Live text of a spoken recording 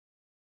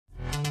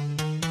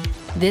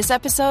This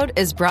episode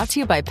is brought to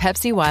you by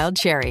Pepsi Wild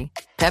Cherry.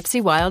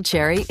 Pepsi Wild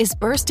Cherry is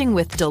bursting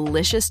with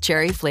delicious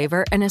cherry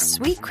flavor and a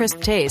sweet,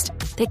 crisp taste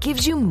that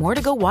gives you more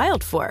to go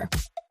wild for.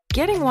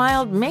 Getting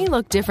wild may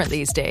look different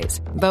these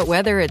days, but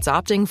whether it's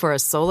opting for a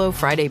solo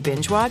Friday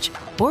binge watch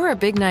or a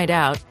big night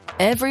out,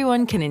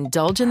 everyone can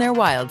indulge in their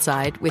wild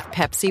side with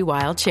Pepsi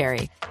Wild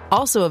Cherry.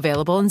 Also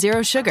available in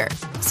Zero Sugar.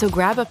 So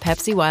grab a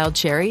Pepsi Wild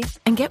Cherry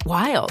and get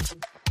wild.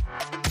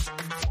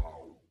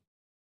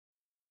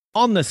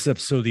 On this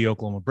episode of the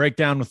Oklahoma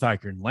Breakdown with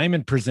Iker and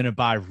Layman, presented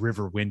by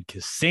Riverwind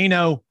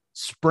Casino,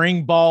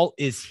 spring ball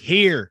is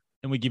here,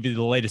 and we give you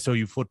the latest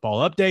OU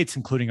football updates,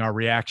 including our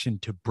reaction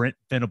to Brent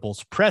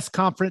Venables' press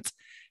conference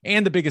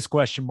and the biggest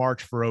question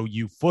marks for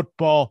OU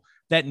football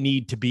that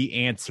need to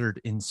be answered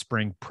in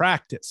spring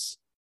practice.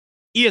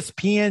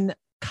 ESPN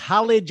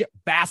college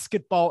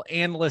basketball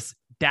analyst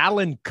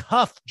Dalen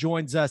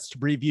joins us to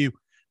preview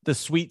the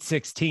Sweet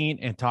 16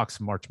 and talk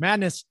some March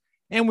Madness,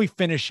 and we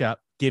finish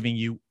up giving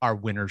you our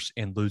winners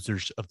and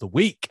losers of the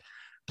week.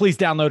 Please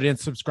download and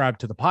subscribe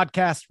to the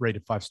podcast, rate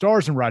it 5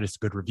 stars, and write us a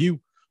good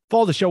review.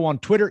 Follow the show on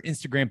Twitter,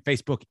 Instagram,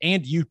 Facebook,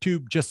 and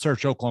YouTube. Just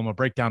search Oklahoma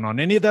Breakdown on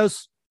any of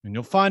those, and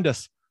you'll find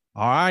us.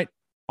 All right,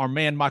 our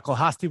man Michael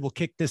Hosty will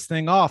kick this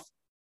thing off.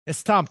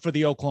 It's time for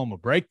the Oklahoma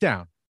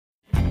Breakdown.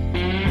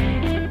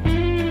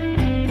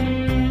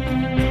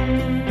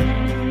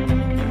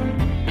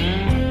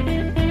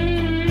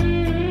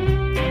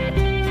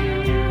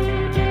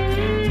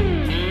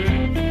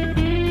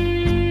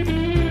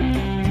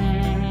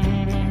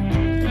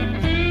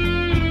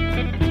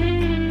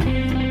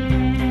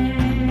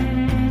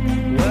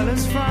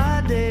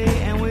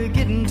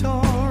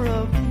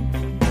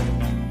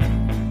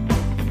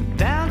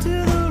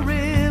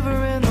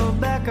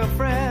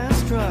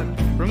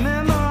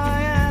 Remember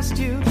I asked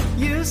you,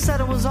 you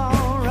said it was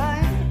all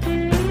right.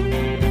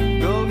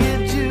 Go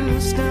get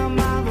juice down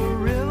by the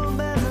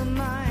riverbed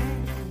tonight.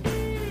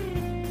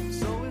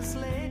 So it's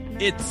late now.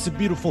 It's a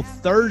beautiful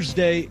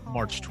Thursday,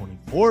 March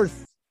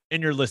 24th,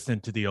 and you're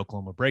listening to the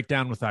Oklahoma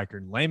Breakdown with Iker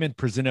and Layman,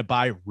 presented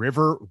by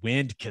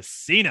Riverwind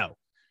Casino.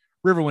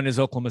 Riverwind is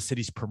Oklahoma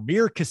City's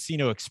premier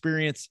casino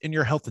experience, and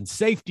your health and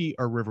safety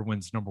are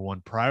Riverwind's number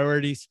one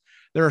priorities.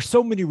 There are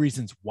so many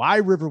reasons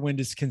why Riverwind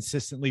is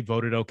consistently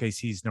voted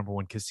OKC's number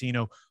one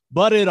casino,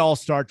 but it all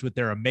starts with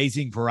their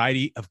amazing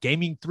variety of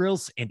gaming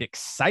thrills and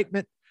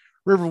excitement.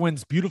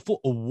 Riverwind's beautiful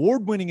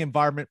award-winning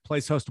environment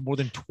plays host to more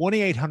than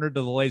 2,800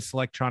 of the latest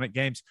electronic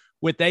games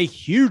with a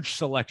huge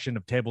selection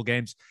of table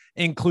games,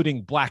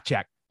 including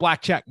blackjack,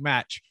 blackjack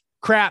match,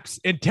 craps,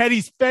 and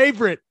Teddy's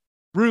favorite,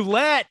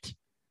 roulette.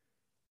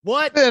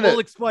 What? We'll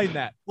explain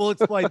that.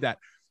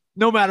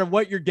 No matter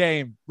what your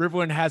game,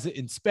 Riverwind has it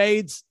in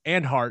spades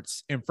and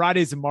hearts. And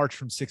Fridays in March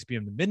from 6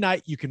 p.m. to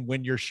midnight, you can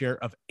win your share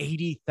of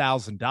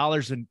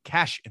 $80,000 in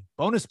cash and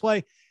bonus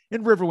play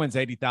in Riverwind's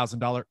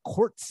 $80,000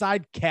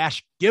 courtside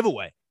cash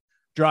giveaway.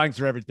 Drawings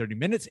are every 30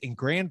 minutes, and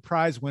grand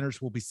prize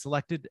winners will be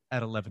selected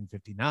at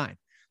 11:59.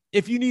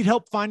 If you need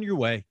help finding your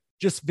way,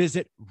 just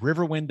visit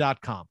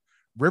riverwind.com.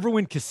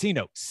 Riverwind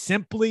Casino,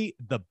 simply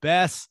the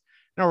best.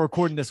 Now, we're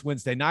recording this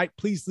Wednesday night.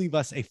 Please leave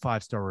us a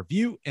 5-star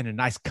review and a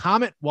nice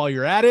comment while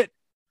you're at it.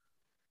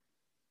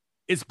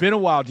 It's been a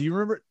while. Do you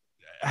remember?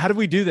 How did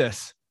we do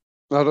this?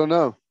 I don't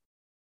know.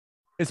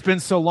 It's been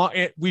so long.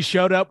 We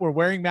showed up. We're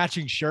wearing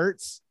matching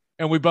shirts,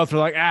 and we both were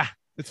like,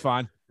 it's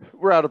fine.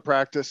 We're out of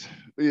practice.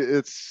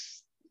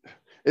 It's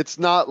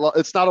not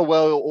a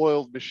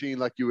well-oiled machine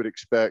like you would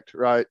expect,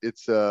 right?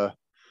 It's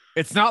not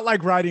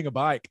like riding a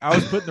bike. I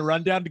was putting the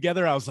rundown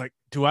together. I was like,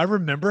 do I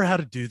remember how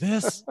to do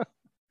this?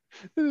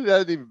 It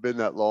hasn't even been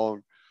that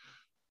long,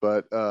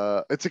 but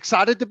it's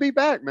excited to be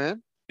back,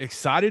 man.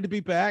 Excited to be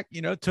back.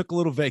 Took a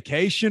little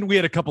vacation. We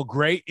had a couple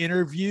great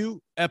interview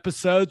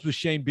episodes with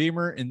Shane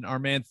Beamer and our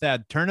man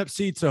Thad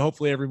Turnipseed, so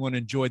hopefully everyone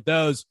enjoyed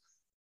those.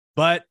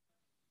 But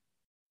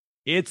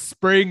it's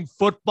spring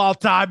football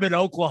time in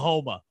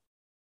Oklahoma.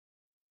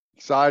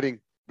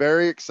 Exciting.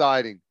 Very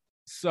exciting.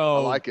 So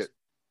I like it.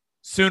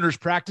 Sooners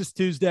practice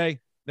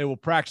Tuesday. They will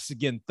practice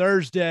again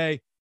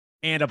Thursday,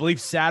 and I believe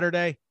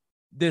Saturday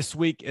this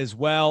week as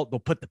well. They'll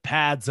put the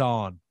pads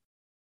on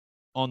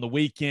the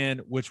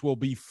weekend, which will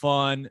be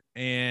fun.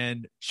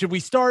 And should we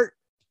start?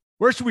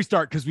 Where should we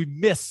start? Because we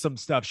missed some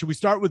stuff. Should we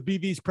start with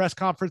BV's press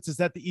conference? Is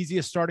that the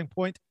easiest starting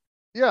point?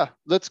 Yeah,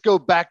 let's go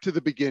back to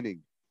the beginning.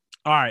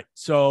 All right.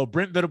 So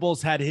Brent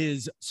Venables had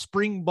his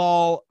spring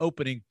ball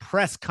opening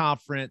press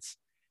conference.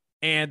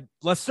 And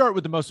let's start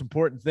with the most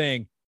important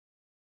thing.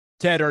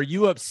 Ted, are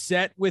you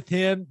upset with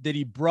him that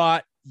he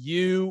brought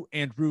you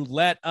and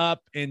roulette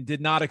up and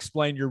did not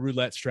explain your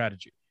roulette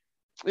strategy?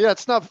 Yeah,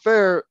 it's not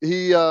fair.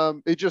 He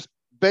just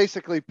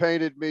basically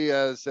painted me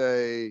as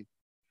a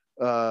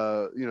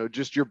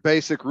just your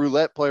basic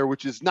roulette player,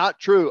 which is not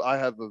true. I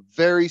have a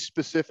very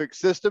specific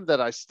system that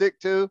I stick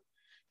to,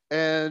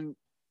 and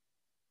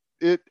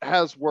it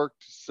has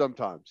worked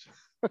sometimes.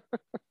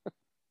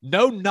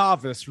 No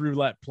novice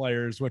roulette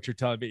player is what you're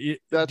telling me.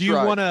 That's do you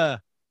right. want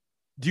to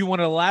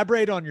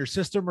elaborate on your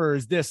system, or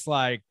is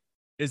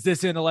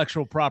this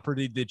intellectual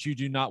property that you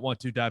do not want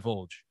to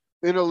divulge?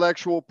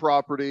 intellectual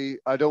property.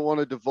 I don't want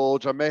to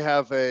divulge. I may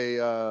have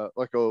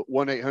like a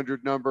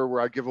 1-800 number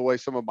where I give away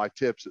some of my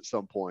tips at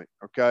some point.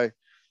 Okay.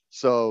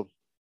 So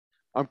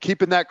I'm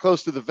keeping that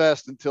close to the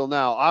vest until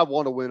now. I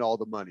want to win all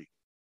the money.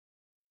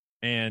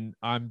 And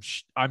I'm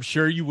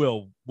sure you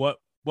will. What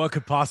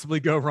could possibly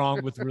go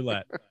wrong with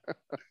roulette?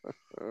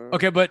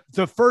 Okay. But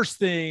the first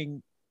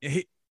thing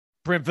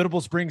Brent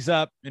Venables brings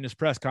up in his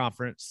press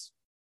conference,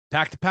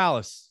 pack the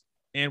palace.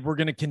 And we're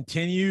going to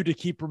continue to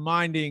keep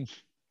reminding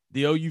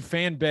the OU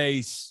fan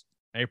base,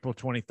 April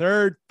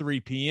 23rd, 3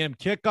 p.m.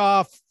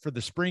 kickoff for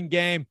the spring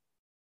game.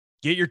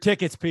 Get your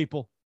tickets,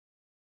 people.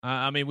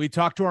 We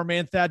talked to our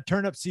man Thad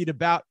Turnipseed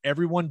about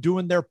everyone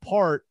doing their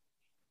part.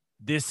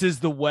 This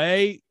is the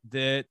way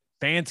that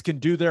fans can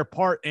do their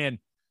part. And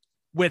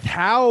with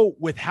how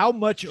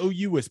much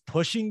OU is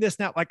pushing this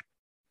now, like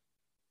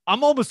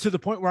I'm almost to the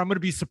point where I'm going to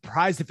be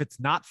surprised if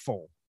it's not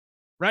full,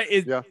 right?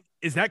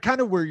 Is that kind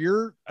of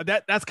where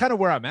that's kind of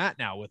where I'm at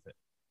now with it?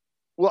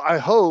 Well, I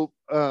hope,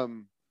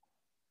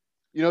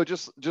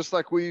 just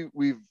like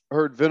we've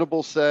heard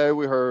Venables say,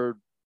 we heard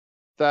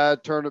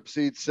Thad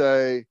Turnipseed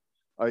say,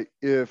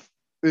 if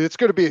it's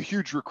going to be a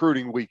huge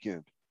recruiting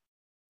weekend,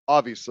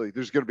 obviously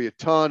there's going to be a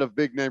ton of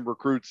big name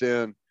recruits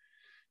in,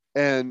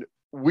 and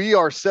we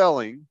are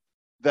selling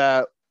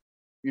that,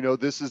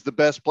 this is the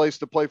best place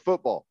to play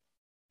football.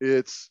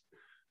 It's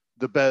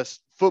the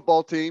best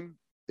football team.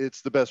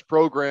 It's the best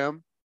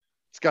program.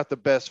 It's got the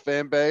best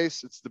fan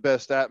base. It's the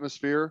best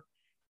atmosphere.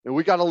 And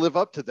we got to live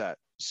up to that.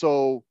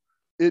 So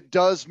it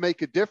does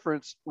make a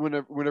difference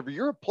whenever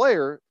you're a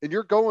player and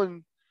you're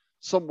going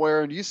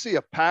somewhere and you see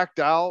a packed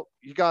out,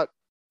 you got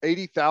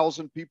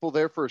 80,000 people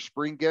there for a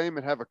spring game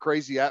and have a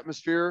crazy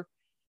atmosphere.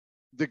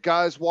 The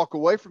guys walk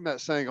away from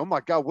that saying, oh my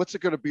God, what's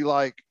it going to be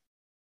like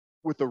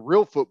with a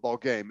real football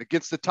game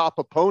against the top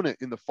opponent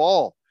in the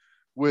fall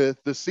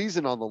with the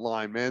season on the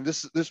line, man?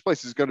 This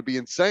place is going to be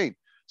insane.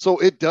 So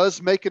it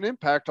does make an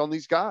impact on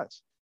these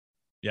guys.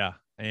 Yeah.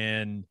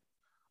 And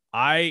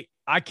I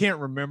can't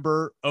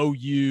remember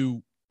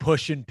OU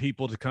pushing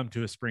people to come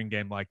to a spring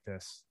game like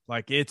this.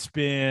 Like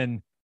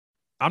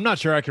I'm not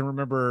sure I can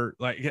remember,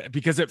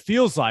 because it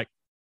feels like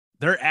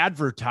they're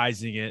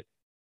advertising it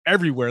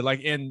everywhere.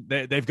 And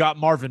they've got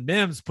Marvin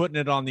Mims putting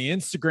it on the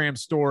Instagram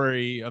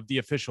story of the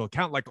official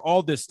account, like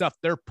all this stuff.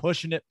 They're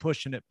pushing it.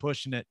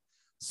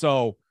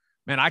 So,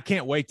 man, I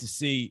can't wait to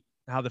see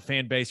how the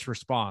fan base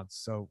responds.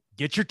 So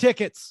get your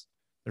tickets.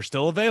 They're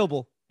still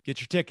available.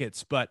 Get your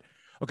tickets. But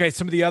okay,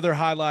 some of the other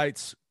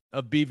highlights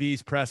of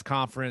BV's press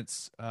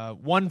conference.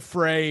 One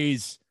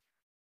phrase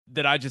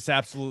that I just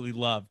absolutely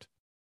loved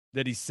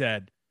that he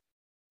said,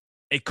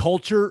 a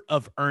culture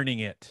of earning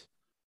it.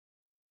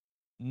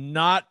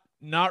 Not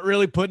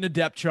really putting a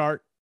depth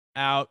chart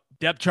out.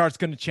 Depth chart's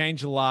going to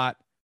change a lot.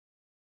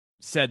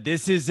 Said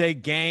this is a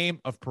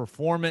game of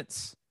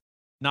performance,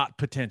 not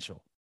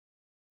potential.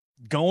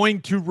 Going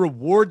to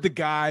reward the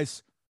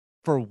guys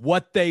for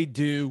what they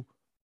do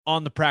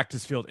on the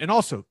practice field. And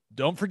also,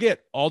 don't forget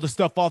all the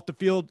stuff off the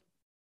field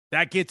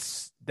that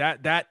gets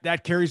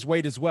that carries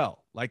weight as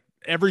well. Like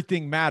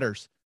everything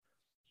matters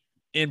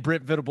in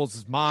Brent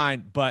Venables'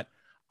 mind. But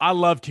I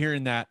loved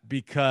hearing that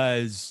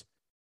because,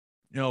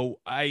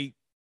 I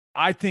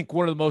think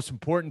one of the most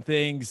important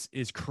things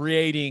is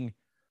creating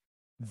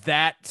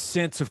that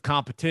sense of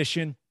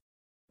competition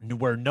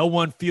where no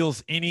one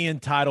feels any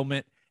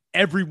entitlement.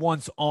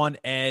 Everyone's on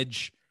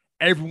edge.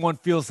 Everyone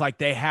feels like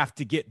they have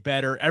to get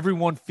better.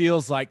 Everyone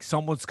feels like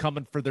someone's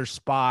coming for their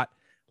spot.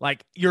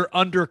 Like you're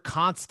under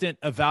constant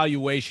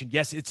evaluation.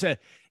 Yes, it's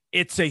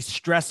a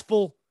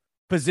stressful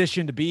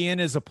position to be in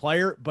as a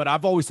player, but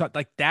I've always thought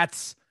like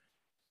that's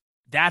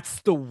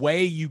the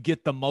way you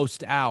get the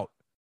most out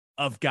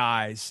of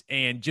guys.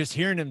 And just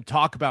hearing him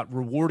talk about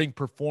rewarding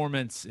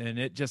performance and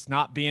it just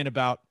not being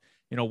about,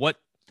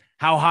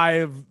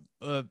 how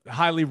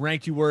highly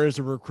ranked you were as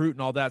a recruit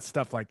and all that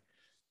stuff. Like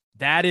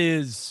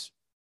that's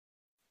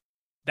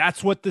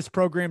what this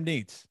program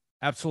needs.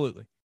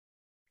 Absolutely.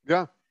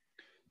 Yeah.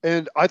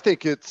 And I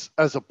think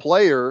as a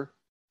player,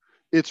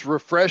 it's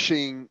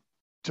refreshing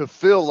to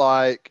feel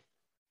like,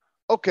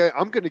 okay,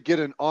 I'm going to get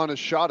an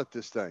honest shot at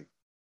this thing.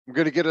 I'm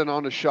going to get an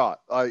honest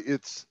shot.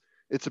 It's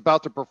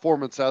about the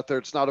performance out there.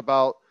 It's not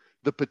about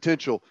the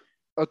potential.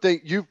 I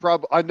think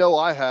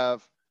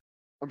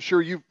I'm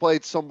sure you've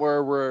played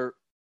somewhere where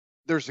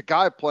there's a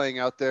guy playing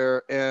out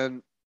there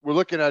and we're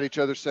looking at each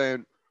other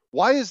saying,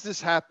 why is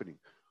this happening?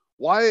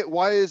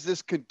 Why is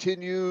this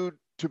continued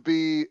to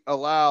be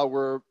allowed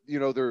where,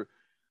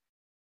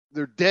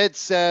 they're dead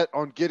set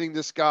on getting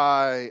this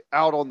guy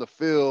out on the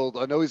field.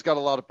 I know he's got a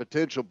lot of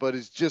potential, but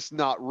he's just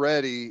not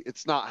ready.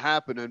 It's not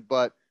happening,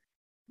 but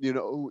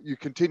you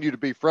continue to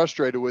be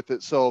frustrated with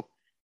it. So,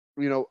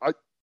 I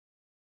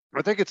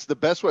think it's the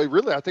best way,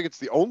 really. I think it's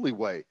the only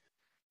way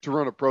to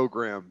run a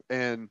program,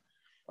 and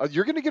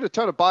you're going to get a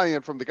ton of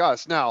buy-in from the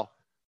guys. Now,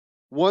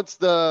 once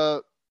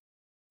the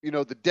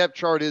depth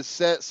chart is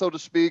set, so to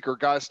speak, or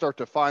guys start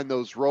to find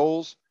those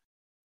roles,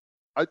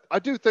 I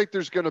do think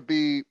there's going to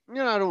be,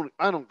 I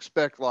don't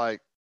expect like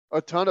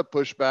a ton of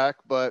pushback,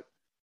 but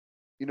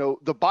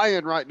the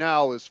buy-in right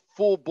now is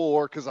full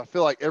bore because I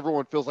feel like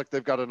everyone feels like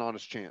they've got an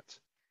honest chance.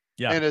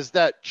 Yeah. And as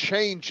that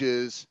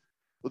changes,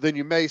 well, then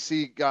you may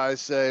see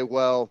guys say,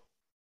 well,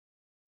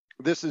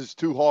 this is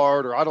too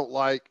hard, or I don't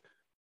like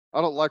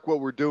what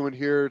we're doing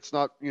here. It's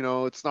not,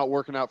 it's not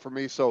working out for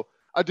me. So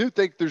I do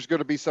think there's going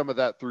to be some of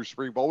that through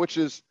spring ball, which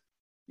is,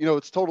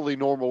 it's totally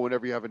normal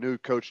whenever you have a new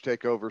coach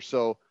take over.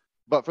 So,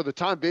 but for the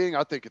time being,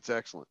 I think it's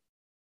excellent.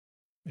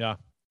 Yeah.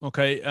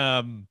 Okay.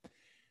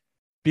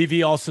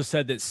 BV also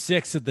said that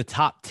 6 of the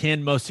top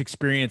 10 most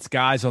experienced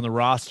guys on the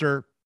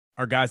roster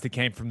are guys that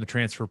came from the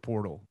transfer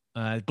portal.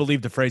 I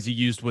believe the phrase he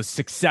used was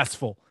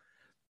successful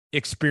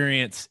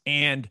experience.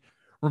 And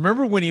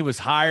remember when he was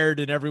hired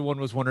and everyone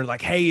was wondering,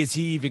 like, hey, is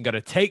he even going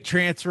to take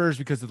transfers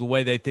because of the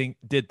way they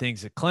did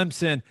things at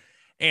Clemson?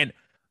 And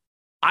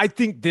I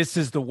think this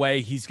is the way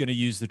he's going to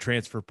use the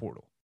transfer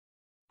portal.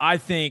 I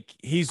think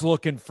he's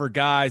looking for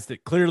guys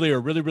that clearly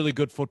are really, really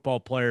good football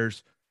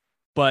players,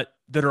 but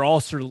that are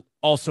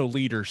also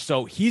leaders.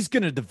 So he's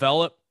going to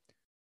develop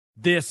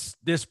this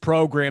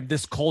program,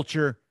 this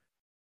culture,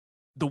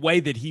 the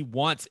way that he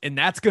wants, and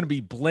that's going to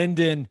be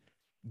blending,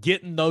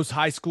 getting those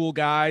high school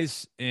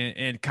guys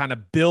and kind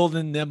of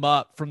building them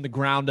up from the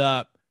ground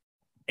up,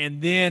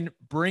 and then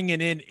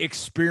bringing in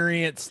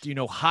experienced,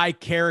 high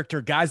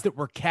character guys that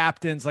were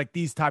captains, like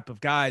these type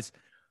of guys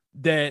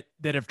that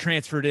have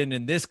transferred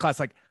in this class.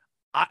 Like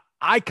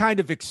I kind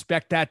of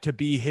expect that to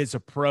be his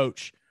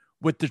approach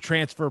with the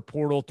transfer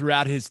portal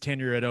throughout his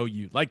tenure at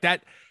OU. Like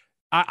that,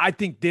 I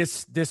think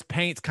this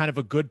paints kind of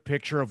a good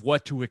picture of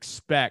what to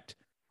expect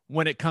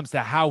when it comes to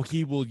how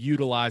he will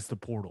utilize the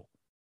portal.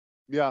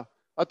 Yeah,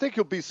 I think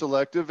he'll be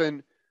selective,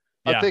 and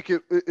Yeah. I think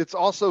it's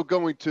also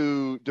going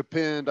to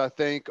depend, I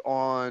think,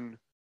 on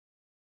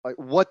like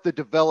what the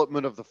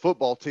development of the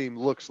football team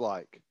looks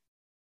like.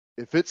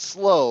 If it's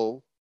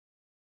slow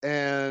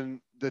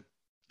and the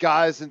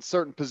guys in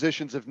certain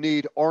positions of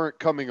need aren't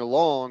coming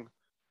along,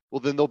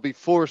 well, then they'll be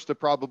forced to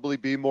probably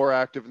be more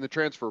active in the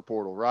transfer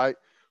portal, right?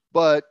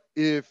 But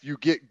if you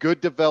get good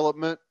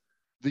development,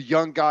 the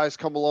young guys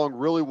come along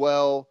really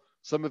well,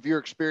 some of your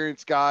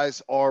experienced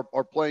guys are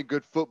playing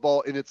good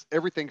football, and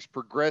everything's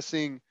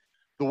progressing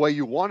the way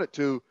you want it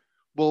to,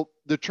 well,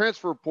 the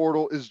transfer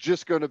portal is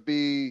just going to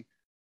be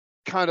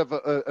kind of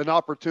an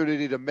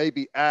opportunity to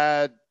maybe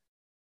add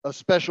a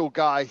special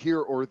guy here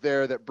or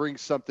there that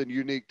brings something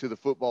unique to the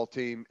football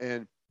team.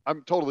 And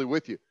I'm totally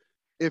with you.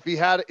 If he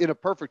had it in a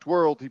perfect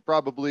world, he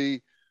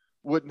probably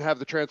wouldn't have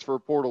the transfer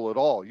portal at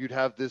all. You'd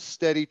have this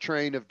steady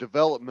train of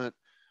development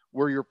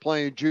where you're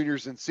playing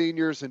juniors and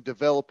seniors and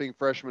developing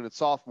freshmen and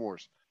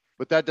sophomores.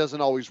 But that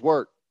doesn't always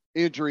work.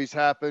 Injuries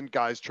happen,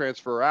 guys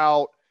transfer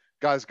out,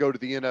 guys go to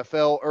the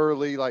NFL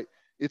early. Like,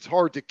 it's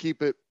hard to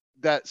keep it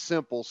that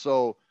simple.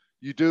 So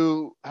you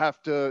do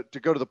have to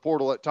go to the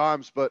portal at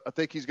times, but I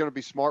think he's going to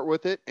be smart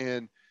with it,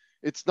 and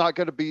it's not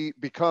going to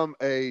become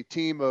a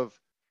team of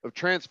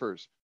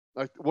transfers.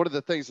 Like, one of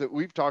the things that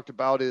we've talked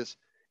about is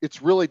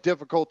it's really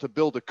difficult to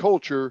build a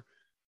culture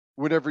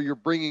whenever you're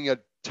bringing a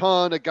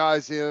ton of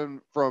guys in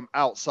from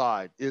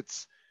outside.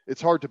 It's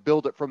hard to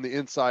build it from the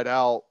inside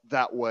out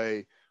that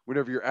way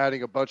whenever you're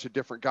adding a bunch of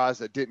different guys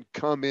that didn't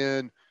come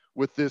in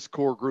with this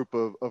core group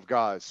of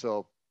guys.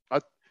 So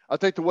I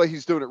think the way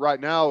he's doing it right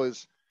now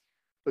is,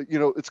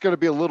 it's going to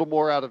be a little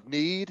more out of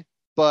need,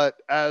 but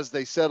as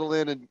they settle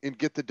in and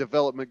get the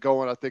development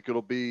going, I think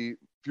it'll be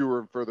fewer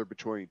and further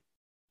between.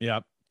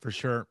 Yeah, for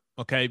sure.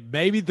 Okay.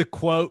 Maybe the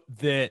quote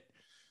that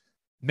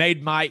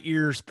made my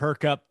ears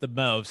perk up the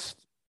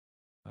most.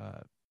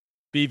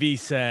 BV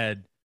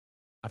said,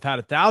 I've had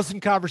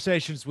 1,000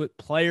 conversations with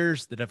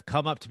players that have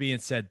come up to me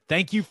and said,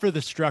 thank you for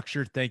the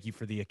structure. Thank you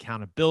for the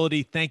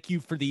accountability. Thank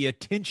you for the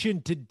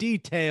attention to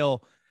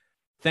detail.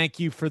 Thank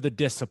you for the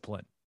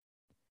discipline.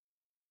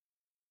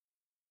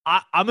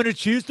 I'm going to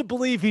choose to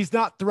believe he's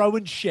not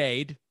throwing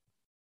shade.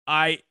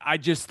 I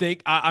just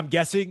think I'm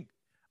guessing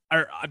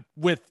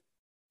with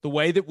the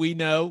way that we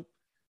know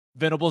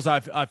Venables,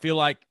 I feel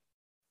like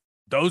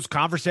those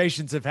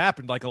conversations have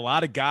happened. Like, a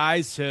lot of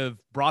guys have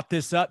brought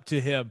this up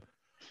to him,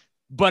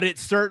 but it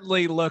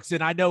certainly looks,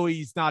 and I know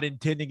he's not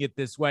intending it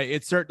this way,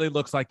 it certainly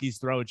looks like he's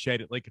throwing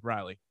shade at Lincoln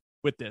Riley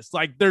with this.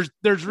 Like, there's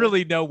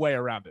really no way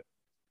around it.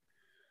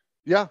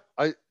 Yeah,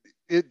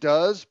 it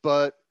does,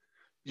 but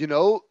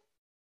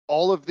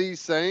all of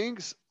these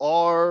things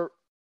are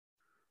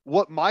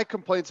what my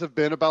complaints have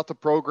been about the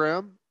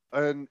program,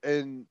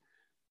 and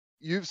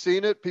you've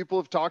seen it. People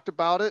have talked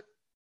about it.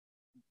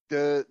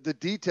 The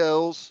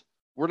details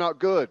were not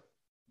good.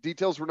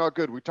 Details were not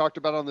good. We talked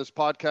about it on this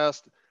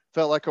podcast.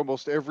 Felt like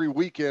almost every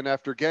weekend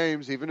after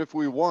games, even if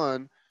we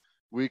won,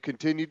 we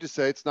continued to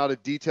say it's not a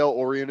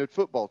detail-oriented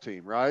football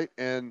team, right?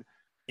 And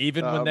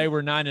even when they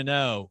were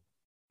 9-0,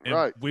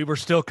 right, we were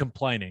still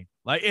complaining.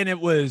 Like, and it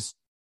was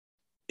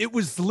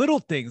little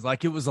things,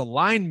 like it was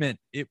alignment,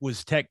 it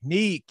was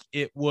technique,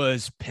 it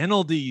was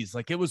penalties,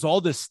 like it was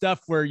all this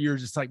stuff where you're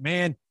just like,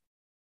 man,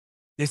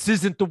 this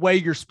isn't the way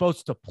you're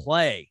supposed to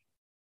play.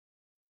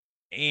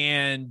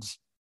 And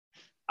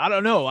I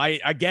don't know.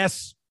 I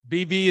guess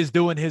BV is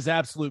doing his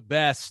absolute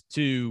best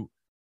to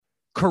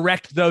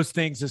correct those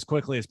things as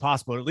quickly as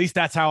possible. At least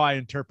that's how I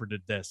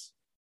interpreted this.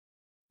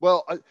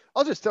 Well,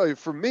 I'll just tell you,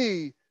 for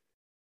me,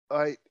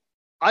 I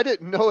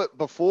didn't know it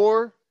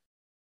before,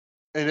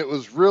 and it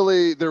was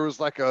really, there was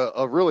like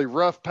a really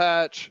rough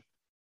patch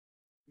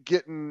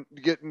getting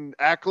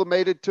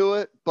acclimated to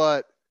it.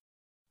 But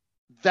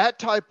that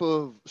type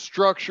of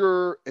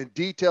structure and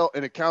detail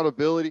and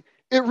accountability,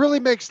 it really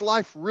makes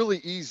life really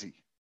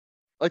easy.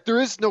 Like,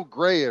 there is no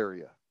gray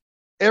area.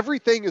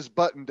 Everything is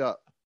buttoned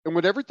up. And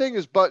when everything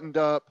is buttoned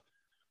up,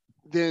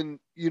 then,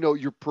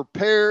 you're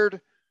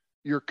prepared,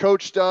 you're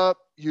coached up,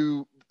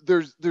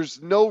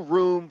 there's no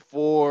room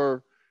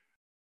for,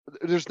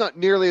 there's not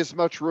nearly as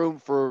much room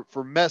for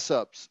mess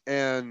ups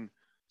and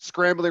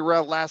scrambling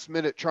around last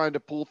minute trying to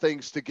pull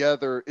things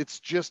together.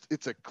 It's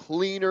a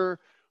cleaner,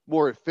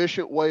 more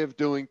efficient way of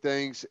doing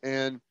things.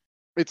 And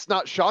it's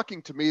not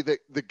shocking to me that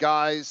the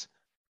guys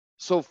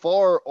so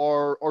far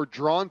are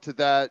drawn to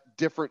that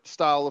different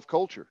style of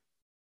culture.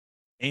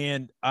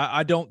 And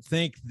I don't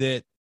think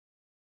that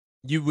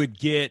you would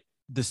get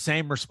the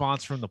same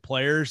response from the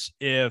players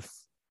if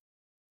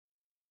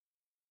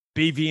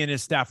BV and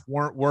his staff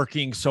weren't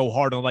working so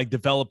hard on like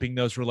developing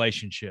those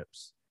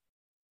relationships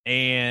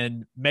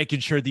and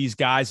making sure these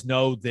guys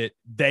know that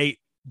they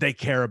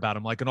care about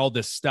them, like, and all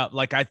this stuff.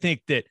 Like, I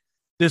think that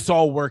this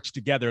all works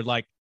together.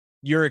 Like,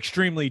 you're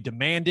extremely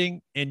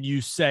demanding and you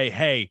say,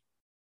 hey,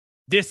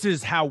 this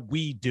is how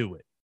we do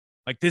it.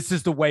 Like, this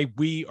is the way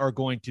we are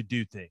going to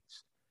do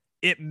things.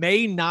 It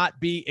may not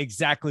be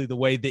exactly the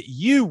way that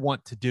you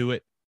want to do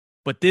it,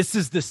 but this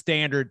is the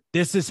standard.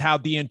 This is how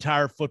the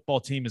entire football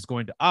team is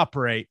going to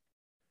operate.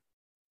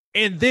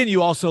 And then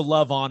you also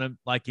love on them,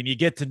 like, and you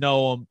get to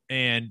know them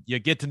and you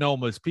get to know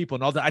them as people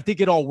and all that. I think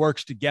it all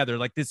works together.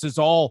 Like, this is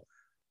all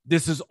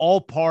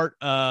part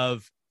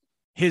of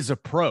his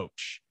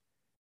approach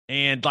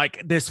and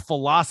like this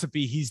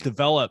philosophy he's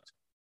developed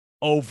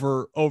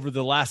over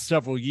the last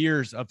several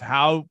years of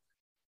how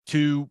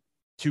to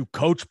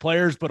coach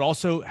players, but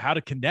also how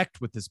to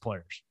connect with his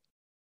players.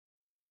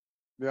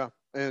 Yeah.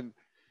 And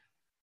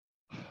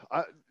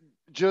I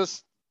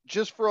just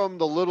from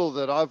the little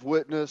that I've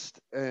witnessed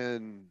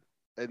and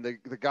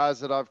the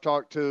guys that I've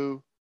talked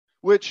to,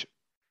 which,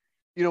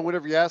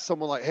 whenever you ask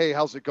someone like, hey,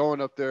 how's it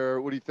going up there?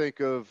 What do you think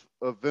of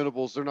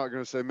Venables? They're not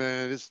going to say,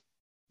 man,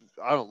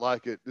 I don't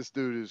like it. This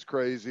dude is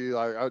crazy.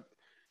 Like,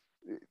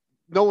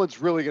 no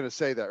one's really going to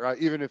say that, right?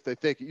 Even if they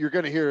think it, you're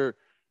going to hear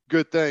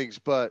good things.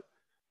 But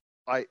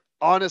I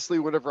honestly,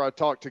 whenever I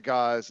talk to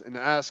guys and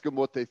ask them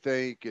what they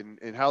think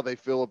and how they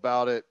feel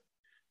about it,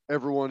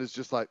 everyone is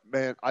just like,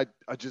 man, I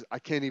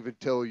can't even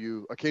tell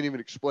you, I can't even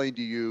explain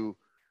to you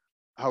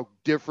how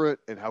different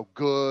and how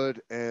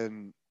good.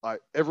 And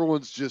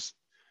everyone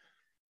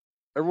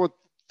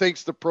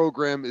thinks the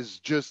program is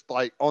just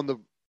like on the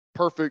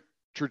perfect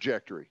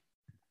trajectory.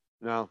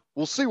 Now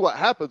we'll see what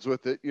happens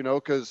with it,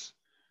 because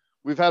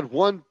we've had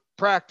one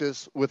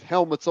practice with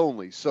helmets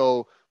only.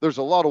 So there's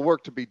a lot of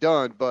work to be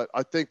done, but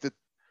I think that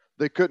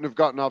they couldn't have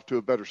gotten off to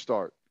a better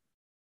start.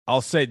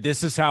 I'll say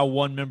this is how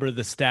one member of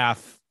the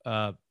staff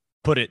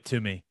put it to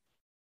me: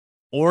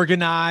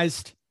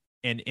 organized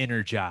and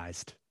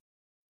energized.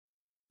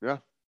 Yeah.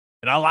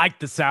 And I like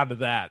the sound of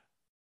that.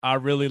 I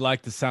really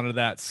like the sound of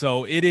that.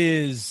 So it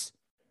is,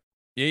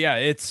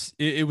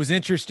 it was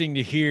interesting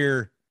to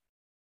hear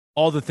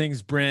all the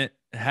things Brent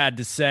had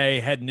to say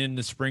heading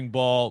into spring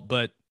ball,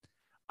 but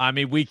I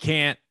mean, we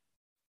can't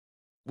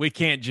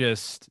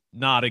just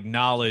not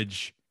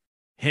acknowledge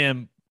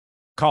him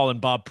calling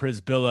Bob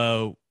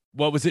Prisbillo,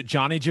 what was it,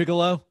 Johnny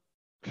Gigolo?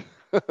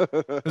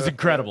 It was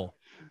incredible.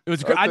 It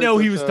was. I know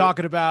he was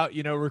talking about,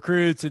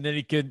 recruits, and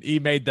then he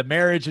made the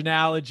marriage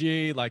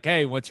analogy, like,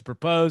 hey, once you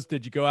proposed,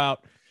 did you go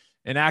out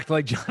and act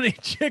like Johnny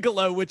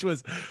Gigolo? Which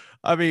was,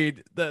 I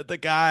mean, the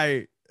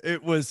guy.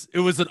 It was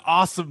an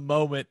awesome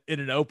moment in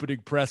an opening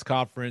press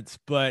conference,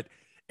 but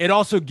it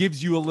also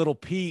gives you a little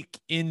peek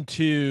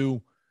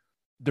into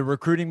the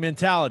recruiting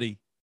mentality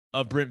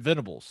of Brent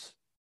Venables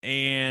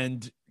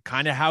and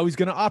kind of how he's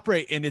going to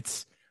operate. And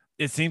it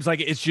seems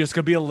like it's just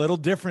going to be a little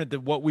different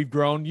than what we've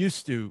grown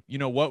used to,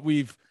 what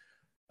we've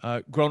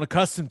grown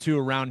accustomed to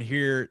around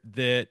here,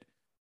 that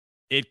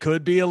it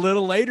could be a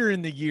little later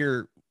in the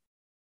year,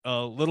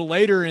 a little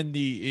later in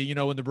the,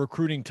 in the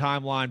recruiting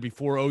timeline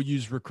before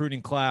OU's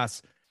recruiting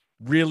class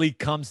really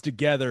comes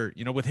together,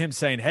 with him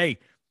saying, hey,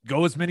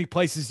 go as many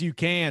places as you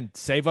can,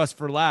 save us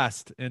for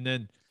last. And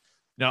then,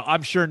 now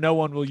I'm sure no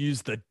one will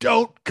use the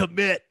don't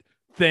commit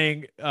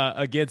thing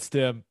against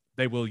him.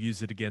 They will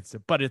use it against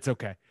him, but it's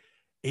okay.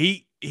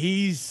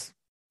 He's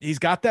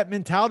got that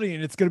mentality,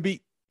 and it's going to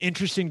be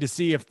interesting to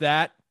see if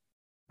that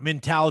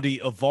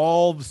mentality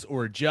evolves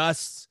or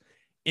adjusts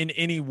in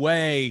any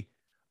way.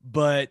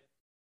 But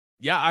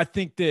yeah, I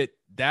think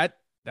that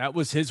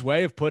was his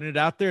way of putting it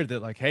out there,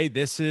 that like, hey,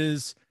 this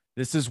is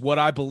what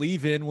I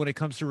believe in when it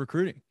comes to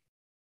recruiting.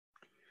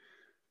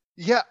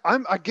 Yeah,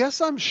 I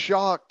guess I'm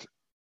shocked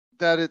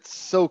that it's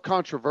so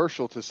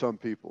controversial to some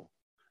people.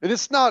 And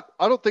it's not,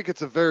 I don't think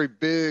it's a very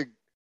big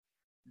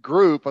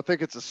group. I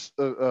think it's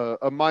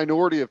a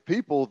minority of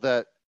people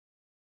that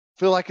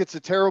feel like it's a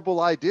terrible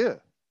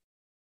idea.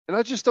 And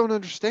I just don't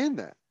understand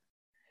that.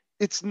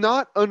 It's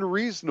not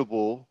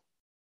unreasonable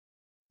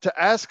to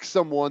ask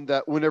someone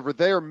that whenever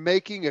they are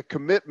making a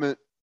commitment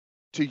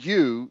to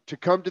you to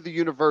come to the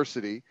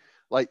university,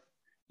 like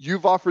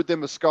you've offered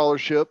them a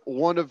scholarship,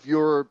 one of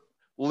your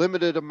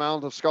limited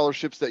amount of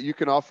scholarships that you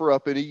can offer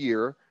up in a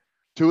year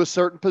to a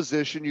certain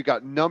position. You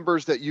got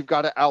numbers that you've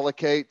got to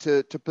allocate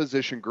to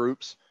position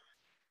groups.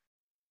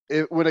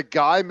 When a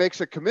guy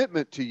makes a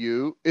commitment to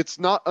you, it's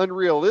not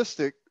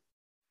unrealistic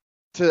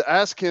to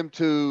ask him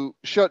to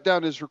shut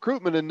down his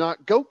recruitment and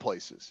not go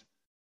places.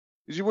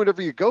 Because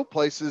whenever you go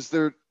places,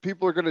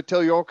 people are going to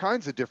tell you all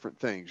kinds of different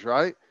things,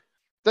 right?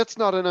 That's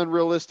not an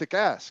unrealistic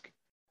ask.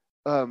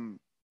 And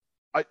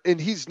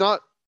he's not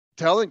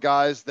telling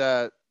guys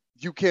that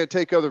you can't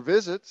take other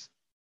visits.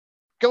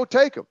 Go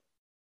take them.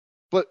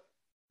 But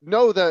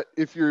know that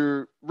if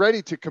you're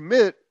ready to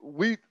commit,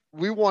 we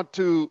want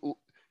to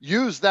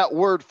use that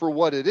word for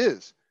what it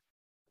is.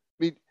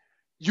 I mean,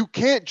 you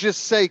can't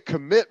just say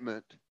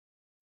commitment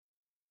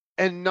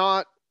and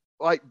not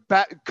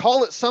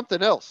call it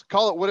something else.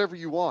 Call it whatever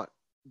you want,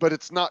 but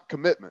it's not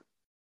commitment.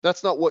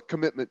 That's not what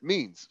commitment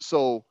means.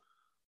 So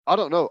I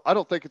don't know. I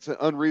don't think it's an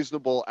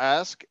unreasonable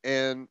ask,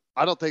 and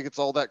I don't think it's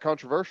all that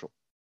controversial.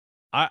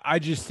 I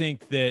just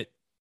think that,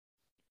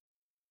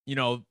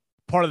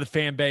 part of the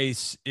fan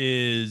base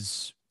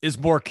is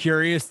more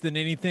curious than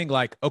anything.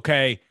 Like,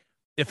 okay,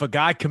 if a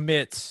guy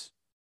commits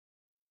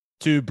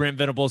to Brent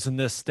Venables and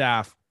this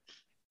staff,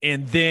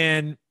 and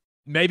then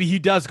maybe he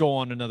does go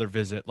on another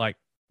visit, like,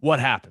 what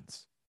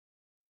happens?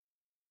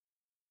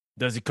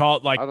 Does he call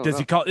it? Like, does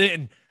he call it?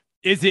 And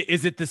is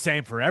it the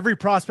same for every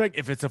prospect?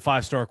 If it's a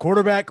 5-star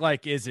quarterback,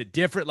 like, is it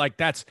different? Like,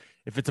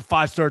 if it's a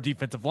 5-star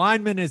defensive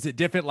lineman, is it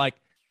different? Like,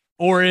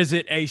 or is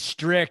it a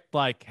strict,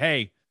 like,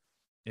 hey,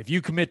 if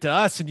you commit to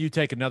us and you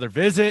take another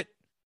visit,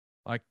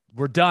 like,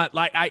 we're done.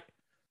 Like,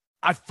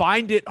 I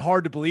find it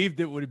hard to believe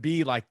that it would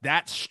be like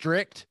that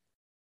strict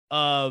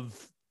of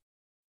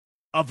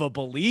a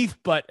belief,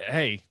 but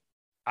hey,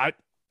 I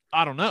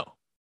don't know.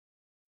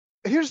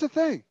 Here's the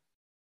thing.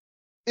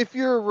 If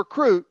you're a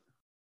recruit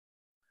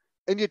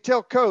and you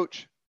tell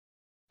coach,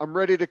 I'm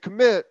ready to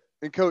commit,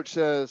 and coach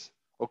says,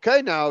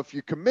 okay, now if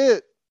you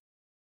commit,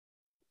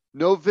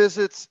 no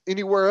visits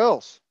anywhere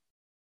else.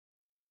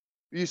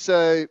 You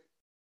say,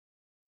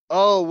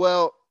 oh,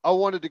 well, I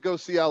wanted to go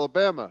see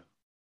Alabama.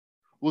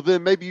 Well,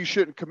 then maybe you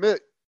shouldn't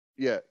commit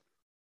yet.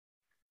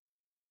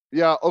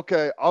 Yeah,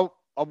 okay, I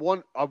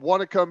want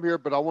to come here,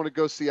 but I want to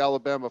go see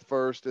Alabama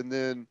first, and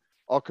then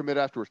I'll commit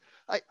afterwards.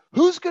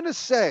 Who's going to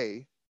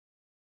say,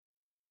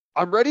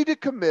 I'm ready to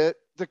commit?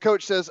 The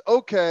coach says,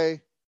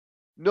 okay,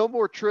 no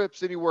more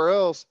trips anywhere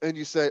else. And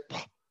you say,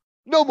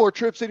 no more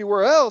trips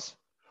anywhere else?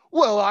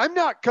 Well, I'm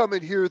not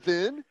coming here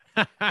then.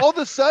 All of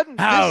a sudden,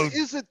 this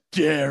isn't.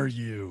 Dare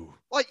you?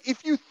 Like,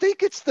 if you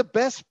think it's the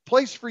best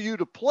place for you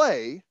to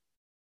play,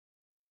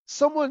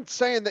 someone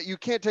saying that you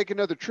can't take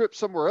another trip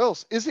somewhere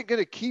else isn't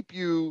going to keep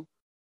you.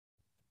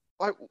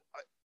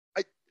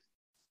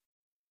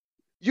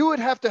 You would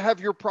have to have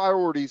your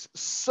priorities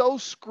so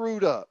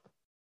screwed up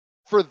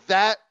for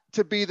that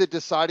to be the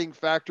deciding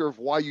factor of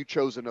why you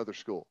chose another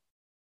school.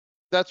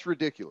 That's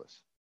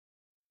ridiculous,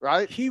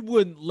 right? He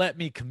wouldn't let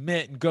me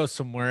commit and go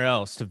somewhere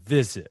else to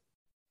visit.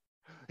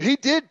 He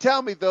did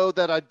tell me, though,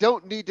 that I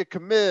don't need to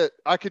commit.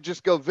 I could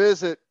just go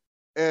visit,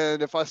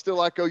 and if I still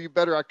like OU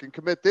better, I can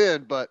commit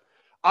then, but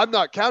I'm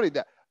not counting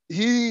that.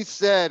 He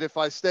said if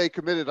I stay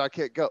committed, I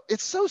can't go.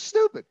 It's so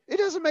stupid. It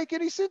doesn't make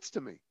any sense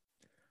to me.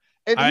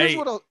 And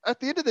here's at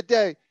the end of the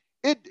day,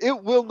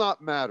 it will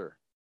not matter.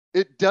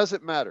 It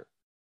doesn't matter.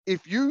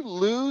 If you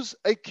lose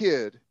a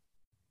kid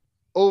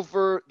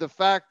over the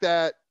fact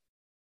that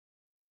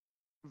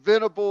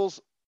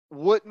Venables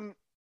wouldn't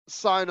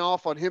sign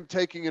off on him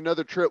taking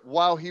another trip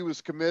while he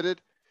was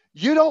committed,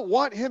 you don't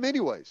want him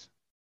anyways.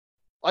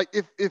 Like,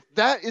 if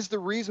that is the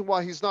reason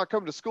why he's not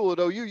coming to school at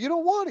OU, you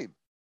don't want him.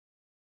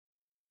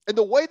 And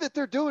the way that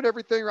they're doing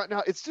everything right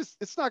now, it's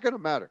not going to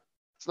matter.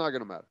 It's not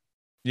going to matter.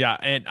 Yeah,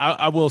 and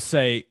I will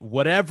say,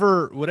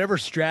 whatever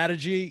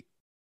strategy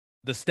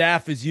the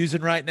staff is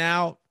using right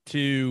now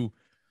to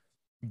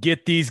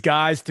get these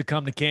guys to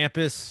come to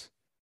campus,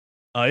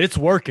 it's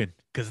working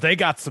because they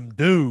got some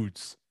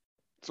dudes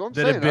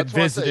that have been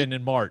visiting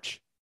in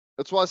March.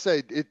 That's why I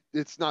say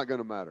it's not going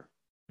to matter.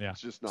 Yeah,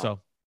 it's just not. So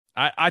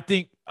I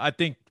think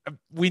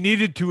we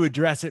needed to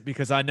address it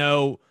because I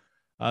know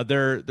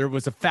there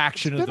was a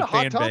faction of the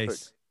fan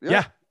base.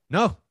 Yeah,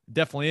 no,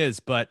 definitely is.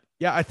 But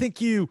yeah, I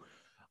think you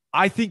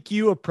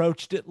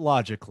approached it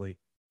logically,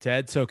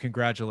 Ted. So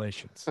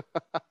congratulations.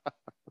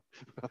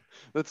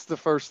 That's the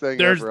first thing.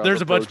 There's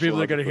a bunch of people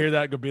that are going to hear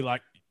that and going to be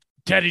like,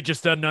 Teddy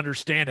just doesn't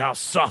understand how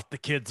soft the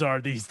kids are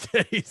these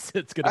days.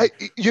 It's gonna.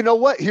 You know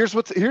what? Here's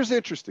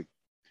interesting.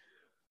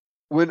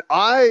 When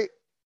I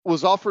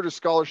was offered a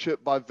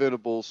scholarship by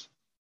Venables,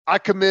 I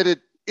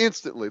committed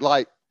instantly,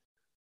 like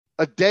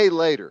a day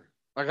later.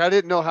 Like, I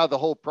didn't know how the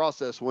whole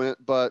process went,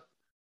 but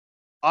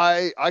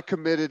I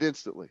committed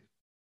instantly.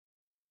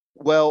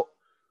 Well,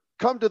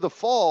 come to the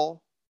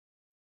fall,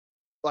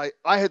 like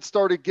I had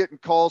started getting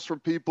calls from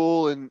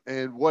people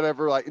and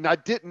whatever, like, and I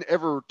didn't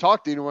ever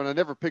talk to anyone. I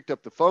never picked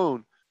up the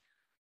phone,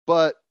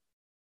 but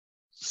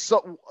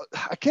so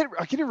I can't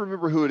even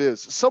remember who it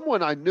is.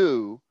 Someone I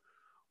knew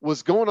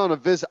was going on a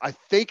visit. I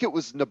think it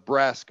was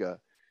Nebraska.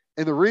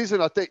 And the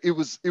reason I think it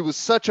was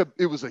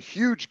a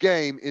huge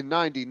game in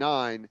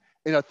 99.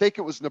 And I think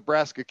it was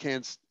Nebraska,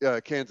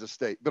 Kansas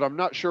State, but I'm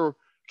not sure.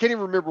 Can't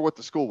even remember what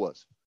the school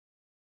was.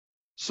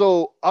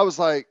 So I was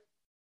like,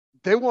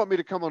 they want me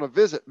to come on a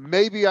visit.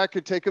 Maybe I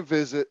could take a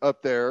visit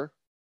up there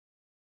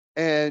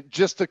and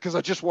because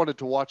I just wanted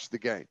to watch the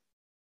game.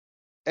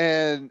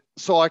 And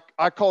so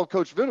I called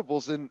Coach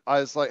Venables and I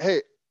was like,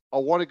 hey, I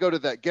want to go to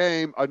that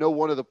game. I know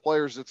one of the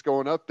players that's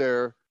going up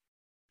there.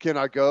 Can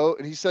I go?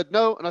 And he said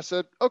no. And I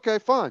said, okay,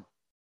 fine.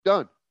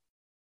 Done.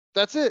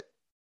 That's it.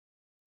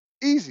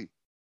 Easy.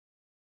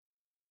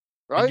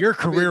 Right? And your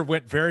career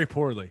went very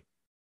poorly.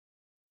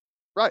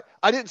 Right.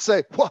 I didn't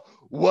say,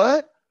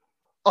 what?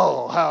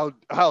 Oh,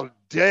 how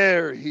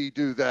dare he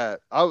do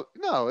that?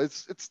 No,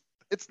 it's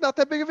not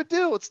that big of a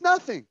deal. It's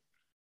nothing.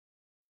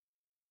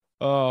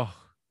 Oh,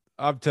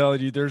 I'm telling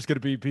you, there's going to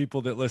be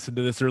people that listen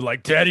to this. They're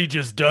like, Daddy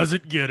just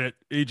doesn't get it.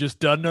 He just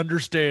doesn't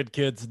understand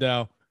kids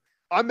now.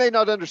 I may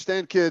not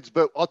understand kids,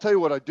 but I'll tell you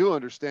what I do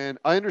understand.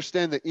 I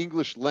understand the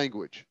English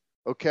language.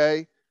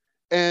 Okay.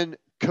 And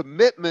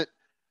commitment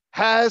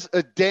has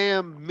a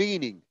damn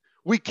meaning.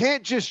 We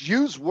can't just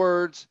use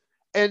words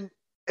and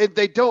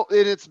they don't,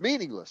 and it's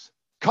meaningless.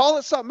 Call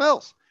it something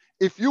else.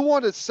 If you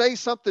want to say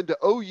something to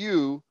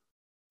OU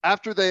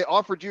after they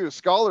offered you a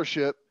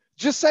scholarship,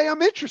 just say,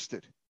 I'm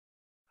interested.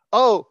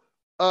 Oh,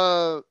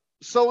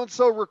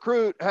 so-and-so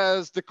recruit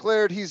has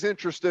declared he's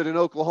interested in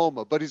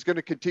Oklahoma, but he's going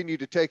to continue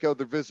to take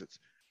other visits.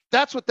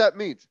 That's what that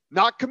means.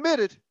 Not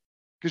committed,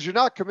 because you're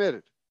not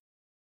committed.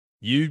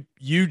 You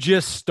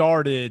just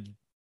started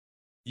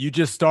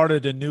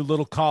a new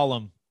little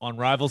column on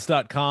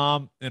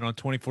Rivals.com and on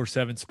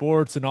 24/7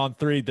 Sports and on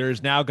 3.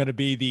 There's now going to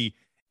be the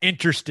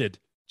interested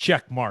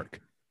check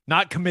mark.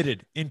 Not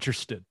committed,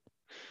 interested.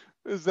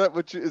 Is that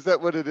what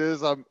it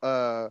is?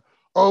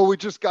 We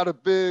just got a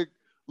big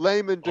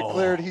Layman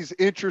declared he's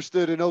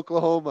interested in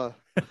Oklahoma.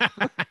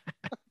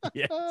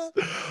 Yes.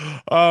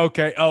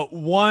 Okay.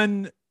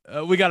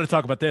 We got to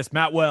talk about this.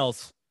 Matt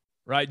Wells,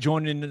 right?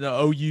 Joining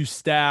the OU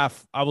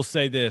staff. I will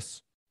say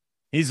this.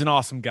 He's an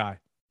awesome guy.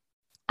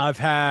 I've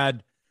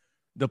had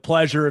the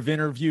pleasure of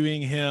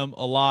interviewing him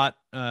a lot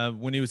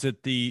when he was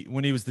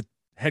the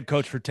head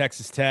coach for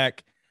Texas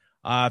Tech.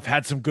 I've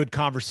had some good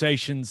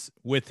conversations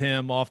with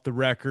him off the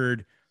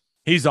record.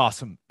 He's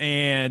awesome.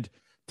 And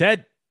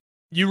Ted,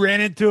 you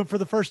ran into him for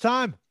the first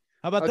time.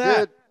 How about that?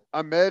 Did.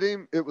 I met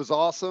him. It was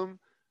awesome.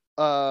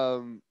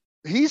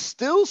 He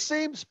still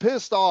seems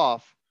pissed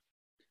off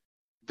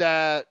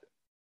that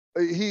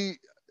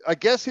I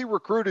guess he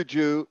recruited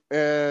you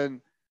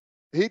and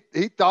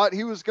he thought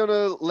he was going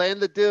to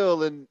land the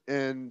deal.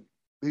 And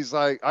he's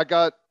like, I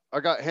got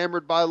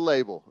hammered by a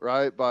label,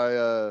 right?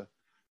 By,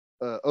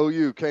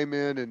 OU came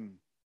in and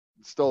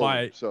stole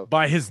him,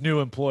 by his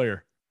new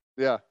employer.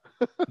 Yeah.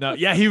 No.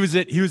 Yeah. He was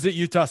at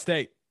Utah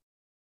State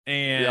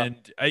and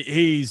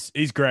he's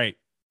great.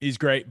 He's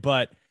great.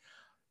 But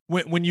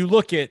when you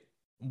look at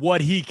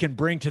what he can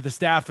bring to the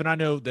staff, and I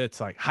know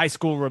that's like high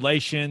school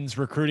relations,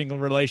 recruiting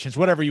relations,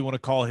 whatever you want to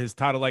call his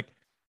title. Like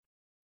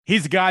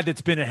he's a guy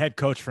that's been a head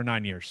coach for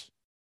 9 years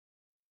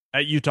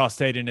at Utah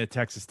State and at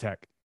Texas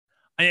Tech.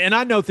 And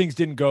I know things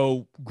didn't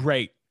go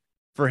great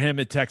for him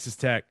at Texas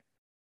Tech,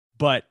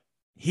 but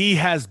he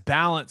has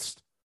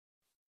balanced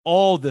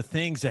all the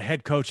things a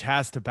head coach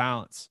has to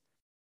balance.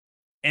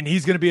 And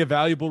he's going to be a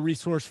valuable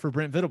resource for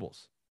Brent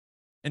Venables.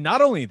 And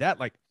not only that,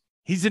 like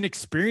he's an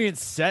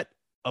experienced set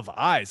of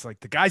eyes. Like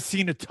the guy's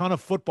seen a ton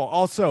of football.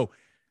 Also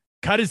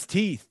cut his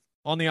teeth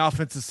on the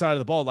offensive side of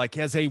the ball. Like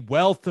he has a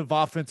wealth of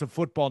offensive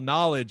football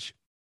knowledge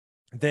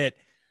that,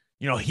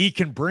 he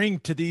can bring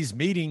to these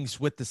meetings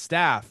with the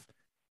staff.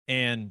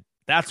 And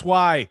that's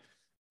why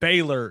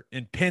Baylor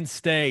and Penn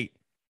State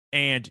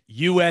and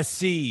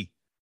USC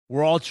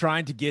were all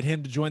trying to get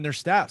him to join their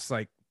staffs,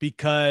 like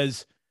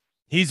because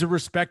he's a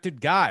respected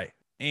guy.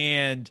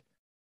 And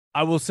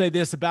I will say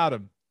this about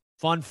him.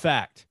 Fun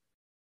fact.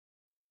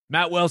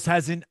 Matt Wells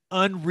has an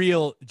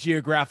unreal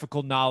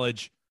geographical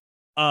knowledge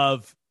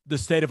of the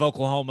state of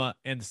Oklahoma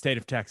and the state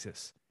of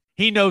Texas.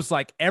 He knows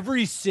like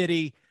every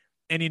city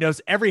and he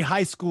knows every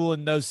high school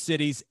in those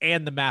cities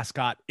and the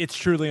mascot. It's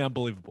truly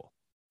unbelievable.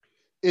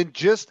 In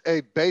just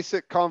a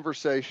basic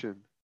conversation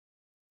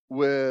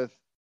with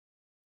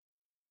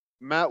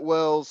Matt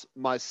Wells,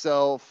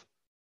 myself,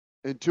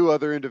 and two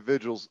other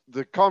individuals,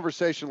 the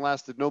conversation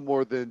lasted no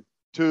more than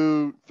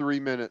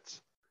 2-3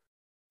 minutes.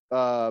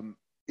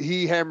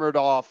 He hammered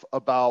off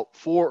about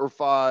 4 or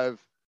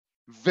 5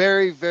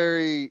 very,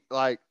 very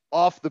like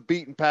off the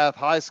beaten path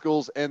high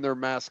schools and their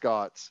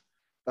mascots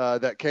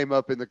that came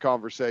up in the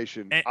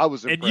conversation. I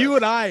was impressed. And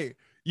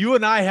you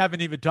and I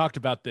haven't even talked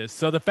about this.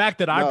 So the fact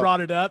that I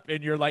brought it up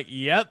and you're like,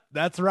 yep,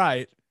 that's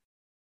right.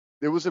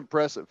 It was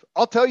impressive.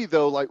 I'll tell you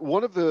though, like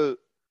one of the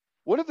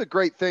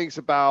great things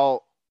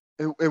about,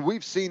 and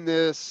we've seen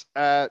this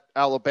at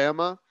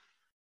Alabama.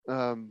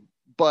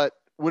 But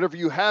whenever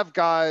you have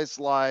guys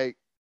like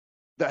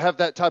that have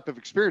that type of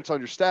experience on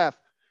your staff,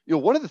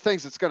 one of the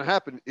things that's going to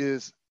happen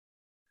is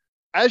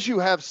as you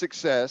have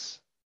success,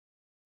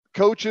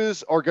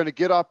 coaches are going to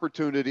get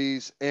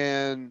opportunities,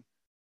 and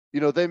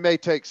they may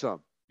take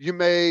some. You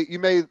may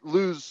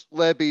lose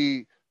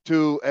Lebby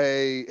to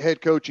a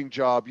head coaching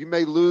job. You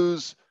may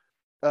lose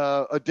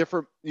a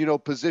different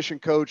position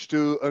coach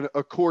to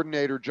a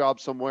coordinator job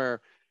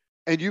somewhere,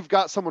 and you've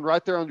got someone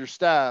right there on your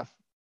staff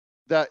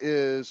that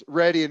is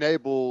ready and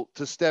able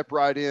to step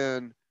right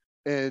in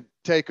and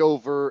take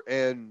over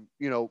and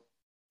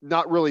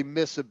not really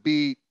miss a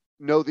beat,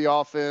 know the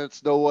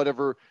offense, know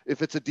whatever,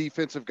 if it's a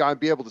defensive guy, and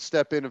be able to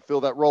step in and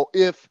fill that role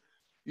if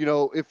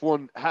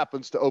one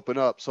happens to open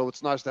up. So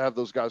it's nice to have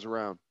those guys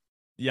around.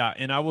 Yeah.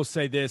 And I will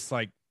say this,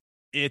 like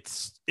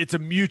it's a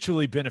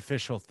mutually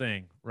beneficial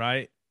thing,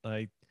 right?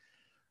 Like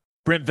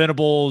Brent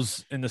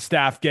Venables and the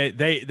staff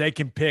they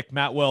can pick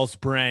Matt Wells'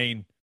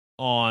 brain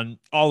on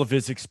all of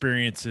his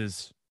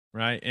experiences,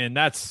 right? And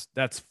that's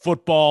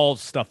football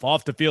stuff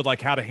off the field,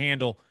 like how to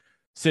handle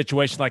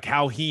situations, like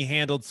how he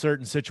handled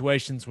certain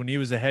situations when he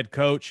was a head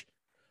coach.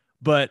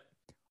 But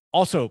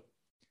also,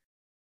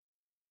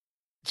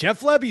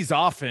 Jeff Lebby's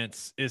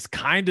offense is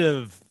kind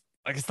of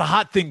like it's the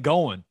hot thing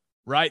going,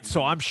 right?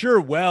 So I'm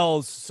sure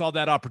Wells saw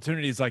that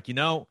opportunity. He's like,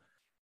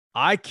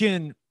 I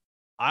can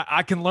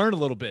learn a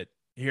little bit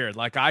here.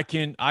 Like I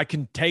can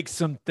take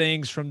some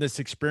things from this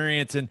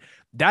experience. And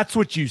that's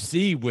what you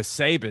see with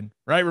Saban,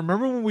 right?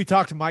 Remember when we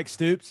talked to Mike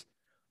Stoops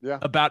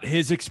about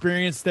his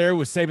experience there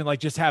with Saban, like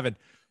just having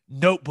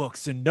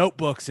notebooks and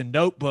notebooks and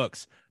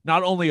notebooks,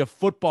 not only of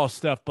football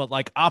stuff, but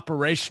like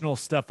operational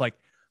stuff. Like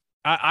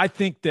I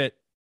think that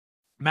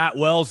Matt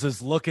Wells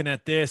is looking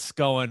at this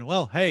going,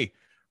 well, hey,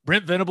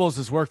 Brent Venables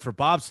has worked for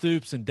Bob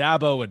Stoops and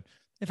Dabo, and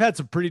they've had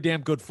some pretty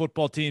damn good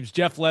football teams.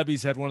 Jeff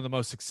Lebby's had one of the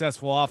most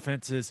successful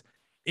offenses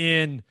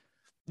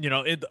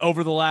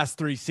over the last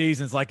 3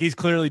 seasons. Like he's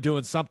clearly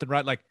doing something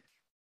right. Like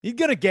he's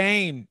going to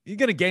gain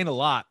a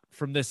lot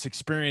from this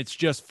experience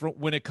just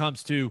when it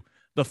comes to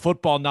the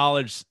football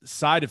knowledge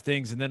side of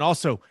things. And then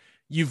also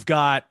you've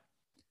got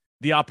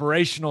the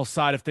operational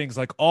side of things,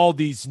 like all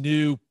these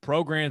new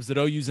programs that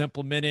OU's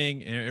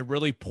implementing and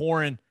really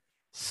pouring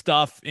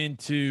stuff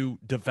into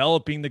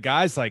developing the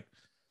guys. Like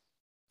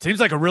seems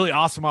like a really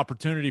awesome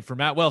opportunity for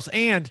Matt Wells,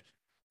 and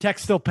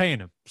Tech's still paying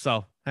him.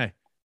 So, hey,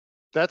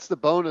 that's the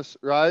bonus,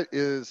 right?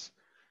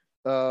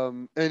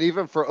 And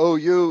even for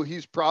OU,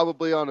 he's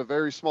probably on a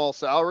very small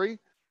salary,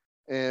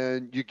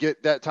 and you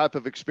get that type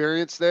of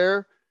experience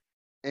there.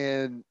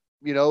 And,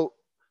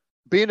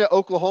 being at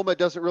Oklahoma, it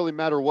doesn't really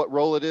matter what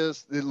role it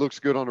is. It looks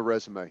good on a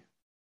resume.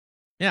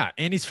 Yeah.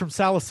 And he's from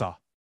Sallisaw,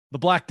 the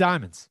Black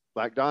Diamonds.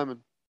 Black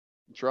Diamond.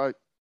 That's right.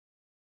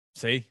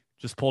 See,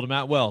 just pulled him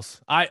out Wells.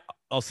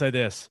 I'll say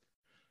this,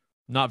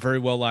 not very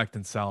well liked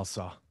in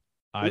Sallisaw.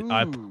 I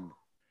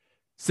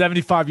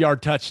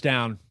 75-yard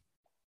touchdown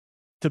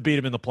to beat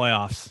him in the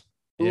playoffs.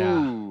 Yeah.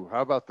 Ooh,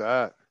 how about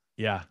that?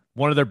 Yeah.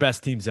 One of their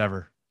best teams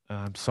ever.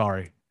 I'm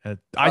sorry.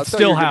 I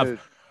still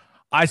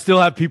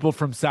have people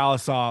from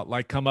Sallisaw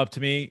like come up to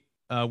me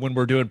when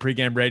we're doing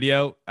pregame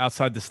radio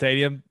outside the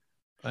stadium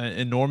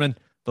in Norman.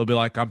 They'll be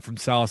like, I'm from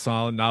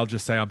Sallisaw, and I'll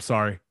just say, I'm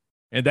sorry.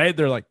 And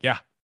they're like, yeah.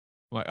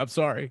 I'm like, I'm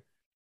sorry.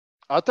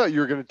 I thought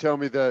you were going to tell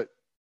me that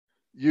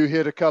you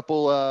hit a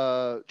couple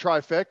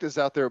trifectas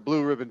out there at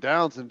Blue Ribbon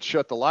Downs and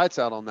shut the lights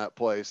out on that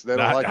place. They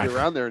don't like you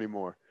around there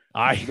anymore.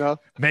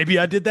 Maybe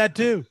I did that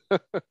too.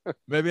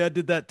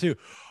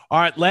 All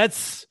right,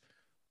 let's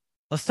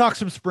talk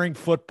some spring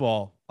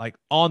football, like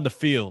on the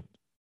field.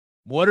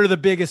 What are the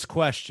biggest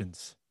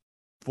questions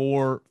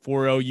for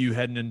OU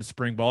heading into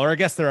spring ball? Or I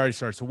guess they're already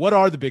started. So what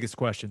are the biggest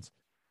questions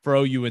for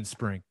OU in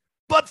spring?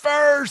 But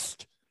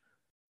first,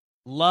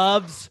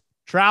 Love's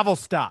Travel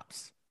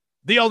Stops.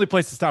 The only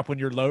place to stop when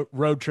you're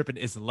road tripping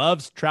is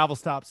Love's Travel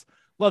Stops.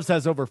 Love's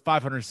has over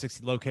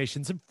 560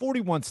 locations in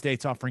 41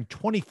 states, offering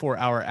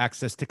 24-hour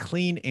access to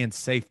clean and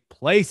safe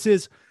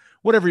places.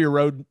 Whatever your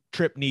road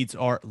trip needs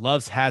are,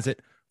 Love's has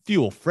it.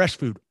 Fuel, fresh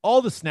food,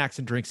 all the snacks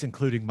and drinks,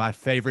 including my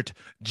favorite,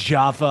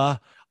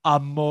 Java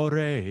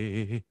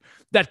Amore.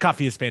 That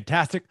coffee is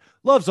fantastic.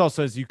 Love's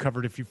also has you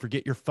covered if you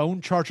forget your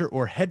phone charger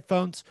or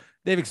headphones.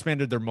 They've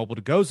expanded their mobile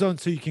to-go zone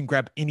so you can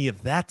grab any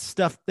of that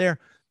stuff there.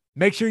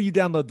 Make sure you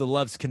download the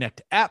Love's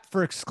Connect app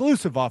for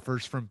exclusive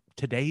offers from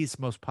today's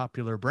most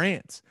popular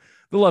brands.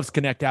 The Love's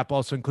Connect app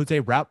also includes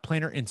a route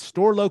planner and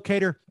store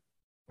locator.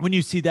 When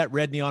you see that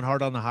red neon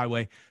heart on the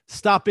highway,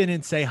 stop in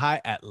and say hi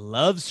at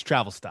Love's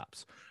Travel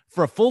Stops.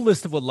 For a full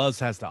list of what Love's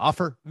has to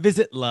offer,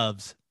 visit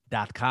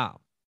loves.com.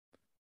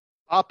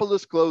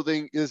 Opolis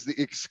Clothing is the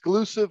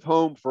exclusive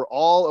home for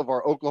all of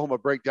our Oklahoma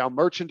Breakdown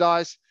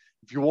merchandise.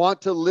 If you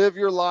want to live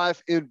your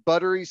life in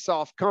buttery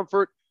soft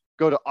comfort,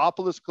 go to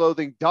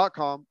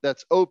opolisclothing.com.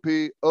 That's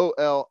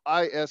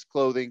OPOLIS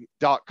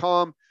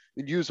clothing.com,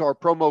 and use our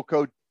promo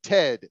code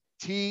TED,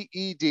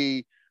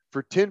 TED,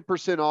 for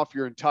 10% off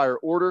your entire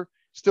order.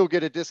 Still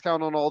get a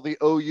discount on all the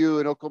OU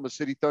and Oklahoma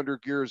City Thunder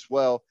gear as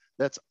well.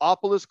 That's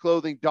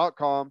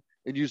opolisclothing.com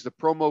and use the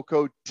promo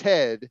code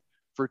TED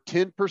for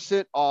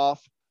 10%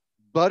 off,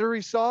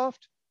 buttery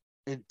soft,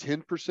 and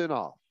 10%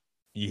 off.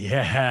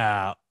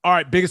 Yeah. All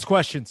right. Biggest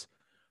questions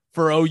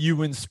for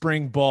OU in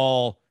spring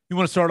ball. You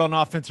want to start on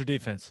offense or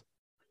defense?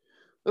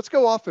 Let's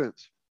go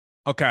offense.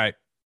 Okay.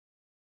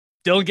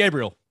 Dalen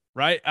Gabriel,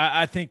 right?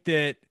 I think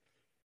that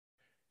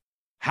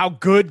how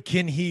good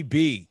can he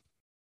be?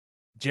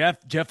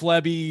 Jeff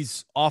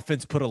Levy's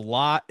offense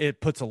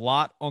puts a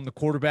lot on the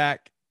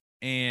quarterback.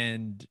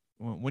 And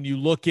when you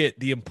look at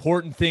the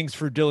important things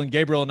for Dalen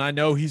Gabriel, and I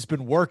know he's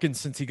been working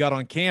since he got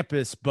on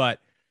campus, but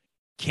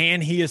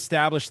can he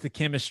establish the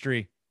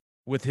chemistry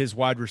with his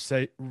wide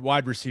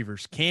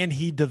receivers? Can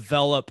he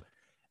develop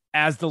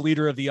as the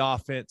leader of the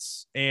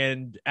offense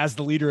and as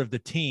the leader of the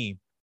team?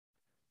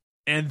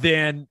 And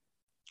then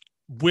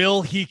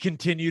will he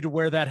continue to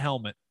wear that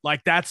helmet?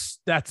 Like that's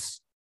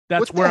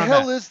what where the I'm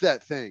hell at. is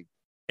that thing?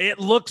 It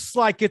looks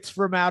like it's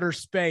from outer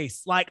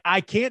space. Like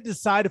I can't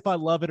decide if I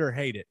love it or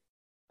hate it.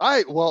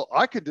 I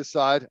could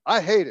decide. I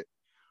hate it.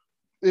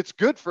 It's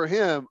good for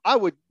him. I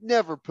would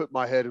never put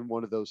my head in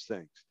one of those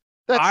things.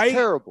 That's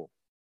terrible.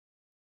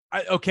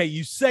 Okay,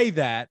 you say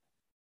that.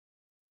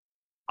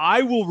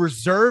 I will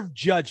reserve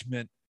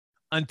judgment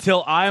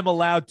until I am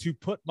allowed to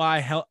put my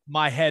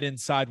head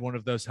inside one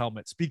of those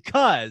helmets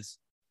because,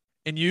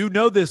 and you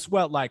know this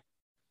well, like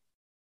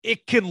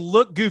it can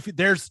look goofy.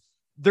 There's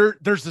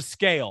a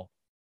scale,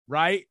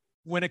 right?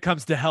 When it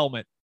comes to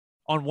helmet.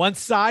 On one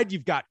side,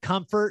 you've got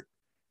comfort,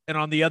 and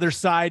on the other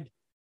side,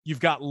 you've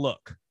got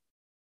look.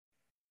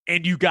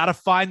 And you got to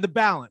find the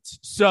balance.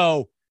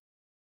 So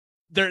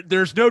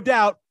there's no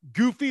doubt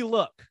goofy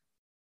look.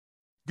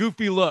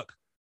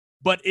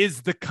 But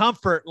is the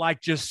comfort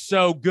like just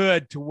so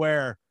good to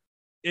where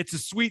it's a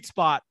sweet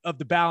spot of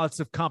the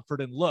balance of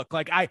comfort and look?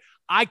 Like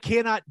I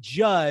cannot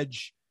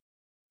judge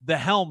the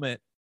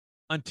helmet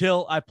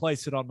until I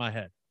place it on my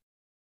head.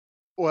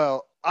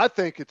 Well, I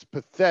think it's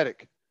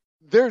pathetic.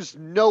 There's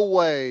no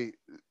way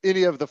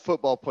any of the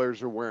football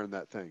players are wearing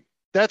that thing.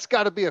 That's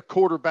got to be a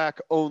quarterback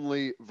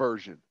only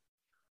version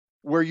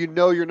where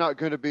you're not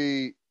going to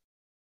be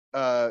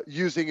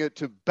using it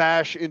to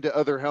bash into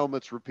other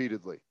helmets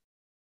repeatedly.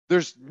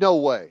 There's no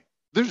way.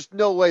 There's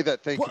no way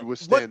that thing could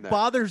withstand that. What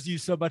bothers you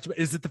so much?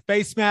 Is it the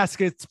face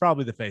mask? It's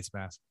probably the face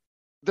mask.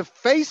 The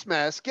face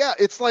mask, yeah,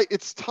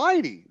 it's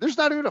tiny. There's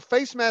not even a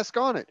face mask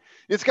on it.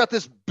 It's got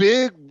this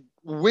big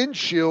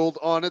windshield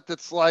on it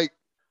that's like,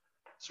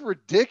 it's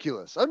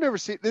ridiculous. I've never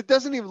seen it.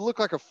 Doesn't even look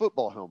like a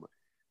football helmet.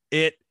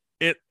 It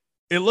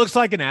looks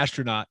like an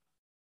astronaut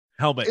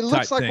helmet. It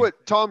looks like thing.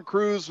 what Tom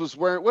Cruise was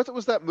wearing. What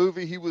was that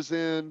movie he was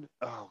in?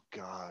 Oh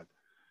God,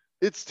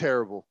 it's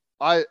terrible.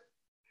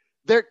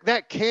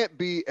 That can't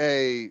be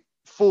a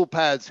full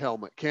pads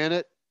helmet, can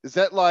it? Is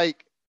that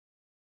like?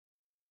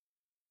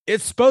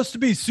 It's supposed to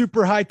be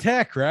super high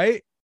tech,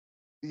 right?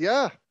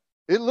 Yeah,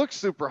 it looks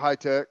super high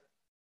tech.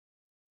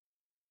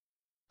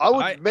 I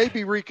would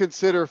maybe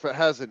reconsider if it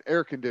has an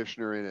air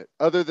conditioner in it.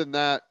 Other than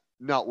that,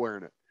 not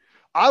wearing it.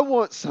 I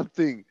want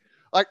something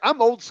like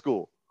I'm old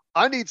school.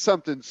 I need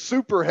something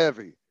super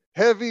heavy.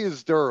 Heavy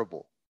is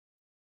durable.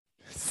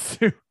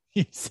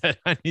 He said,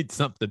 I need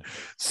something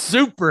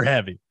super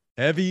heavy.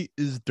 Heavy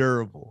is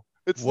durable.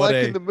 It's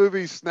in the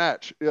movie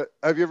Snatch.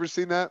 Have you ever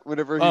seen that?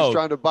 Whenever he's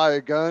trying to buy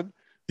a gun,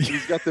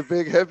 he's got the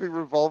big heavy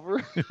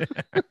revolver.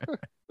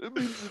 It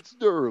means it's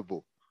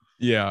durable.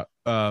 Yeah.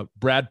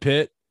 Brad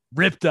Pitt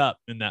ripped up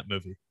in that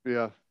movie.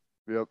 Yeah.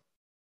 Yep.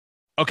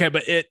 Okay,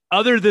 but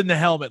other than the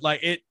helmet,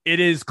 like it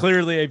is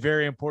clearly a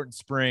very important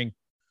spring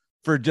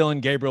for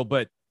Dalen Gabriel,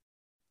 but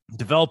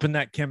developing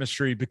that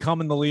chemistry,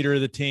 becoming the leader of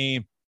the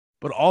team,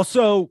 but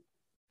also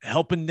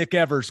helping Nick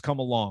Evers come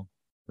along,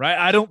 right?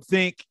 I don't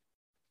think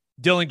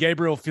Dalen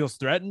Gabriel feels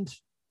threatened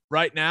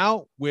right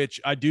now,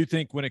 which I do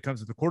think when it comes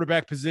to the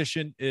quarterback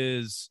position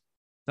is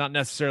not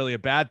necessarily a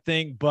bad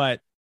thing, but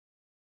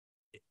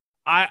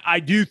I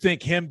do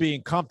think him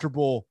being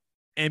comfortable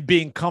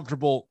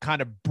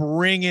kind of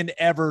bringing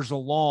Evers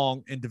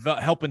along and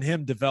helping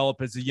him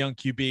develop as a young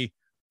QB,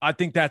 I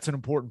think that's an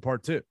important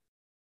part too.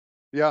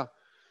 Yeah,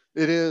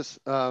 it is.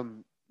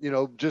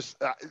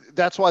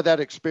 That's why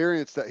that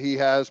experience that he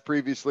has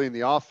previously in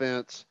the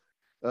offense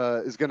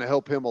is going to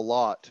help him a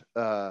lot.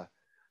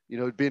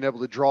 Being able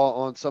to draw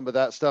on some of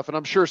that stuff. And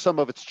I'm sure some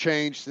of it's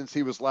changed since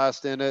he was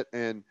last in it.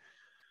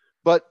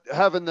 But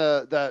having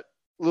that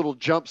little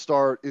jump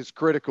start is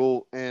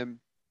critical. And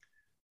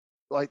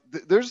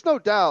there's no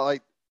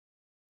doubt,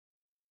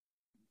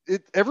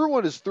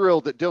 everyone is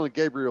thrilled that Dalen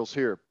Gabriel's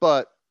here,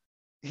 but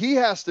he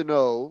has to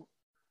know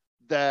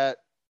that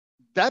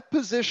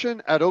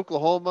position at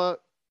Oklahoma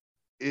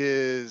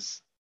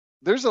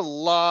there's a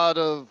lot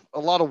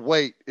of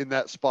weight in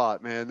that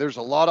spot, man. There's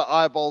a lot of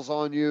eyeballs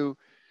on you,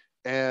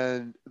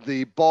 and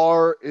the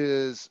bar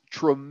is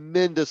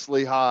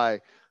tremendously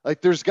high.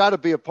 There's got to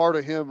be a part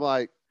of him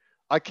I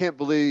can't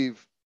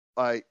believe,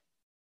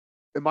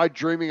 am I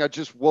dreaming? I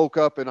just woke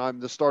up and I'm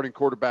the starting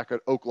quarterback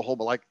at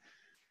Oklahoma.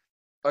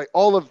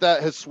 All of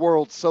that has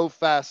swirled so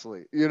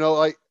fastly.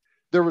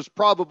 there was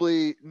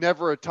probably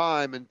never a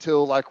time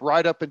until like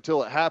right up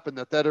until it happened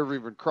that ever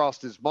even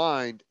crossed his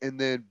mind. And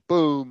then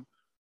boom,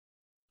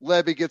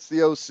 Levy gets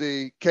the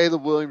OC,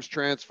 Caleb Williams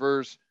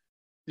transfers,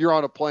 you're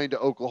on a plane to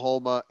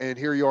Oklahoma, and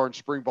here you are in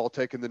spring ball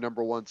taking the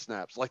number 1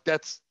 snaps. Like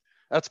that's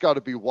got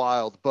to be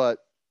wild. But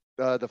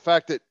the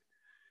fact that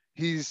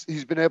he's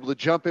been able to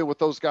jump in with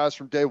those guys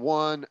from day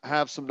one,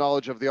 have some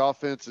knowledge of the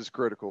offense is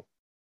critical.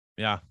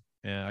 Yeah.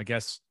 I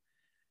guess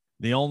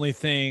the only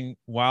thing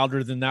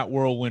wilder than that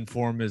whirlwind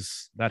for him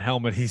is that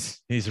helmet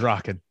he's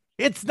rocking.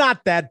 It's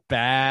not that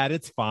bad.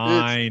 It's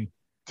fine.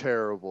 It's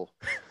terrible.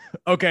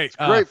 Okay. It's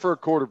great for a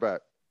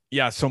quarterback.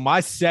 Yeah. So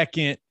my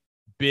second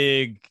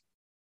big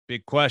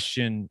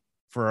question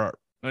for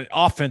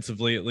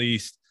offensively, at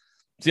least,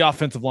 it's the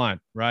offensive line,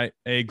 right?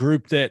 A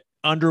group that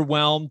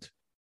underwhelmed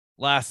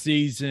last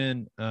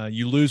season.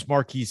 You lose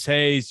Marquise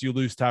Hayes, you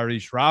lose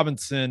Tyrese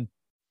Robinson,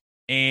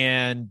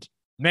 and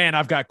man,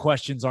 I've got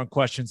questions on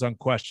questions on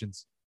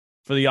questions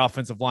for the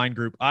offensive line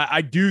group.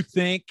 I do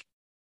think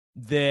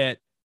that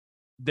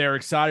they're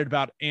excited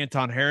about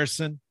Anton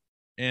Harrison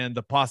and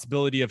the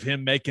possibility of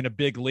him making a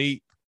big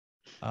leap.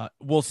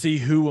 We'll see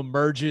who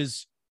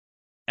emerges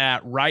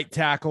at right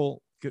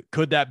tackle.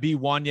 Could that be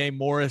Wanye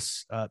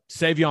Morris,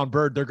 Savion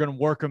Byrd? They're going to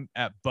work him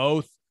at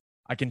both.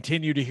 I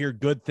continue to hear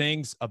good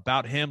things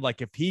about him.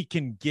 Like if he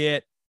can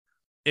get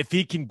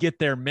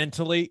there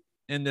mentally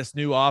in this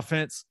new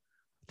offense,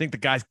 I think the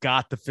guy's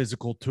got the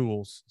physical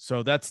tools.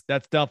 So that's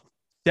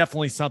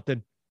definitely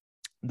something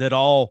that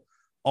I'll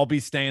be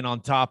staying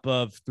on top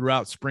of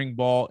throughout spring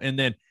ball. And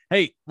then,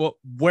 hey, well,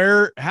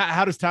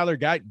 how does Tyler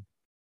Guyton,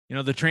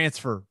 the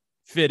transfer,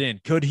 fit in?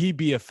 Could he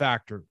be a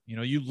factor?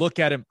 You look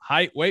at him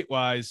height, weight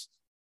wise,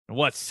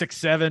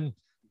 6'7",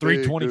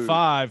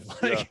 325.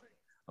 Like, yeah.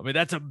 I mean,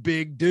 that's a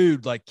big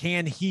dude. Like,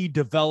 can he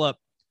develop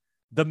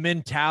the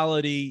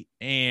mentality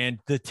and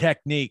the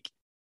technique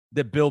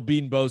that Bill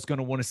Bedenbaugh is going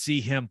to want to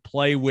see him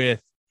play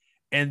with?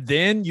 And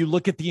then you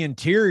look at the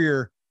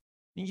interior,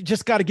 you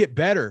just got to get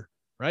better,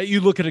 right?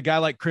 You look at a guy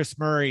like Chris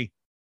Murray.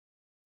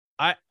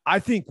 I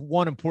think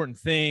one important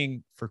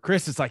thing for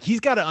Chris is like,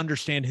 he's got to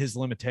understand his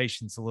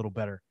limitations a little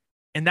better.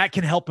 And that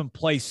can help him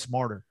play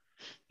smarter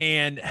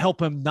and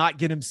help him not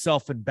get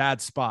himself in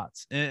bad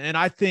spots. And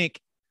I think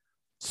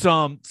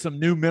some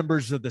new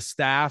members of the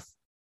staff,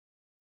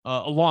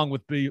 along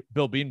with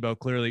Bill Bedenbaugh,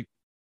 clearly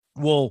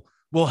will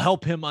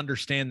help him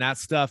understand that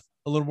stuff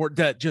a little more,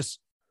 that just,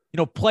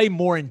 play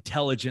more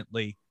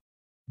intelligently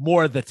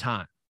more of the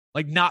time,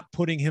 like not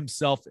putting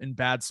himself in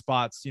bad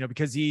spots,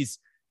 because he's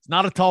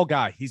not a tall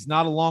guy. He's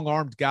not a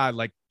long-armed guy.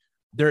 Like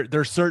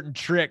there's certain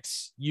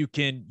tricks you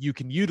can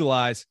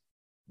utilize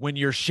when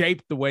you're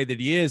shaped the way that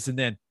he is. And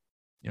then,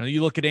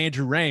 you look at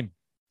Andrew Rame,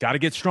 got to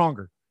get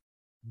stronger.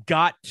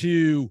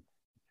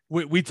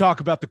 We talk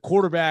about the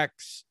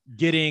quarterbacks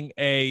getting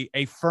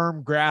a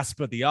firm grasp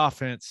of the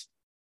offense.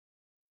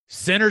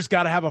 Center's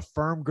got to have a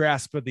firm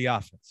grasp of the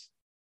offense.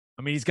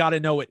 I mean, he's got to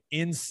know it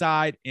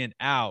inside and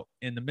out.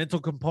 And the mental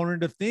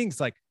component of things,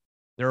 like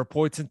there were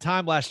points in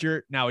time last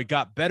year. Now it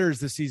got better as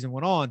the season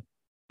went on,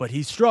 but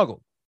he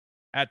struggled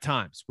at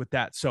times with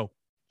that. So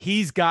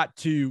he's got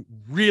to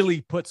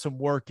really put some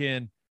work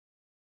in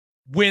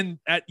when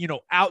at,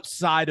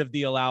 outside of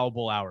the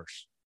allowable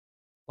hours.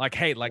 Like,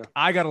 hey,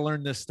 I got to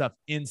learn this stuff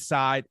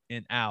inside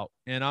and out.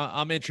 And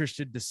I'm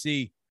interested to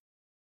see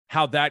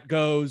how that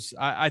goes.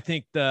 I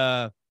think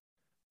the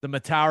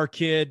Matower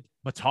kid,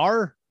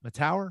 Matower, I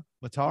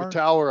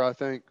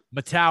think.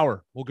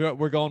 Matower.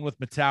 We're going with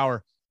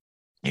Matower.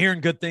 Hearing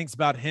good things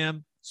about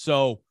him.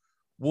 So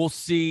we'll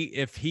see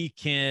if he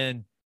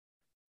can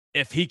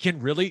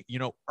really,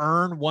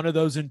 earn one of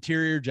those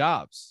interior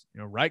jobs,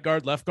 right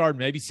guard, left guard,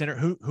 maybe center,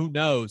 who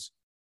knows,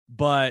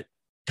 but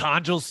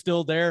Congel's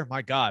still there.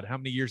 My God, how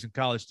many years in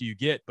college do you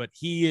get? But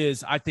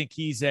I think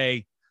he's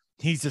a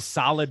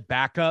solid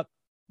backup,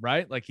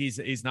 right? Like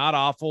he's not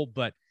awful,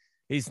 but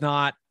he's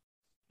not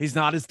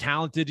as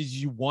talented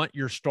as you want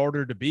your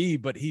starter to be,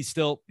 but he's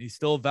still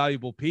a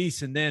valuable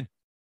piece. And then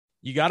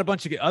you got a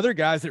bunch of other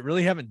guys that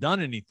really haven't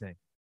done anything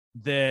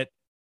that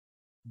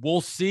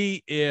we'll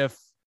see if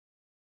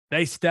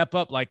they step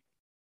up. Like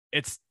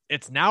it's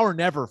now or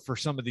never for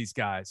some of these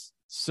guys.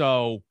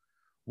 So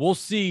we'll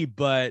see,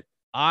 but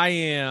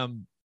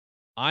I'm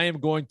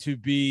going to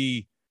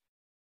be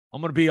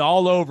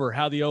all over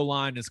how the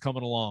O-line is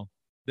coming along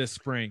this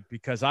spring,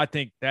 because I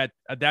think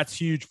that's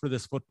huge for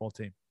this football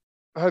team.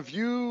 Have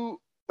you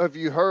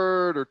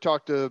heard or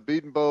talked to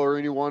Bedenbaugh or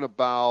anyone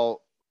about,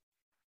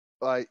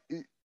 like,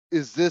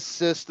 is this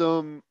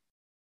system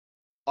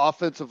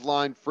offensive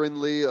line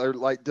friendly, or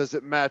like, does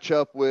it match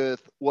up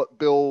with what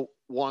Bill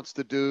wants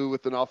to do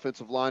with an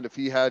offensive line? If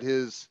he had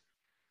his,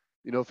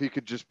 if he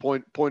could just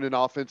point an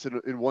offense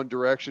in one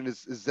direction,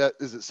 is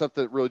it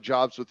something that really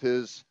jobs with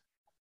his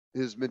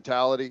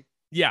mentality?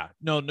 Yeah,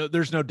 no,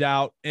 there's no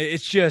doubt.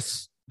 It's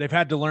just they've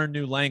had to learn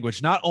new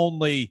language. Not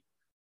only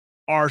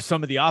are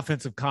some of the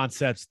offensive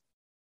concepts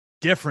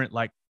different,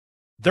 like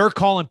they're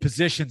calling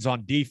positions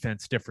on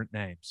defense different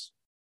names.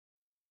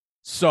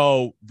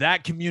 So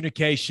that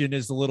communication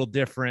is a little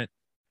different.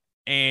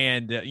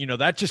 And,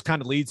 that just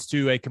kind of leads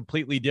to a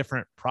completely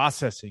different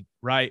processing,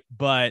 right?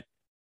 But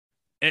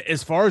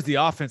as far as the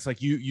offense,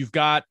 like you've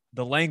got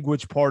the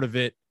language part of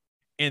it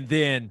and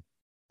then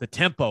the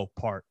tempo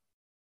part,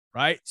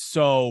 right?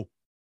 So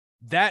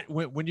that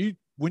when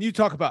you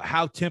talk about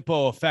how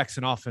tempo affects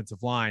an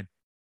offensive line,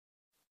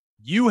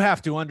 you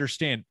have to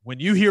understand when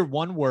you hear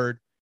one word,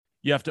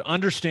 you have to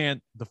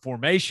understand the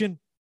formation,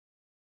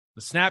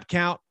 the snap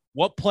count,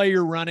 what play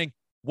you're running,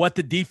 what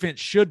the defense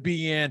should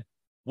be in,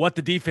 what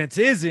the defense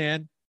is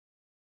in.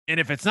 And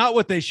if it's not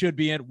what they should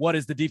be in, what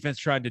is the defense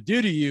trying to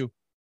do to you?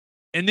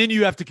 And then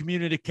you have to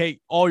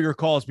communicate all your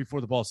calls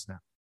before the ball snap.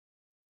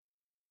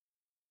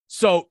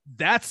 So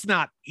that's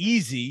not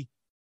easy,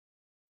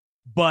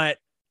 but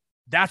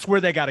that's where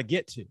they got to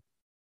get to.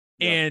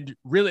 Yeah. And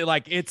really,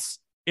 like, it's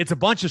a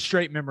bunch of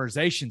straight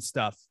memorization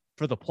stuff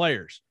for the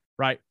players,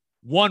 right?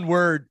 One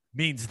word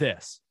means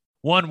this.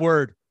 One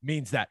word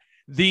means that.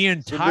 The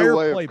entire new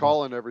way playbook, of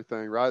calling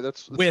everything, right?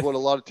 That's what a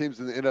lot of teams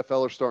in the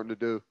NFL are starting to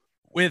do.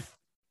 With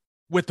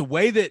the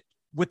way that,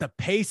 with the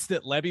pace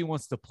that Levy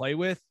wants to play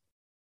with,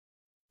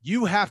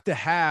 you have to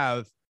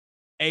have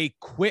a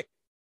quick,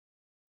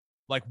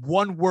 like,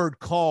 one word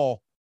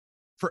call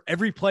for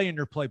every play in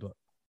your playbook.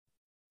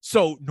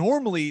 So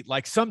normally,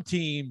 like, some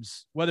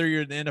teams, whether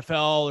you're in the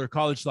NFL or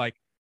college, like,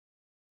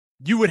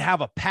 you would have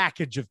a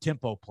package of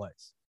tempo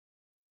plays.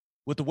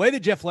 With the way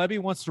that Jeff Levy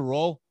wants to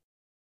roll,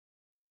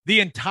 the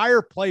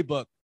entire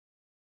playbook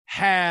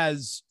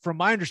has, from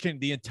my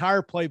understanding, the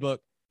entire playbook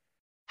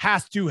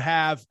has to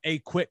have a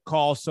quick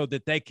call so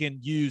that they can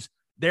use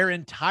their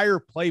entire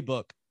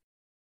playbook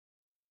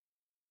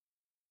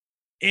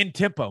in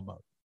tempo mode.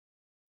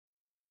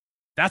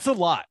 That's a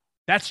lot.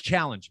 That's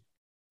challenging.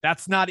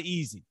 That's not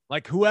easy.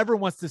 Like, whoever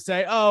wants to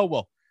say, oh,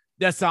 well,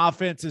 this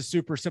offense is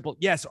super simple.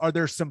 Yes. Are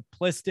there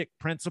simplistic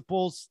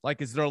principles?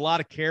 Like, is there a lot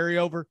of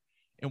carryover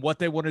in what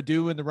they want to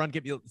do in the run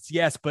game?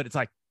 Yes, but it's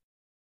like,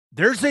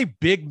 there's a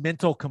big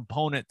mental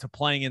component to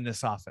playing in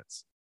this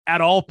offense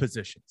at all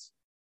positions,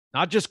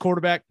 not just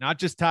quarterback, not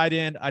just tight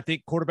end. I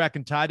think quarterback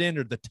and tight end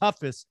are the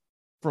toughest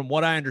from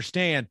what I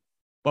understand.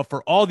 But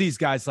for all these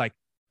guys, like,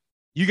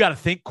 you got to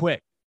think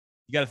quick.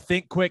 You got to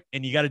think quick,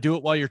 and you got to do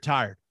it while you're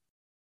tired.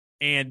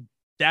 And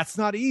that's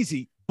not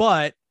easy,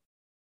 but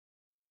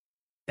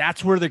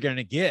that's where they're going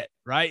to get,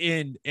 right?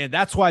 And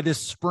that's why this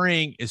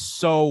spring is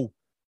so,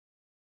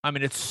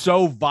 it's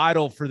so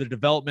vital for the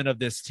development of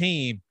this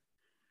team,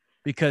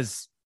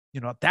 because,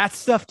 that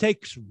stuff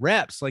takes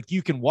reps. Like,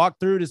 you can walk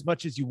through it as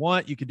much as you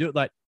want. You can do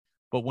it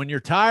but when you're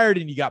tired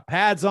and you got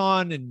pads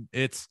on and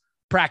it's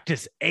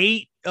practice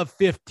 8 of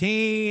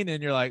 15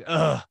 and you're like,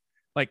 ugh,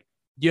 like,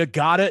 you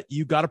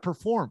gotta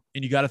perform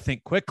and you got to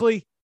think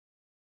quickly,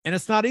 and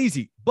it's not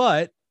easy,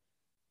 but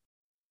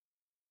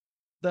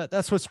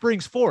that's what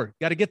spring's for.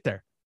 Got to get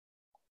there.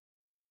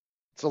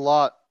 It's a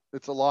lot,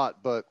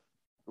 but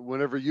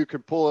whenever you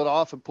can pull it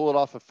off and pull it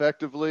off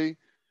effectively,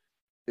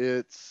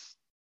 it's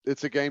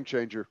a game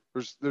changer.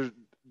 There's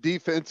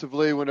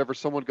defensively, whenever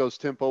someone goes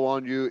tempo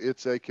on you,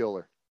 it's a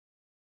killer.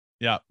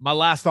 Yeah. My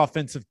last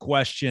offensive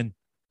question,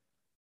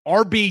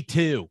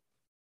 RB2.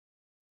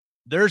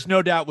 There's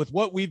no doubt with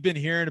what we've been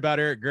hearing about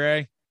Eric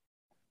Gray.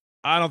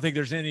 I don't think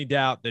there's any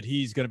doubt that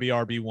he's going to be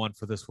RB1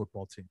 for this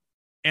football team.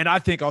 And I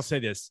think I'll say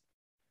this,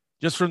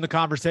 just from the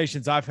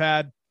conversations I've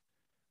had,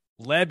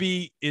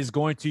 Levy is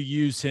going to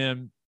use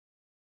him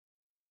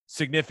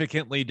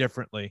significantly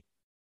differently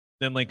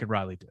than Lincoln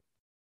Riley did.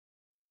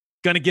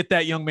 Going to get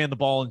that young man the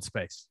ball in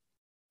space.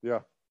 Yeah.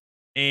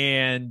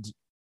 And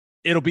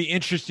it'll be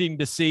interesting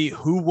to see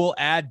who will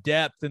add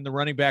depth in the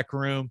running back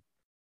room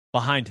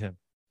behind him.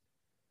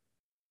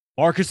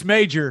 Marcus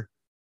Major,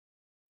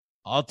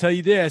 I'll tell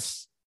you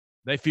this,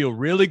 they feel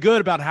really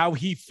good about how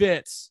he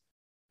fits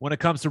when it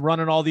comes to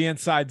running all the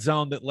inside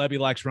zone that Levy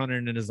likes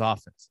running in his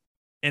offense.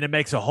 And it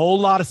makes a whole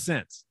lot of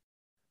sense.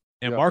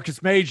 And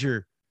Marcus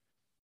Major,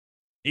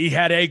 he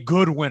had a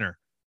good winter.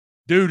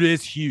 Dude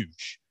is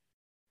huge.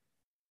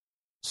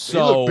 So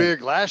he looked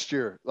big last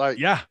year. Like,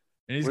 yeah.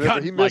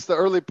 And he missed the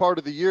early part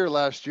of the year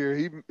last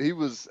year. He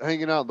was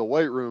hanging out in the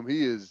weight room.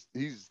 He's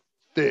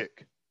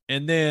thick.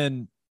 And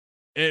then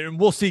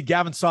we'll see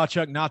Gavin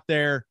Sawchuk not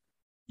there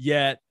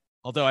yet,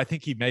 although I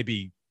think he may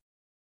be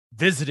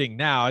visiting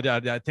now.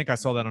 I think I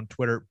saw that on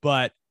Twitter,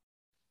 but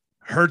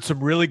heard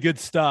some really good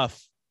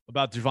stuff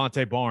about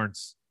Javonte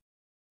Barnes.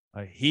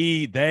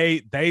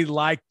 They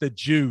like the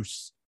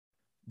juice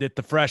that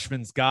the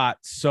freshman's got.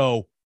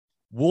 So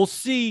we'll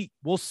see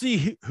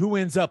who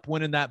ends up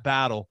winning that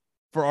battle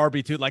for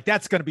RB2. Like,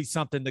 that's going to be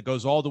something that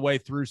goes all the way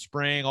through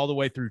spring, all the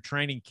way through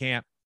training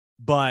camp.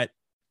 But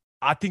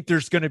I think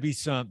there's going to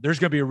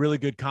be a really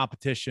good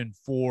competition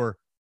for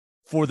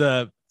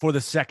the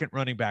second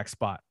running back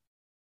spot.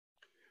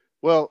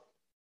 Well,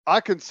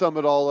 I can sum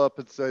it all up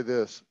and say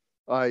this: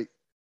 like,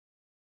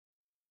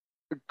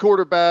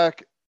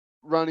 quarterback,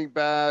 running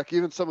back,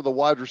 even some of the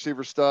wide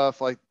receiver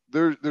stuff, like,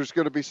 there's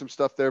going to be some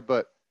stuff there,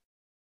 but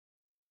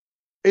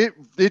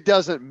it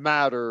doesn't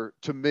matter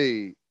to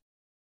me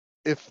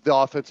if the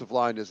offensive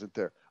line isn't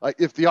there. Like,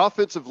 if the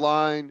offensive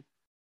line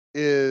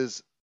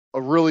is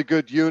a really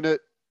good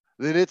unit,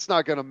 then it's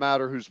not going to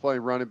matter who's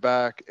playing running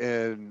back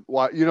and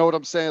why. You know what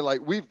I'm saying?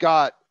 Like we've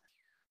got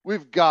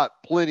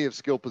plenty of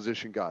skill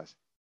position guys.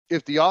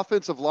 If the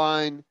offensive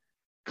line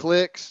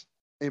clicks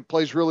and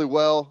plays really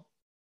well,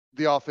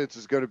 the offense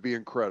is going to be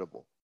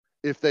incredible.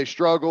 If they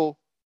struggle,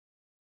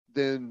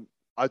 then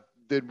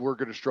we're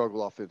going to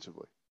struggle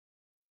offensively.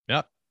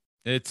 Yep.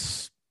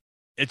 It's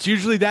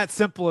usually that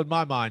simple in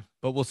my mind,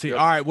 but we'll see. Yep.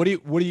 All right, what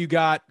do you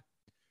got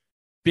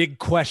big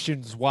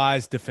questions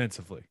wise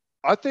defensively?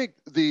 I think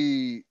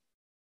the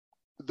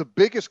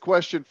biggest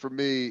question for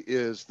me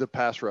is the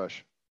pass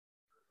rush.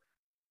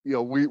 You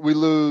know, we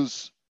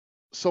lose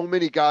so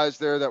many guys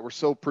there that were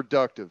so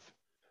productive.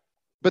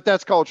 But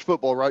that's college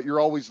football, right? You're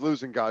always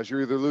losing guys.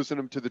 You're either losing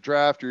them to the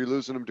draft or you're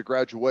losing them to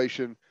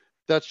graduation.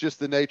 That's just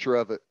the nature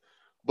of it.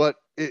 But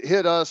it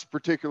hit us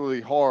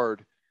particularly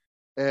hard.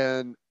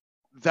 And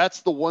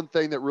that's the one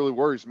thing that really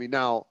worries me.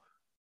 Now,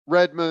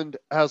 Redmond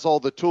has all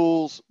the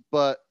tools,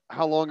 but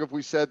how long have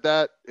we said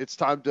that? It's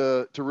time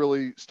to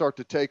really start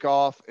to take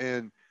off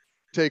and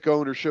take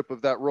ownership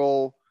of that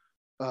role.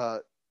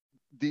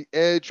 The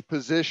edge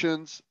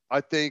positions,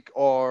 I think,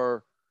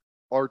 are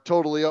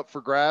totally up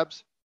for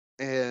grabs.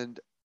 And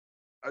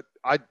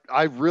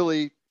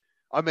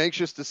I'm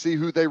anxious to see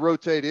who they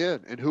rotate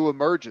in and who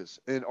emerges.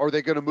 And are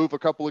they going to move a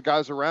couple of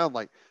guys around?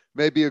 Like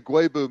maybe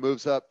Agwebu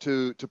moves up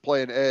to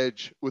play an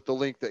edge with the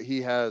length that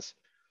he has.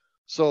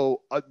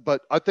 So,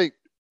 but I think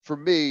for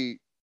me,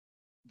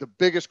 the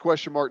biggest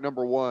question mark,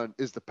 number one,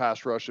 is the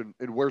pass rush and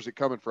where's it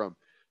coming from?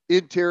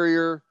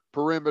 Interior,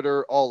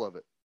 perimeter, all of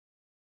it.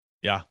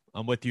 Yeah,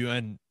 I'm with you.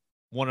 And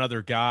one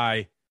other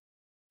guy,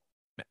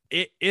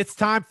 it's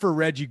time for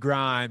Reggie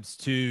Grimes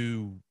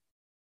to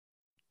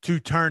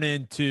turn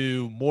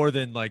into more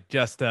than like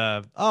just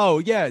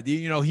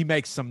he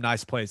makes some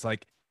nice plays.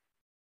 Like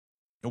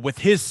with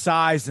his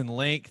size and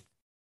length,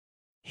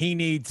 he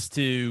needs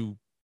to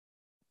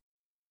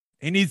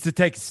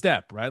take a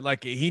step, right?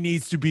 Like he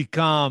needs to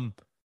become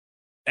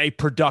a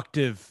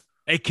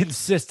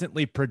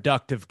consistently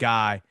productive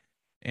guy,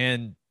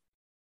 and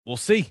we'll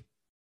see.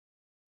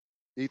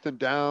 Ethan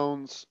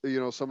Downs,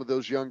 some of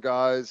those young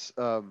guys.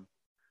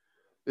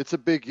 It's a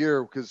big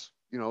year because,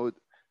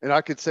 and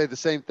I could say the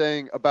same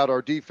thing about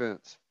our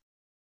defense.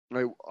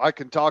 I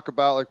can talk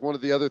about like one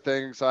of the other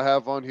things I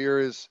have on here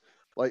is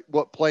like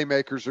what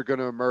playmakers are going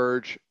to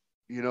emerge.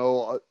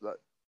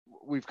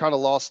 We've kind of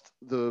lost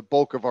the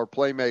bulk of our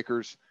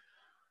playmakers,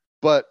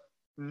 but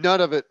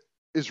none of it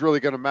is really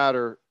going to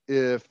matter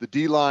if the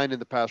D-line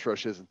and the pass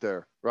rush isn't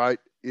there, right?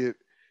 It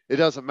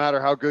doesn't matter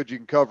how good you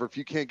can cover. If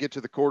you can't get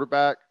to the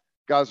quarterback,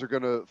 guys are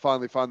going to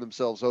finally find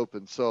themselves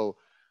open. So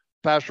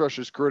pass rush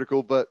is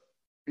critical, but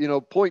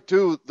point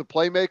two, the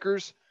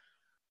playmakers,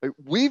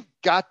 we've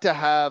got to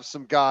have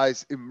some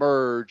guys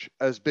emerge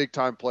as big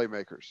time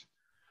playmakers.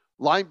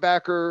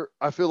 Linebacker,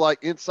 I feel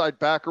like inside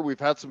backer, we've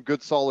had some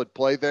good solid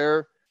play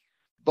there,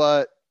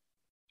 but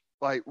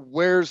like,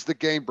 where's the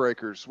game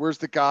breakers? Where's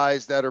the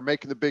guys that are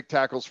making the big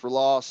tackles for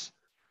loss?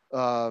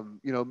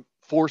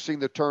 Forcing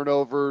the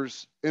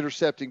turnovers,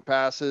 intercepting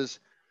passes.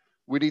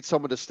 We need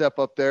someone to step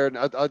up there.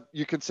 And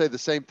you can say the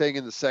same thing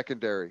in the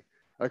secondary.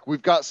 Like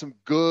we've got some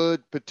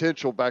good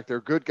potential back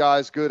there, good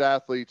guys, good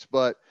athletes,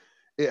 but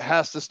it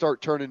has to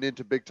start turning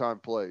into big time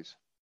plays.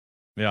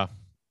 Yeah.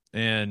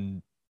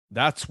 And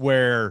that's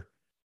where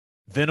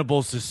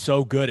Venables is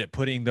so good at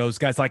putting those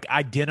guys, like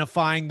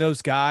identifying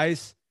those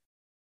guys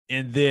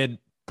and then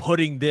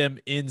putting them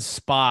in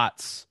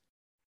spots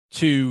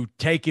to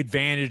take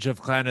advantage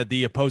of kind of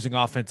the opposing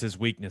offense's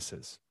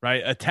weaknesses,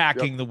 right?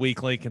 Attacking the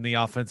weak link in the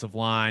offensive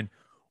line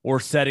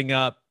or setting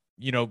up,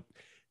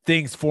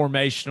 things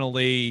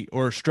formationally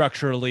or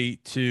structurally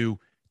to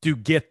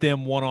get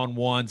them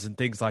one-on-ones and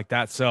things like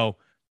that. So,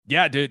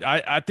 yeah, dude,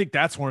 I think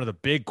that's one of the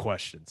big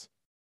questions.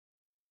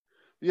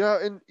 Yeah,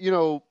 and,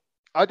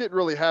 I didn't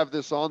really have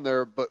this on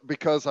there, but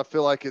because I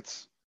feel like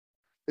it's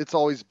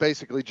always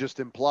basically just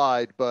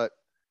implied, but,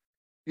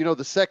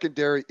 the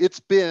secondary, it's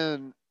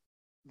been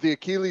the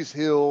Achilles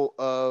heel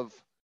of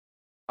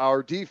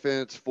our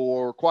defense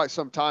for quite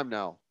some time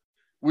now.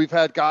 We've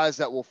had guys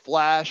that will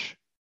flash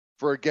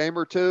for a game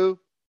or two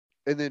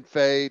and then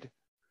fade.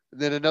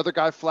 And then another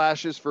guy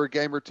flashes for a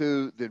game or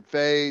two, then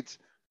fades.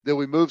 Then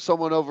we move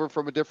someone over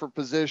from a different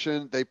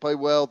position. They play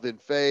well, then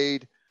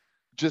fade.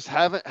 Just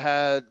haven't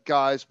had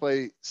guys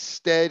play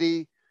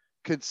steady,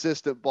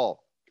 consistent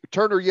ball.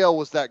 Turner Yell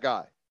was that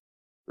guy,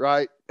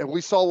 right? And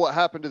we saw what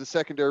happened to the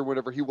secondary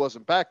whenever he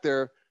wasn't back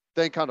there.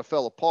 Thing kind of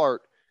fell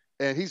apart,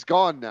 and he's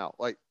gone now.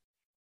 Like,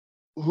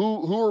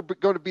 who are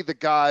going to be the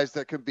guys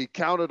that can be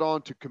counted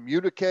on to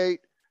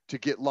communicate, to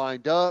get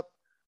lined up,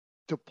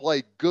 to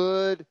play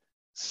good,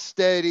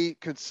 steady,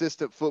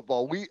 consistent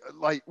football? We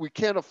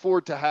can't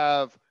afford to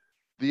have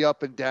the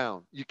up and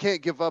down. You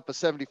can't give up a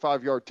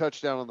 75-yard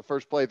touchdown on the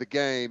first play of the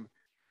game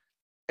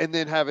and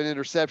then have an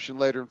interception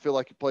later and feel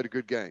like you played a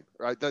good game,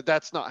 right?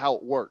 That's not how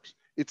it works.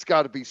 It's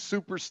got to be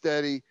super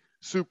steady,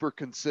 super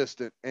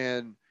consistent.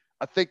 And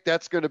I think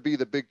that's going to be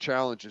the big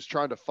challenge, is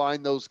trying to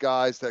find those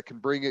guys that can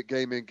bring it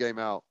game in, game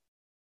out.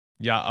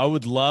 Yeah, I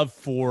would love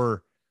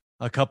for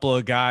a couple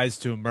of guys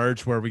to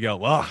emerge where we go,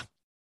 well,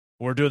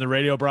 we're doing the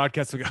radio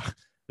broadcast. We go,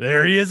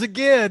 there he is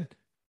again.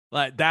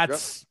 Like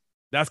that's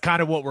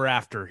kind of what we're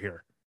after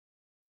here.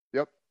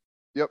 Yep.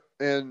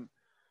 And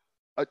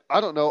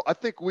I don't know. I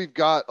think we've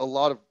got a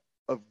lot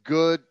of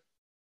good,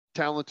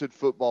 talented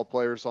football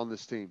players on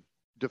this team.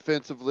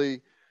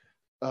 Defensively,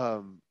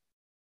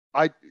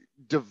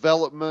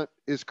 development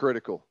is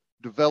critical.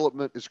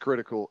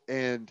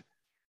 And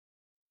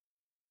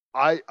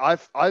I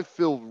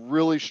feel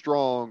really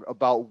strong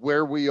about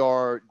where we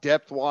are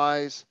depth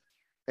wise.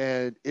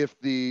 And if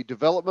the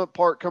development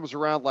part comes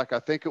around like I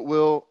think it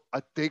will,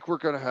 I think we're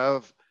going to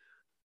have,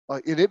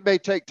 and it may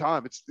take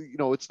time.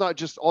 It's not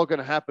just all going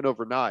to happen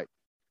overnight.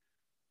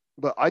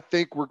 But I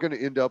think we're going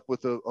to end up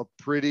with a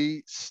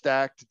pretty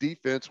stacked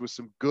defense with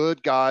some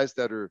good guys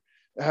that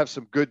have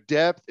some good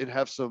depth and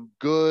have some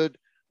good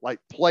like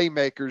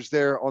playmakers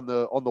there on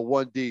the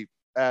one deep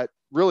at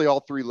really all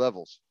three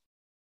levels.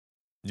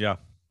 Yeah.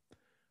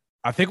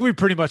 I think we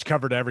pretty much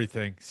covered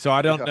everything. So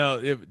I don't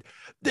know.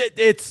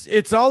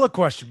 It's all a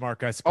question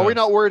mark, I suppose. Are we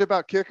not worried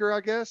about kicker, I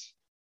guess?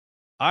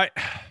 I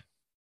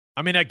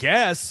mean, I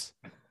guess.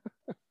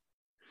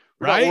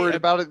 We're not worried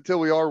about it until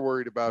we are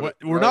worried about it.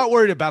 We're not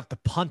worried about the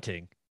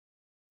punting.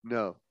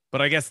 No. But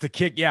I guess the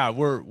kick,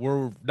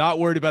 we're not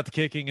worried about the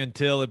kicking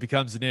until it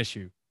becomes an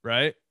issue,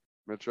 right?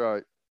 That's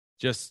right.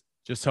 Just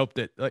hope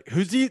that, like,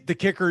 who's the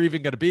kicker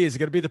even going to be? Is it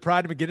going to be the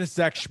Pride of McGinnis,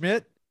 Zach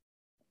Schmidt?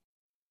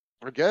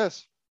 I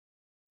guess.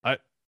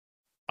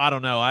 I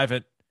don't know. I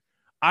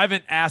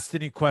haven't asked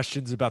any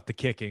questions about the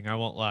kicking. I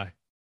won't lie.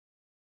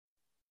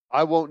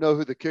 I won't know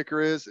who the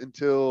kicker is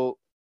until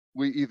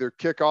we either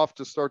kick off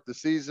to start the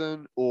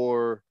season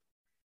or,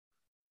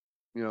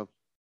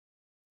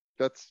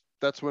 that's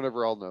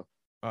whenever I'll know.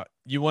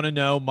 You want to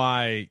know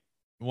my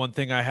one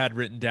thing I had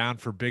written down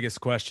for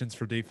biggest questions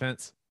for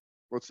defense?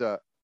 What's that?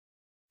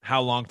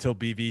 How long till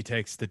BV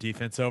takes the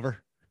defense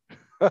over?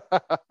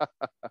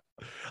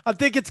 I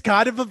think it's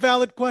kind of a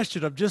valid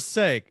question. I'm just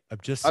saying.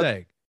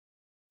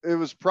 It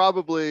was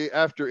probably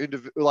after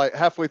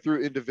halfway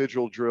through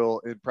individual drill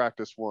in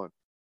practice one.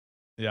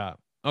 Yeah.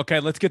 Okay,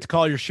 let's get to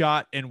call your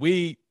shot. And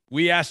we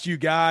asked you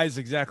guys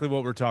exactly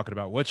what we're talking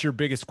about. What's your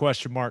biggest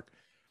question mark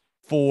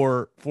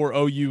for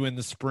OU in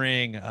the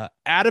spring?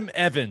 Adam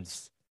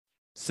Evans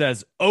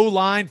says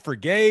O-line for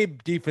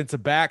Gabe,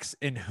 defensive backs,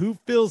 and who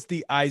fills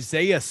the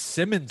Isaiah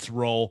Simmons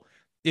role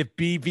if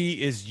BV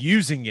is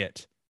using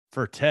it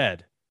for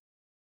Ted?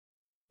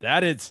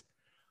 That is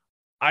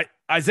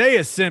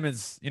Isaiah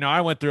Simmons.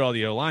 I went through all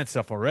the O-line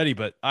stuff already,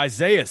 but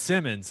Isaiah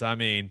Simmons, I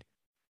mean,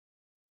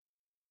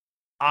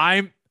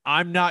 I'm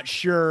not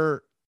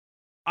sure.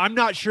 I'm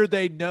not sure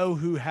they know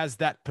who has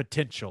that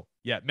potential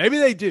yet. Maybe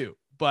they do,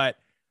 but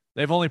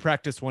they've only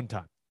practiced one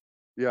time.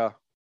 Yeah,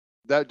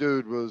 that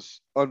dude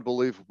was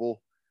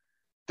unbelievable.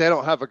 They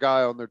don't have a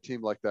guy on their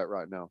team like that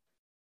right now.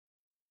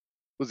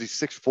 Was he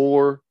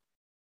 6'4",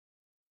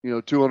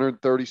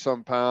 230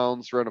 some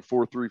pounds, ran a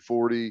 4.3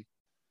 40,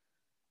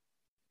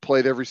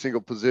 played every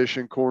single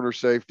position, corner,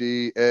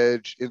 safety,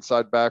 edge,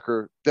 inside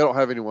backer. They don't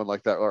have anyone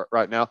like that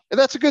right now. And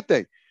that's a good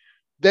thing.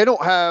 They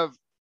don't have,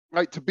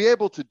 right, to be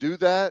able to do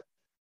that,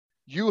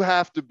 you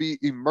have to be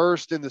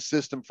immersed in the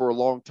system for a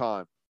long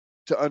time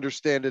to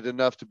understand it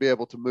enough to be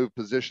able to move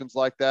positions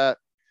like that.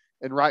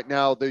 And right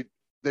now they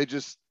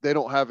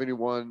don't have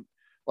anyone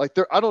like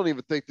I don't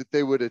even think that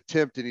they would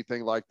attempt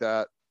anything like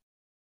that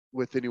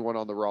with anyone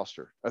on the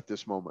roster at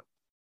this moment.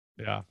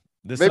 Yeah.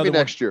 Maybe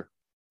next year.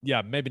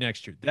 Yeah, maybe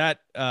next year. That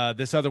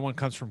this other one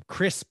comes from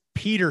Chris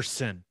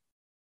Peterson,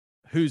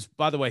 who's,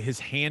 by the way, his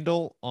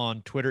handle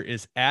on Twitter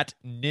is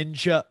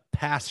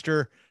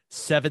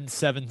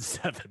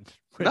 @NinjaPastor777.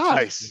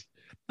 Nice.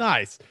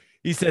 Nice.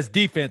 He says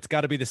defense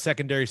got to be the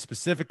secondary,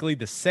 specifically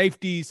the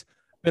safeties.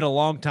 Been a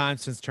long time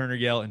since Turner,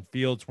 Yell, and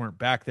Fields weren't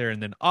back there.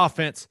 And then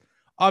offense,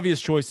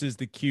 obvious choices,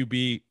 the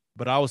QB,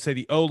 but I will say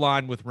the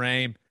O-line with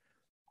Rame.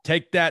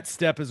 Take that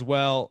step as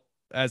well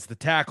as the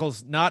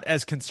tackles, not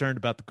as concerned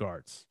about the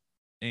guards.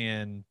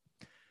 And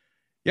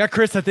yeah,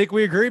 Chris, I think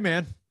we agree,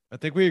 man. I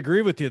think we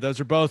agree with you. Those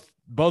are both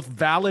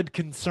valid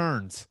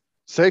concerns.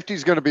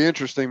 Safety's going to be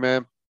interesting,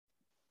 man.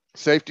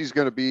 Safety's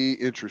going to be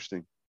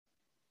interesting.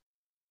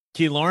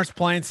 Key Lawrence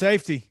playing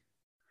safety.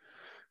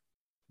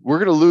 We're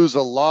going to lose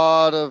a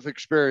lot of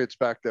experience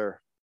back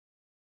there.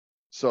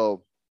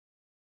 So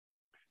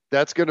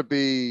that's going to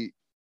be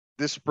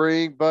this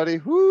spring, buddy.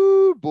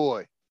 Whoo,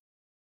 boy.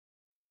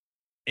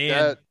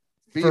 And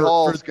B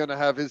Hall's going to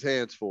have his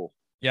hands full.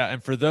 Yeah,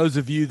 and for those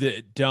of you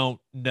that don't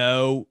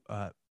know,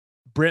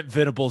 Brent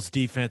Venables'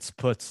 defense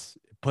puts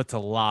a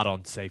lot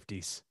on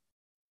safeties.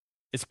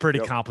 It's pretty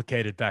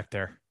complicated back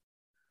there.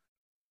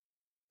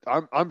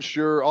 I'm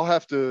sure I'll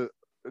have to.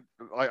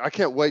 I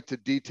can't wait to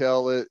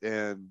detail it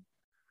and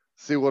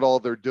see what all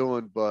they're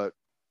doing. But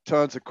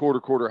tons of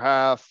quarter,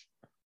 half,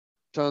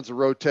 tons of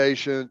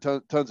rotation,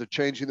 tons of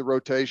changing the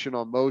rotation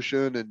on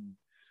motion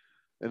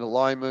and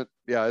alignment.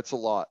 Yeah, it's a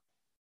lot.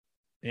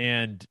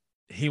 And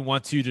he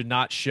wants you to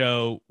not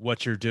show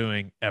what you're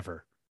doing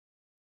ever.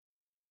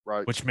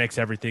 Right. which makes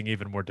everything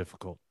even more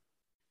difficult.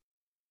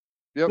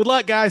 Yep. Good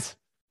luck, guys.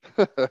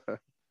 All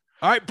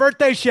right,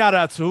 birthday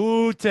shout-outs.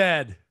 Ooh,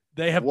 Ted.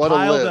 They have What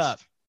piled a list. up.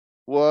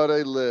 What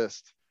a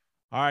list.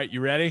 All right,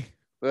 you ready?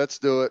 Let's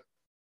do it.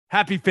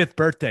 Happy 5th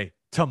birthday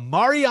to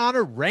Mariana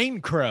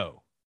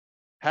Raincrow.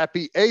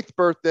 Happy 8th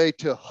birthday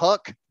to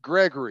Huck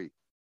Gregory.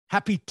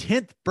 Happy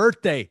 10th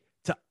birthday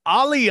to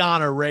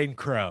Aliana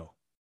Raincrow.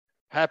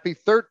 Happy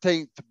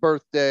 13th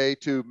birthday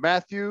to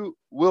Matthew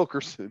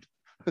Wilkerson.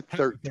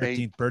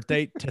 13th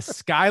birthday to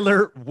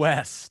Skylar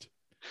West.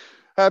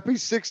 Happy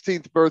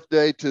 16th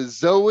birthday to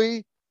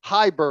Zoe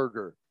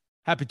Heiberger.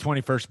 Happy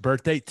 21st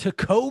birthday to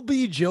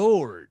Kobe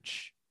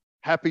George.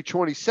 Happy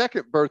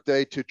 22nd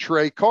birthday to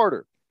Trey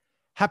Carter.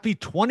 Happy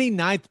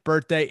 29th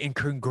birthday and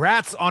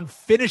congrats on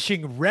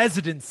finishing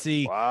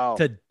residency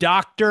to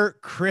Dr.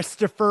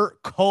 Christopher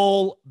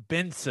Cole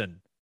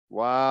Benson.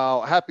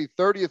 Wow. Happy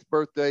 30th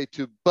birthday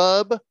to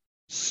Bub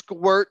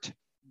Squirt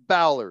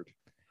Ballard.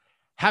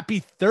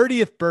 Happy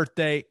 30th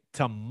birthday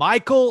to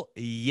Michael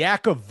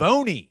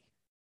Iacovoni.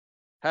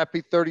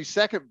 Happy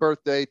 32nd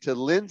birthday to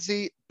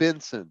Lindsey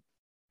Benson.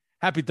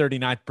 Happy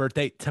 39th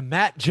birthday to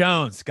Matt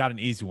Jones. Got an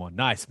easy one.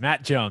 Nice.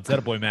 Matt Jones.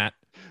 Attaboy, Matt.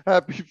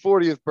 Happy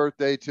 40th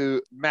birthday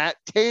to Matt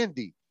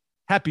Tandy.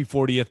 Happy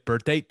 40th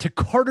birthday to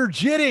Carter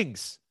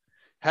Jittings.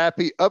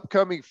 Happy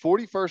upcoming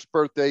 41st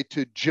birthday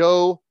to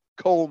Joe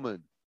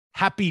Coleman.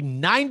 Happy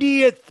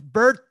 90th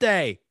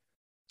birthday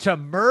to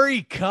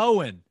Murray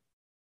Cohen.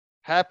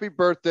 Happy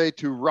birthday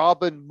to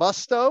Robin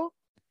Musto.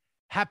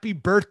 Happy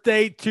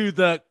birthday to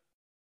the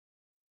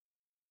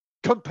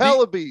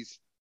Compellabes.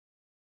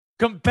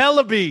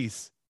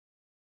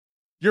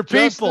 Your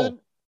Justin,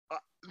 people.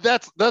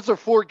 That's a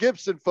Fort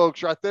Gibson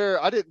folks right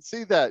there. I didn't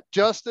see that.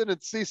 Justin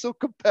and Cecil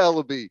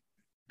Compellabee.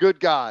 Good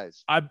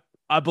guys.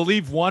 I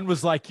believe one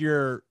was like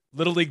your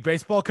Little League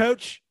baseball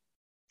coach.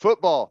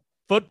 Football.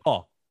 Yep.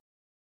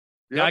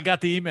 Yeah, I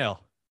got the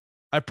email.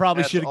 I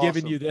probably should have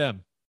given you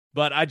them,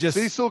 but I just.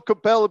 Cecil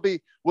Compellabee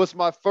was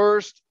my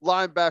first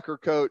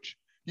linebacker coach.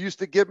 He used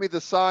to give me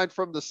the sign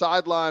from the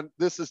sideline.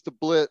 This is the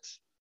blitz.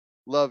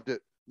 Loved it.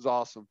 It was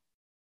awesome.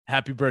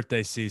 Happy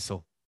birthday,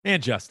 Cecil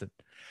and Justin.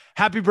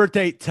 Happy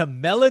birthday to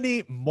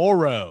Melanie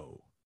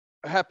Morrow.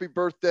 Happy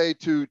birthday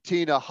to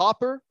Tina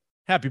Hopper.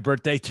 Happy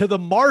birthday to the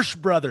Marsh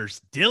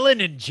brothers,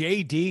 Dylan and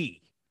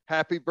JD.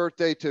 Happy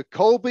birthday to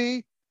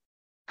Colby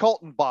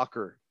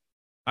Kaltenbacher.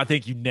 I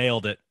think you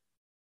nailed it.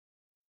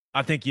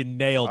 I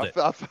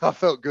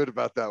felt good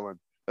about that one.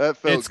 That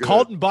felt it's good.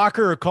 Kaltenbacher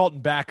or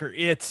Kaltenbacher.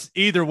 It's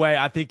either way.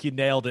 I think you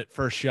nailed it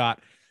first shot.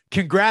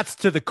 Congrats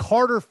to the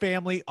Carter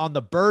family on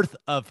the birth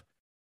of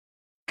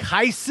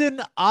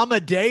Kyson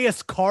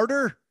Amadeus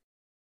Carter.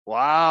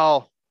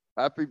 Wow.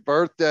 Happy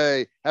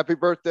birthday. Happy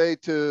birthday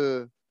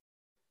to,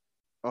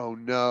 oh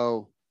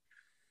no.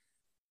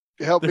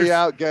 Help me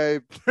out,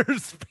 Gabe.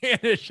 There's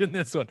Spanish in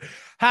this one.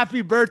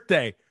 Happy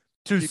birthday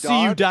to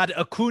Ciudad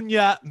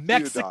Acuna,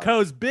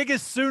 Mexico's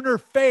biggest Sooner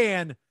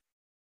fan,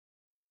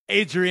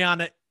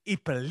 Adriana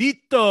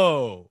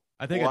Ippolito.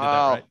 I think I did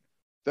that right.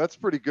 That's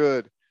pretty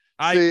good.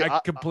 I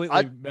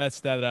completely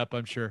messed that up,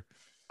 I'm sure.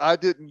 I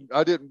didn't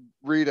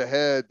read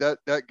ahead.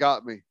 That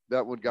got me.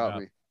 That one got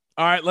me.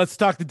 All right, let's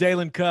talk to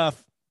Dalen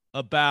Cuff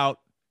about,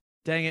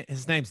 dang it,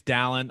 his name's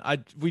Dalen.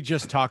 We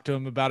just talked to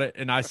him about it,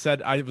 and I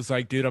was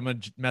like, dude, I'm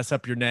going to mess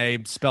up your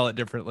name, spell it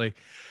differently.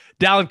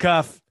 Dalen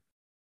Cuff.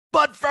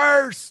 But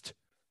first,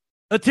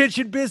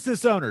 attention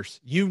business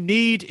owners, you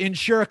need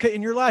Insurica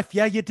in your life.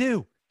 Yeah, you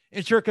do.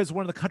 Insurica is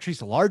one of the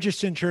country's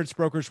largest insurance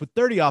brokers with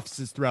 30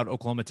 offices throughout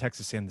Oklahoma,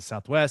 Texas, and the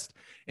Southwest.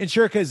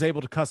 Insurica is able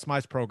to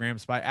customize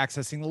programs by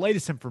accessing the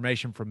latest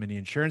information from many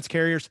insurance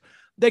carriers.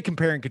 They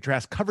compare and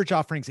contrast coverage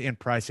offerings and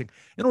pricing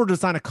in order to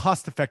design a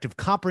cost-effective,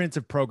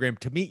 comprehensive program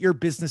to meet your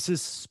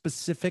business's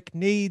specific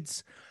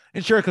needs.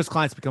 Insurica's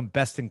clients become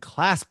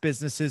best-in-class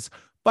businesses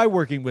by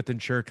working with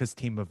Insurica's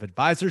team of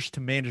advisors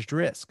to manage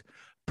risk.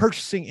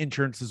 Purchasing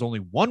insurance is only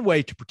one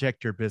way to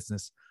protect your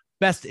business.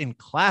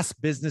 Best-in-class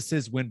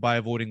businesses win by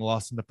avoiding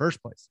loss in the first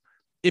place.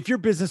 If your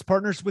business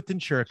partners with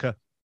Insurica,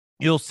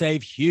 you'll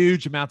save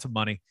huge amounts of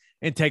money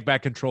and take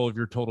back control of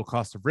your total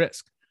cost of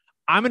risk.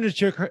 I'm an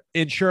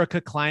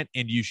Insurica client,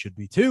 and you should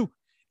be too.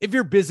 If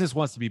your business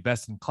wants to be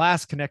best in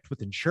class, connect with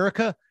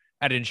Insurica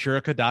at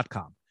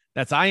insurica.com.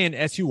 That's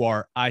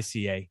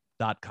INSURICA.com.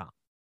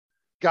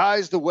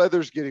 Guys, the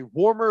weather's getting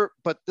warmer,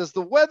 but does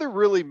the weather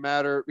really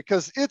matter?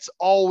 Because it's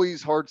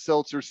always hard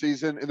seltzer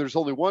season, and there's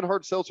only one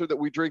hard seltzer that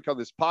we drink on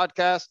this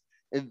podcast,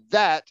 and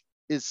that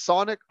is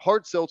Sonic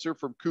Hard Seltzer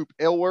from Coop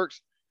Ale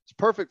Works. It's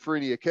perfect for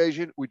any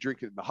occasion. We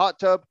drink it in the hot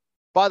tub,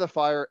 by the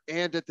fire,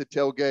 and at the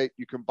tailgate.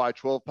 You can buy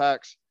 12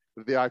 packs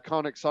of the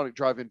iconic Sonic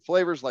drive-in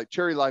flavors like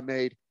cherry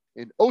limeade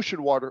and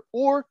ocean water,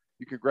 or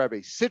you can grab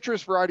a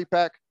citrus variety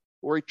pack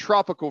or a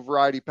tropical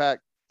variety pack.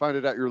 Find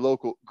it at your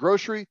local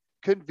grocery,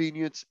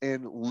 convenience,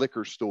 and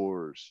liquor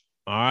stores.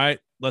 All right,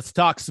 let's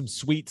talk some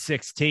Sweet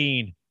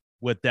 16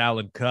 with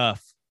Dalen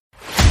Cuff.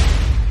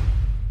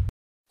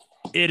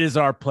 It is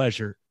our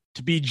pleasure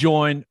to be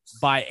joined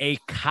by a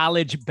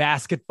college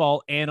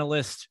basketball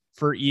analyst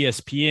for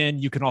ESPN.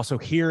 You can also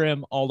hear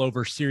him all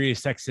over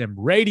SiriusXM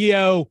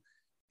radio.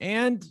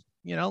 And,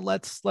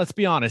 let's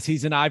be honest,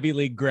 he's an Ivy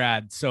League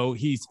grad. So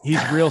he's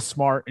real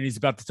smart, and he's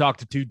about to talk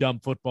to two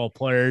dumb football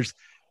players.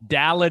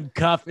 Dalen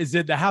Cuff is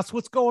in the house.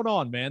 What's going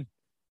on, man?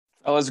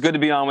 Oh, it's good to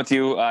be on with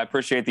you. I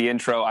appreciate the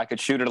intro. I could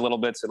shoot it a little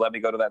bit, so let me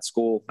go to that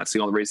school. That's the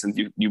only reason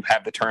you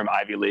have the term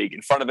Ivy League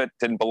in front of it.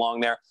 Didn't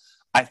belong there.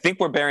 I think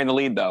we're bearing the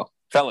lead, though.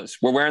 Fellas,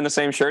 we're wearing the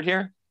same shirt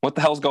here? What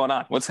the hell's going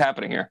on? What's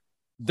happening here?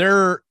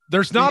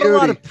 There's not a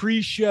lot of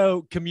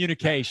pre-show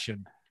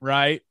communication,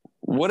 right?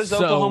 What is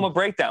Oklahoma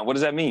Breakdown? What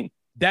does that mean?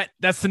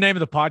 That's the name of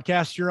the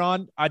podcast you're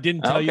on. I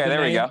didn't tell you the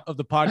name of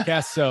the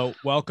podcast, so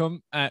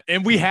welcome.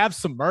 And we have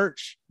some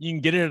merch. You can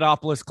get it at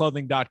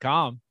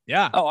opolisclothing.com.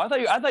 Yeah. Oh, I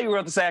thought you were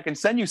about to say I can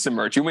send you some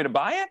merch. You want me to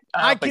buy it?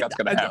 I don't think that's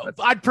going to happen.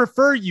 I'd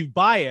prefer you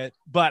buy it,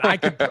 but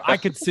I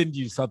could send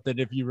you something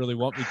if you really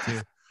want me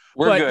to.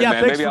 We're good,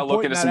 man. Maybe I'll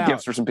look into some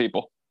gifts for some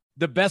people.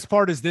 The best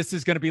part is this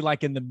is going to be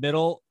like in the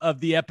middle of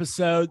the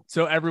episode,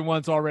 so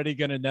everyone's already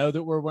going to know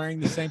that we're wearing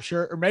the same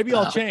shirt. Or maybe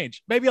I'll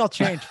change. Maybe I'll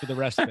change for the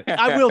rest of it.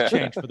 I will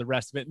change for the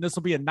rest of it, and this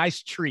will be a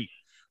nice treat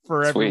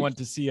for everyone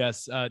to see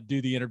us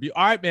do the interview.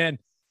 All right, man.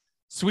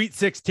 Sweet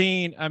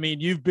 16. I mean,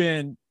 you've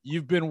been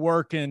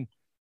working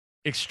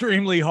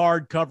extremely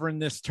hard covering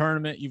this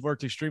tournament. You've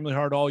worked extremely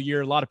hard all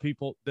year. A lot of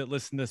people that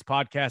listen to this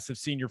podcast have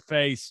seen your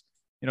face,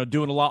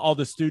 doing all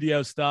the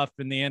studio stuff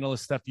and the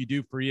analyst stuff you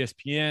do for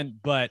ESPN.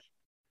 But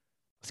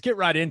let's get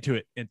right into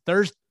it. And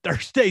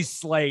Thursday's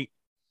slate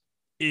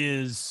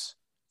is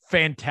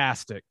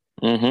fantastic.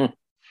 Mm-hmm.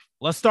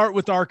 Let's start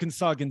with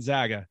Arkansas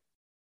Gonzaga.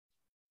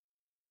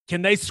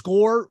 Can they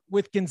score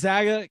with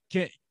Gonzaga?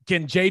 Can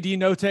JD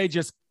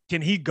Notae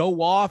can he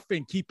go off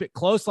and keep it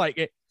close?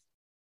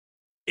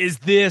 Is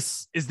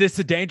this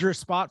a dangerous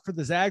spot for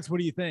the Zags? What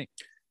do you think?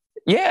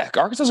 Yeah,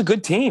 Arkansas is a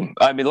good team.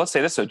 I mean, let's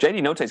say this. So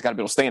JD Notae's got to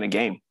be able to stay in a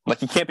game. Like,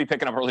 he can't be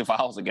picking up early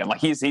fouls again.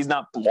 Like, he's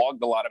not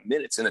logged a lot of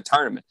minutes in the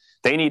tournament.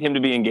 They need him to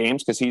be in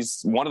games because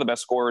he's one of the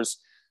best scorers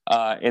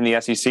in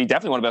the SEC.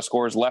 Definitely one of the best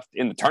scorers left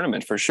in the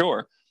tournament for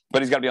sure.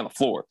 But he's got to be on the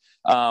floor.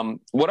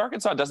 What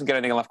Arkansas doesn't get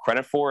anything enough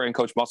credit for, and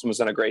Coach Musselman has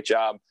done a great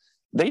job,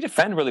 they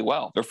defend really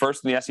well. They're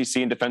first in the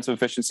SEC in defensive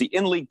efficiency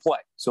in league play.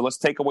 So let's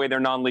take away their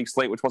non-league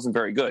slate, which wasn't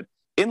very good.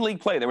 In league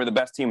play, they were the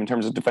best team in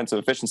terms of defensive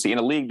efficiency in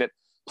a league that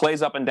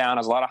plays up and down,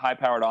 has a lot of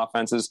high-powered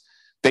offenses.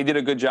 They did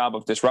a good job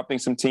of disrupting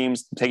some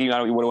teams, taking you out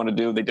what you want to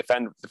do. They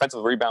defend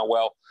defensive rebound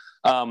well.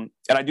 And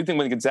I do think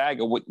with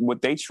Gonzaga,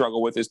 what they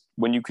struggle with is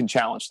when you can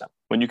challenge them,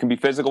 when you can be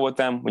physical with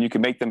them, when you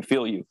can make them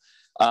feel you.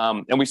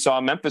 And we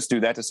saw Memphis do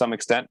that to some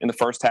extent in the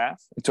first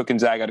half. It took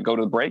Gonzaga to go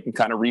to the break and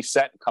kind of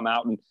reset and come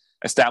out and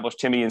establish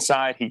Timmy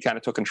inside. He kind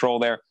of took control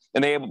there.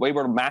 And they were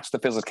able to match the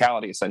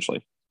physicality,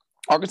 essentially.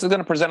 Arkansas is going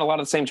to present a lot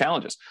of the same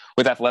challenges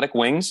with athletic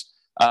wings.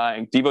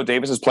 And Devo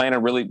Davis is playing at a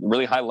really,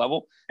 really high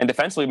level, and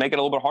defensively make it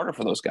a little bit harder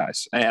for those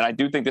guys. And I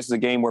do think this is a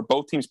game where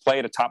both teams play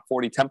at a top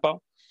 40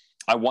 tempo.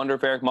 I wonder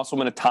if Eric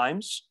Musselman at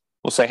times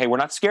will say, hey, we're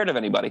not scared of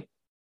anybody,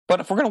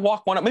 but if we're going to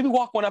walk one up, maybe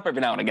walk one up every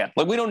now and again.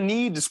 Like, we don't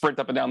need to sprint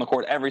up and down the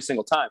court every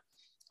single time.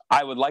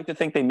 I would like to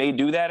think they may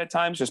do that at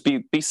times, just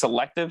be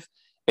selective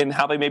in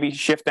how they maybe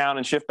shift down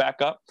and shift back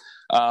up.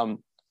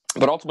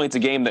 But ultimately, it's a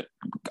game that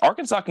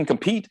Arkansas can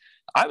compete.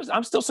 I'm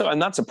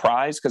not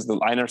surprised because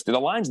I understand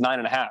the line's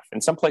 9.5. In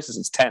some places,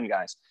 it's 10,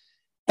 guys.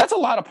 That's a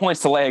lot of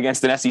points to lay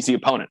against an SEC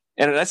opponent,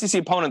 and an SEC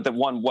opponent that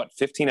won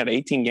 15 out of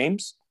 18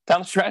 games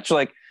down the stretch.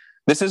 Like,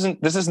 this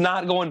is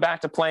not going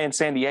back to playing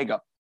San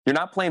Diego. You're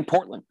not playing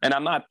Portland, and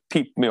I'm not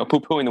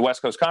poo-pooing the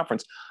West Coast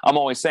Conference. I'm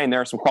always saying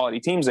there are some quality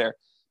teams there.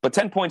 But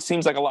 10 points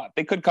seems like a lot.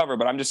 They could cover,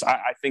 but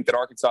I think that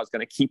Arkansas is going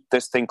to keep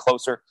this thing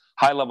closer,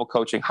 high-level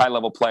coaching,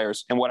 high-level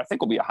players, and what I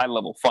think will be a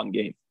high-level fun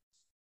game.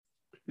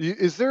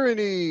 Is there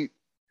any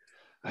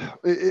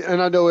 –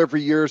 and I know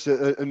every year is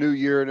a new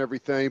year and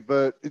everything,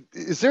 but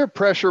is there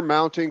pressure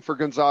mounting for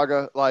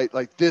Gonzaga?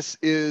 Like this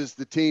is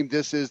the team,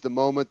 this is the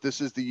moment, this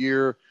is the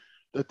year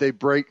that they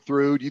break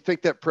through. Do you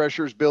think that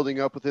pressure is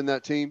building up within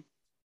that team?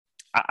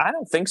 I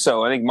don't think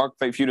so. I think Mark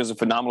Mayfield does a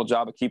phenomenal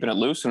job of keeping it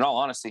loose. In all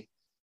honesty,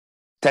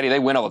 Teddy, they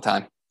win all the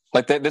time.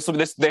 Like they've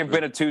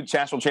been at 2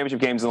 national championship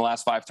games in the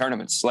last 5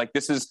 tournaments. Like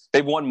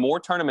they've won more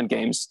tournament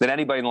games than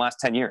anybody in the last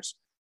 10 years.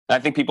 And I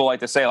think people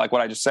like to say, like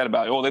what I just said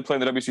about, they play in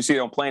the WCC, they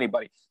don't play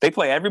anybody. They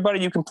play everybody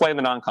you can play in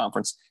the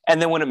non-conference.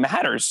 And then when it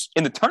matters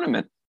in the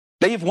tournament,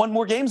 they have won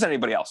more games than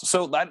anybody else.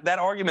 So that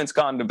argument's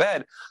gone to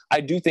bed.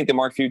 I do think that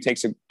Mark Few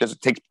takes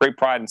great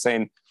pride in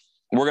saying,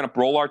 we're going to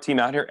roll our team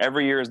out here.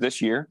 Every year is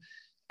this year.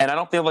 And I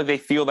don't feel like they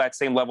feel that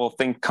same level of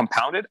thing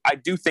compounded. I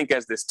do think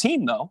as this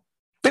team, though,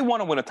 they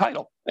want to win a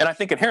title. And I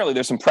think inherently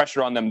there's some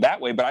pressure on them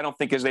that way, but I don't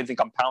think there's anything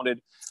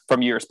compounded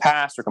from years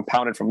past or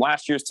compounded from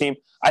last year's team.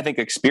 I think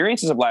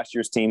experiences of last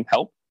year's team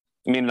help.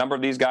 I mean, a number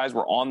of these guys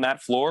were on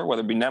that floor, whether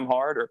it be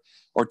Nemhard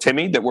or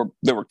Timmy, that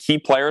were key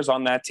players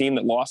on that team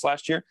that lost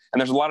last year. And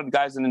there's a lot of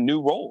guys in the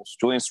new roles.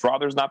 Julian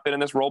Strother's not been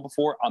in this role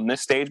before, on this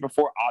stage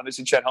before,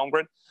 obviously Chet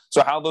Holmgren.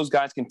 So how those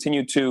guys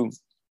continue to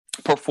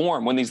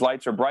perform when these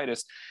lights are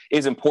brightest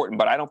is important,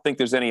 but I don't think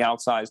there's any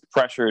outsized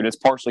pressure. And it's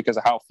partially because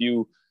of how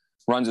few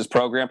runs his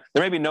program.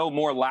 There may be no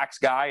more lax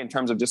guy in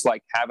terms of just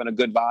like having a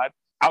good vibe.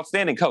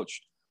 Outstanding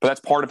coach, but that's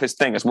part of his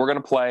thing is we're going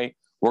to play,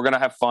 we're going to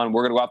have fun,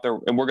 we're going to go out there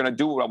and we're going to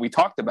do what we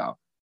talked about,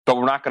 but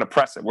we're not going to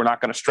press it. We're not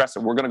going to stress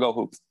it. We're going to go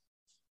hoop.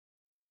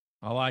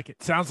 I like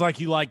it. Sounds like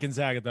you like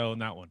Gonzaga, though, in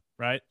that one,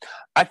 right?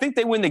 I think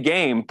they win the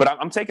game, but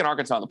I'm taking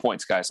Arkansas on the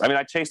points, guys. I mean,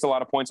 I chased a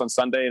lot of points on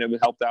Sunday, and it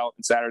helped out,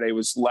 and Saturday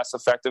was less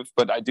effective,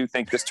 but I do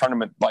think this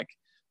tournament, like,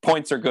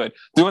 points are good.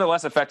 Doing it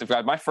less effective,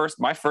 guys.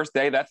 My first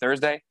day, that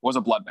Thursday, was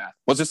a bloodbath.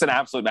 Was just an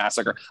absolute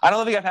massacre. I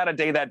don't think I've had a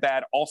day that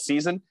bad all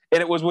season,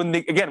 and it was when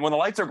the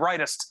lights are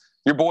brightest,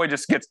 your boy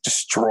just gets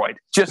destroyed.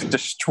 Just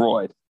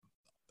destroyed.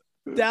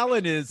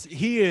 Dalen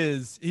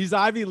he's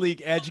Ivy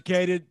League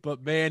educated,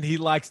 but man, he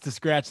likes to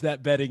scratch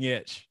that betting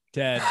itch,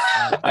 Ted.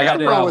 I got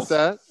wrong with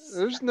that.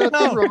 There's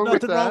nothing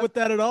wrong with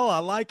that at all. I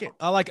like it.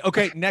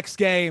 Okay, next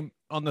game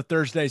on the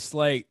Thursday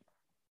slate,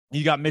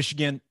 you got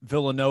Michigan,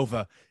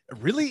 Villanova. A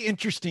really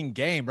interesting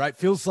game, right?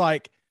 Feels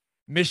like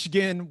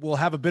Michigan will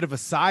have a bit of a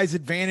size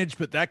advantage,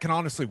 but that can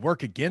honestly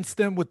work against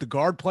them with the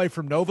guard play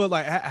from Nova.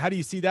 Like, how do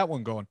you see that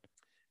one going?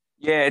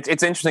 Yeah, it's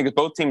interesting because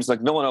both teams,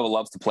 like Villanova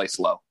loves to play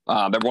slow.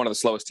 They're one of the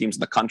slowest teams in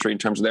the country in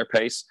terms of their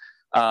pace.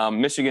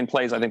 Michigan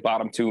plays, I think,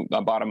 bottom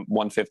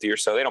 150 or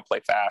so. They don't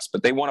play fast,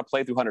 but they want to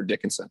play through Hunter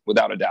Dickinson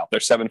without a doubt.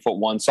 They're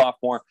 7'1"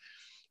 sophomore,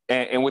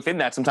 and within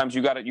that, sometimes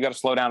you got to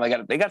slow down.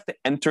 They got to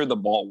enter the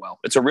ball well.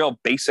 It's a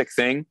real basic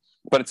thing,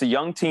 but it's a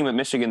young team at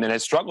Michigan that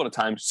has struggled at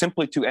times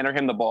simply to enter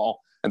him the ball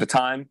at the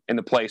time and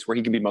the place where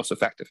he can be most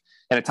effective.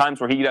 And at times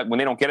where when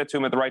they don't get it to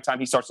him at the right time,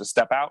 he starts to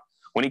step out.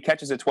 When he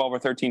catches it 12 or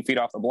 13 feet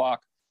off the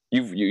block,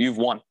 You've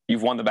won.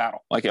 You've won the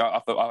battle. Like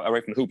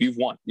away from the hoop, you've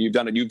won. You've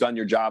done it. You've done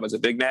your job as a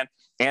big man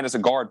and as a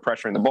guard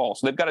pressuring the ball.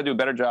 So they've got to do a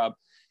better job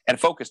and a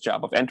focused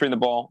job of entering the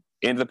ball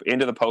into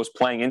the post,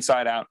 playing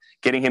inside out,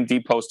 getting him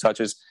deep post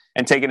touches,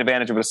 and taking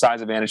advantage of the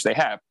size advantage they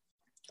have.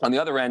 On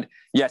the other end,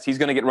 yes, he's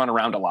going to get run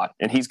around a lot,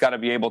 and he's got to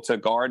be able to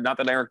guard. Not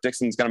that Eric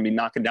Dixon's going to be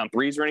knocking down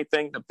threes or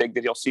anything, the big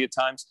that you'll see at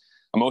times.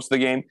 Most of the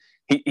game,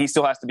 he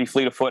still has to be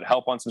fleet of foot,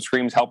 help on some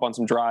screens, help on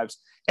some drives.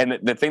 And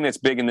the thing that's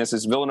big in this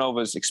is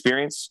Villanova's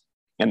experience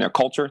and their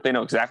culture. They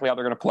know exactly how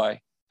they're going to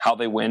play, how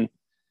they win.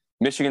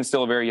 Michigan's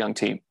still a very young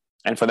team.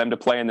 And for them to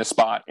play in this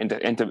spot and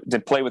to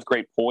play with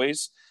great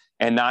poise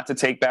and not to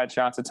take bad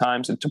shots at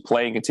times and to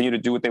play and continue to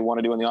do what they want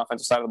to do on the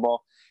offensive side of the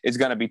ball is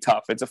going to be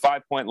tough. It's a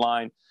 5-point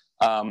line.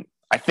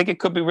 I think it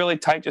could be really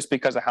tight just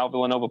because of how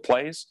Villanova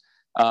plays.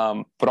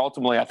 But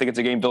ultimately, I think it's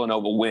a game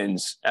Villanova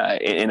wins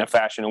in a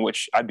fashion in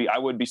which I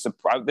would be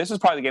surprised. This is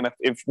probably the game,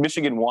 if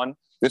Michigan won,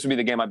 this would be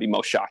the game I'd be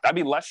most shocked. I'd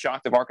be less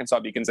shocked if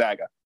Arkansas beat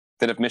Gonzaga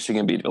than if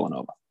Michigan beat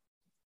Villanova.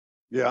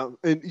 Yeah,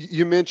 and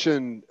you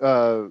mentioned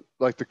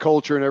like the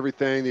culture and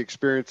everything, the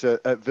experience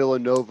at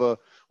Villanova.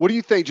 What do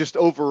you think just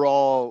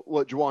overall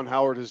what Juwan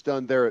Howard has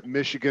done there at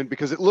Michigan?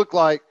 Because it looked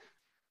like,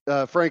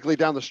 frankly,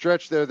 down the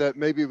stretch there that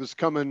maybe it was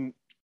coming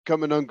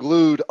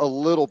unglued a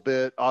little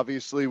bit,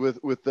 obviously, with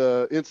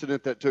the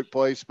incident that took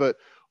place. But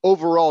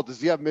overall, does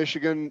he have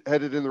Michigan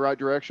headed in the right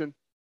direction?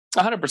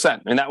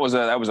 100%. And that was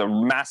a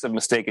massive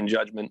mistake in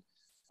judgment.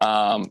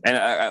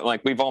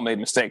 Like we've all made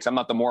mistakes. I'm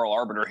not the moral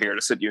arbiter here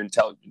to sit here and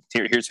tell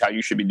here's how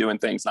you should be doing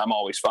things. And I'm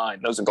always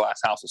fine. Those in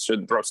glass houses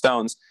shouldn't throw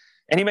stones.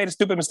 And he made a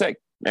stupid mistake,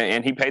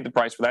 and he paid the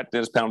price for that. Did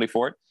his penalty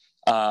for it.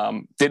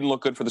 Didn't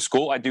look good for the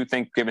school. I do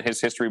think, given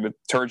his history with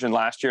Turgeon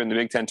last year in the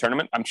Big Ten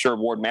tournament, I'm sure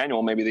Ward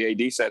Manuel, maybe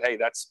the AD, said, "Hey,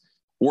 that's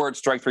word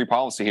strike three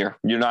policy here.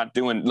 You're not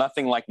doing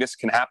nothing like this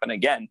can happen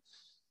again."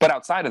 But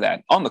outside of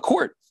that, on the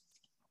court,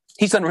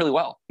 he's done really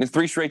well in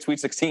 3 straight Sweet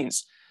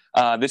 16s.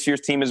 This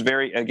year's team is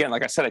again,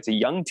 like I said, it's a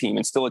young team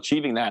and still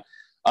achieving that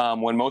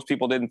when most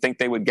people didn't think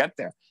they would get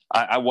there.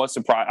 I was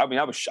surprised. I mean,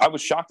 I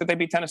was shocked that they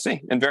beat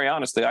Tennessee. And very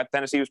honestly,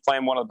 Tennessee was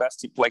playing one of the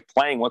best,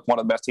 playing with one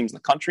of the best teams in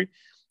the country.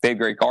 They had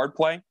great guard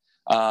play.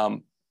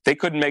 They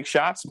couldn't make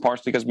shots,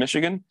 partially because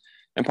Michigan,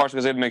 and partially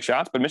because they didn't make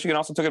shots. But Michigan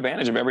also took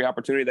advantage of every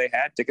opportunity they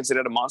had. Dickinson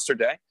had a monster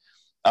day.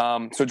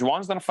 So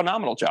Juwan's done a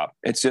phenomenal job.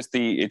 It's just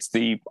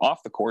the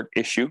off the court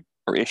issue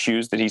or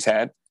issues that he's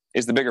had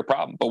is the bigger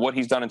problem. But what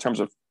he's done in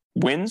terms of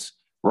wins,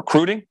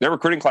 recruiting, their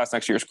recruiting class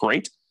next year is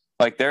great.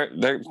 Like they're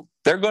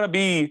going to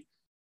be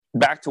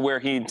back to where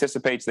he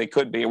anticipates they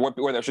could be, or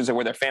where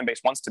their fan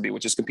base wants to be,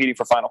 which is competing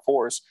for Final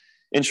Fours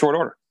in short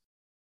order.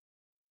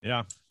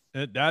 Yeah,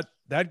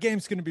 that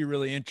game's going to be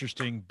really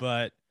interesting.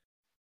 But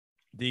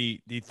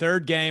the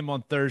third game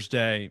on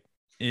Thursday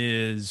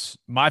is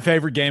my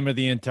favorite game of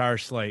the entire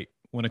slate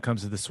when it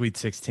comes to the Sweet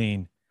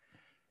 16.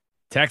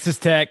 Texas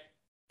Tech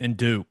and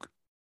Duke,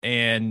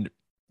 and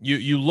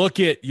you look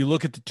at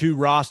the two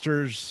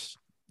rosters.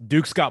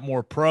 Duke's got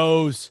more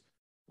pros.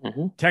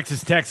 Mm-hmm.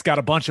 Texas Tech's got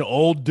a bunch of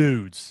old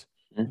dudes,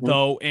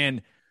 though.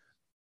 And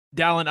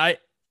Dalen,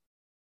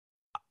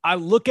 I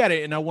look at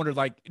it and I wonder,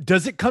 like,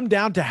 does it come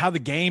down to how the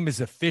game is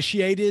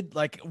officiated?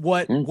 Like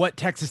what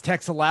Texas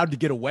Tech's allowed to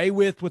get away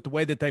with the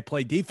way that they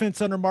play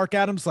defense under Mark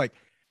Adams? Like,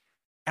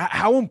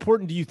 how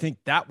important do you think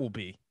that will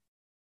be?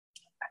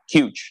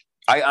 Huge.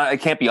 I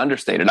can't be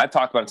understated. I've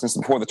talked about it since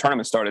before the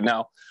tournament started.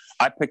 Now,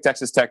 I picked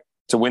Texas Tech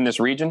to win this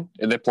region.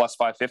 They're plus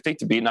 550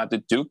 to beat not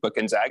Duke, but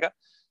Gonzaga.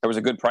 There was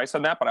a good price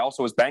on that, but I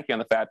also was banking on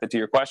the fact that, to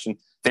your question,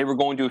 they were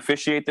going to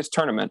officiate this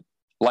tournament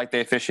like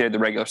they officiated the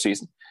regular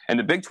season. And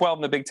the Big 12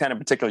 and the Big 10 in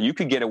particular, you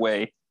could get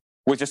away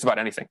with just about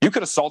anything. You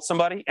could assault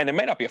somebody, and there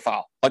may not be a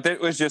foul. Like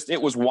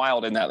it was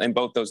wild in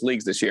both those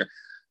leagues this year.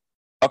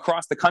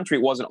 Across the country,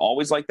 it wasn't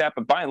always like that,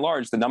 but by and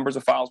large, the numbers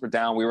of fouls were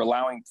down. We were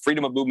allowing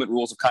freedom of movement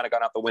rules have kind of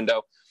gone out the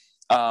window.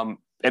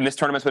 And this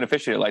tournament's been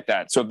officiated like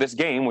that. So this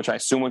game, which I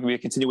assume would be a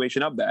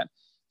continuation of that,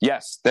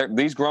 yes,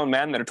 these grown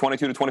men that are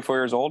 22 to 24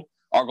 years old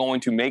are going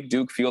to make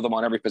Duke feel them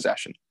on every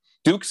possession.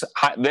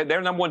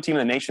 They're number one team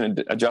in the nation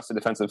in adjusted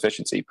defensive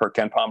efficiency, per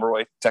Ken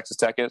Pomeroy, Texas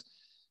Tech is.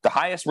 The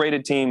highest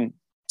rated team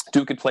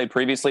Duke had played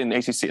previously in the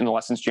ACC in the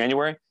last since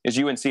January is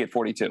UNC at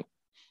 42.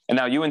 And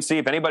now UNC,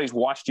 if anybody's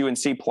watched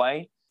UNC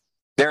play,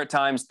 there are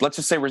times, let's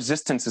just say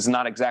resistance is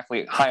not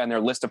exactly high on their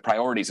list of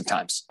priorities at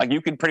times. Like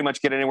you can pretty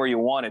much get anywhere you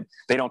wanted.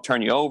 They don't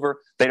turn you over.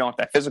 They don't have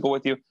that physical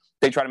with you.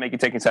 They try to make you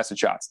take contested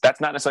shots.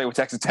 That's not necessarily what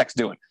Texas Tech's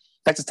doing.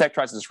 Texas Tech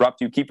tries to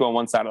disrupt you, keep you on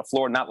one side of the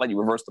floor, not let you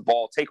reverse the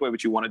ball, take away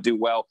what you want to do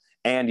well,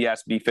 and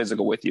yes, be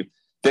physical with you.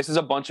 This is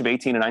a bunch of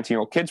 18 and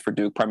 19-year-old kids for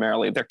Duke,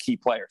 primarily. They're key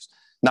players.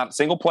 Not a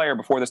single player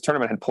before this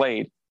tournament had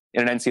played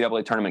in an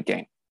NCAA tournament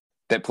game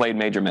that played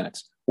major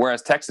minutes.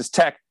 Whereas Texas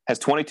Tech has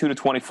 22 to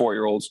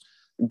 24-year-olds,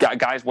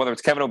 guys, whether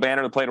it's Kevin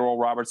O'Banner that played Oral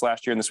Roberts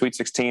last year in the Sweet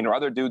 16 or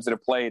other dudes that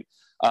have played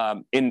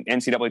in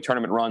NCAA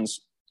tournament runs,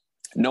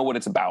 know what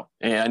it's about.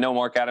 And I know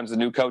Mark Adams, the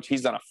new coach,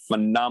 he's done a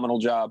phenomenal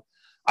job.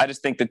 I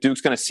just think that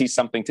Duke's going to see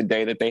something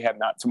today that they have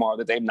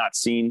not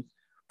seen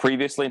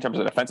previously in terms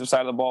of the defensive side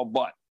of the ball.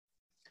 But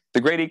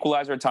the great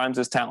equalizer at times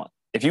is talent.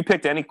 If you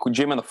picked any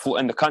gym in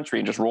the country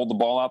and just rolled the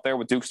ball out there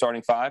with Duke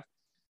starting five,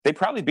 they'd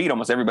probably beat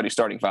almost everybody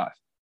starting five.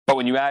 But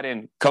when you add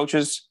in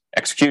coaches,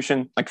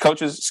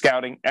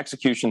 scouting,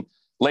 execution,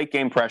 late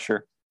game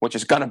pressure, which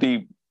is going to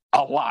be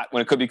a lot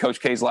when it could be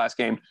Coach K's last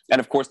game, and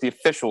of course the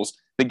officials,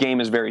 the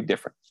game is very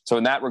different. So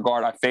in that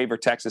regard, I favor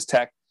Texas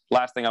Tech.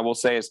 Last thing I will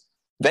say is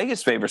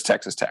Vegas favors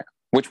Texas Tech,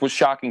 which was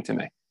shocking to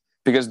me,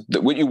 because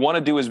what you want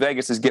to do as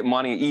Vegas is get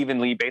money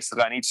evenly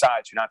basically on each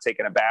side. So you're not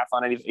taking a bath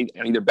on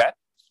either bet.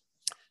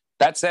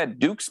 That said,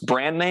 Duke's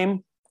brand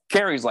name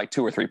carries like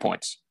 2 or 3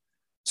 points.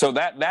 So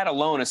that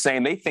alone is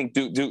saying they think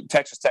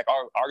Texas Tech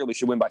arguably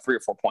should win by 3 or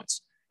 4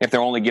 points if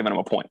they're only giving them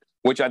a point,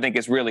 which I think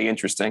is really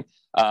interesting.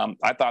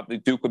 I thought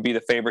that Duke would be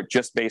the favorite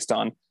just based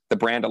on the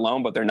brand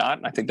alone, but they're not.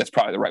 And I think that's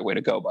probably the right way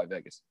to go by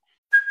Vegas.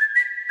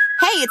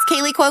 Hey, it's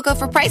Kaylee Cuoco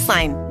for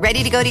Priceline.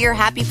 Ready to go to your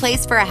happy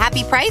place for a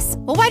happy price?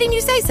 Well, why didn't you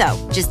say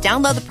so? Just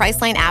download the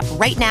Priceline app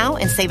right now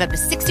and save up to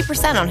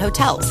 60% on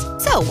hotels.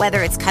 So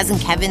whether it's Cousin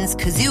Kevin's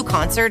Kazoo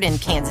Concert in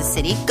Kansas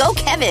City, go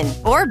Kevin,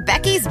 or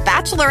Becky's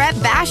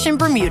Bachelorette Bash in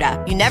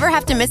Bermuda, you never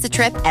have to miss a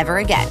trip ever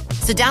again.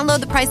 So download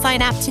the Priceline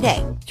app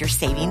today. Your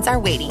savings are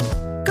waiting.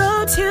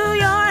 Go to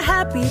your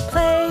happy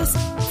place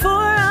for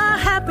a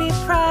happy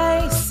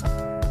price.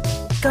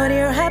 Go to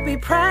your happy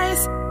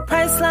price,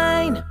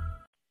 Priceline.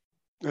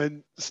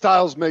 And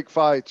styles make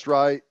fights,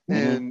 right?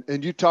 Mm-hmm.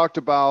 And you talked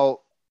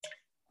about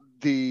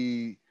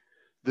the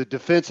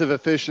defensive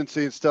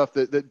efficiency and stuff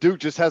that Duke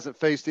just hasn't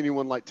faced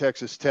anyone like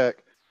Texas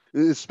Tech,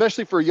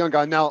 especially for a young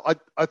guy. Now,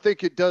 I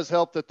think it does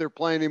help that they're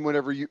playing him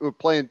whenever you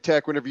playing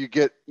Tech, whenever you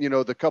get,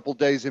 the couple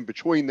days in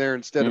between there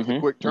instead of a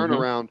quick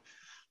turnaround.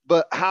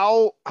 But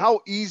how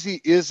easy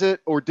is it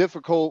or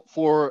difficult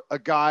for a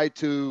guy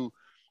to,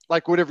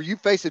 like, whenever you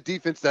face a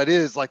defense that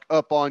is like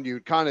up on you,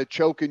 kind of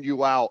choking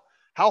you out,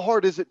 how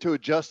hard is it to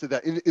adjust to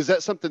that? Is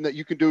that something that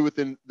you can do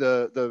within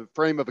the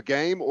frame of a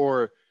game,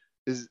 or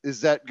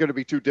is that going to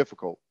be too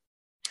difficult?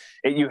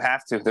 You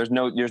have to. There's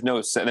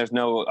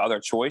no other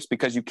choice,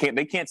 because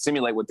they can't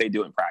simulate what they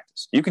do in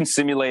practice. You can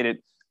simulate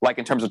it, like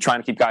in terms of trying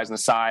to keep guys on the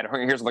side.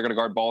 Here's what they're going to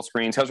guard ball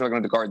screens. Here's what they're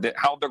going to guard.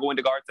 How they're going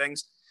to guard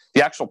things.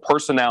 The actual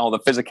personnel, the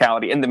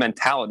physicality, and the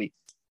mentality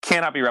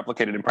cannot be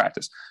replicated in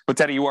practice. But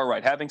Teddy, you are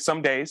right. Having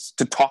some days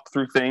to talk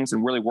through things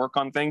and really work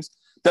on things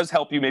does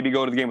help you maybe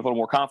go to the game with a little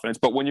more confidence.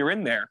 But when you're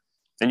in there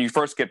and you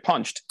first get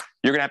punched,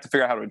 you're going to have to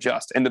figure out how to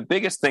adjust. And the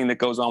biggest thing that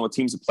goes on with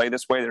teams that play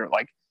this way,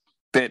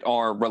 that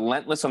are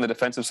relentless on the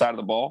defensive side of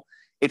the ball,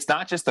 it's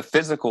not just the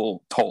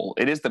physical toll,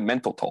 it is the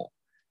mental toll.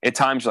 At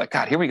times you're like,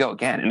 God, here we go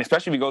again. And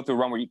especially if you go through a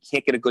run where you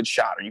can't get a good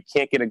shot, or you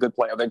can't get a good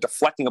play, or they're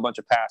deflecting a bunch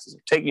of passes, or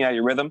taking you out of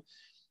your rhythm,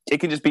 it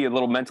can just be a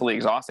little mentally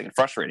exhausting and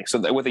frustrating. So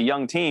that with a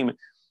young team,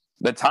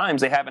 the times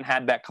they haven't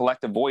had that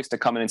collective voice to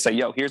come in and say,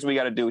 yo, here's what we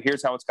got to do.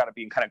 Here's how it's got to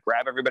be, and kind of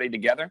grab everybody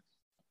together.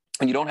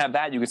 And you don't have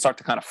that, you can start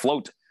to kind of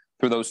float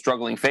through those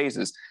struggling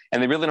phases.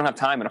 And they really don't have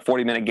time in a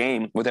 40-minute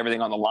game with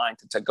everything on the line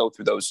to go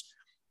through those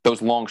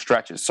long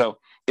stretches. So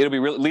it'll be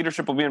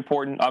leadership will be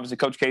important. Obviously,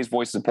 Coach K's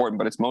voice is important,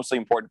 but it's mostly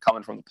important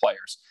coming from the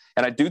players.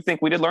 And I do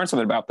think we did learn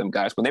something about them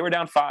guys. When they were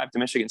down 5 to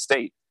Michigan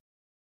State,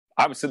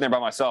 I was sitting there by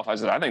myself. I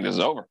said, I think this is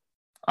over.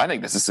 I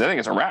think it's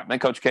a wrap. And then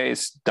Coach K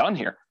is done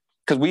here,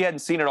 because we hadn't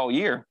seen it all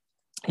year.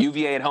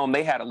 UVA at home,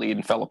 they had a lead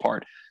and fell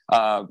apart.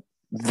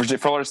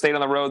 Florida State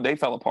on the road, they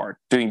fell apart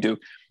doing Duke.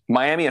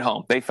 Miami at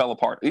home, they fell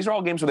apart. These are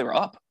all games where they were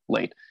up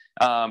late,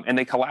 and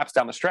they collapsed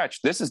down the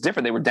stretch. This is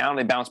different. They were down,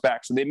 they bounced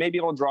back. So they may be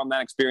able to draw on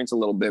that experience a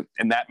little bit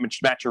and that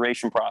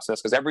maturation process,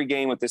 because every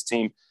game with this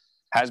team,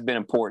 has been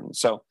important.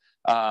 So,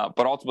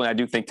 but ultimately, I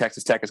do think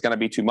Texas Tech is going to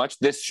be too much.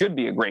 This should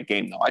be a great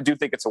game, though. I do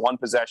think it's a one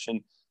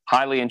possession,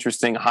 highly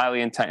interesting,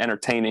 highly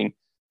entertaining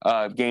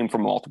game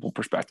from multiple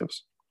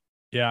perspectives.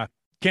 Yeah,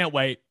 can't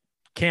wait.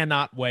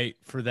 Cannot wait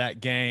for that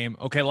game.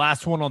 Okay,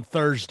 last one on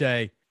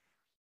Thursday.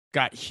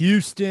 Got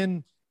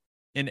Houston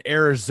and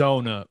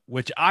Arizona,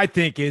 which I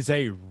think is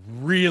a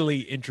really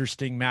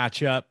interesting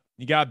matchup.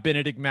 You got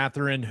Benedict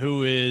Mathurin,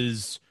 who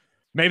is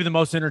maybe the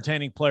most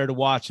entertaining player to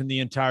watch in the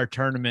entire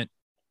tournament.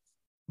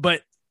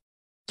 But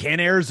can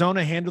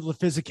Arizona handle the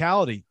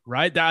physicality,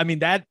 right? I mean,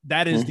 that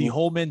is the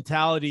whole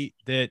mentality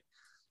that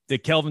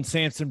Kelvin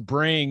Sampson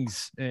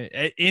brings.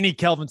 Any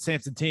Kelvin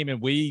Sampson team,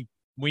 and we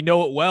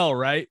know it well,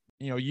 right?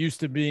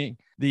 Used to being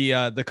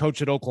the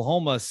coach at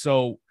Oklahoma.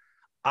 So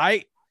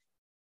I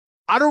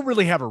don't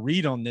really have a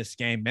read on this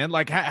game, man.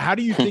 Like, how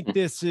do you think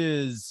this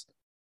is?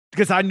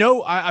 Because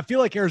I feel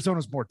like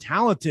Arizona's more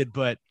talented,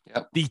 but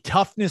the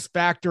toughness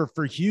factor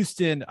for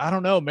Houston, I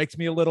don't know, makes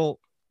me a little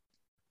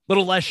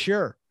less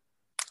sure.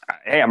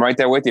 Hey, I'm right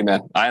there with you,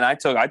 man. I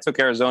took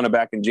Arizona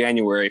back in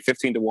January,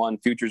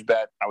 15-1 futures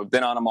bet. I've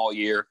been on them all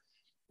year.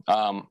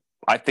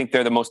 I think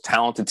they're the most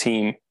talented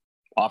team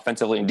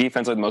offensively and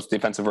defensively, the most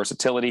defensive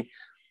versatility.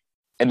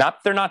 And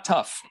they're not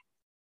tough,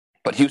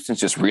 but Houston's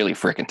just really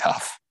freaking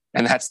tough.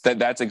 And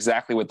that's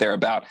exactly what they're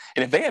about.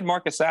 And if they had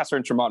Marcus Sasser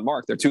and Tremont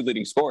Mark, their two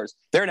leading scorers,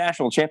 they're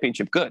national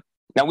championship good.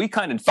 Now, we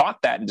kind of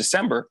thought that in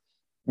December.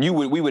 We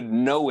would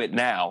know it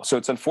now. So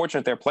it's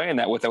unfortunate they're playing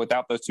that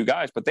without those two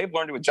guys, but they've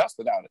learned to adjust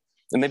without it.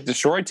 And they've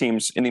destroyed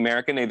teams in the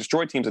American. They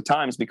destroyed teams at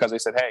times because they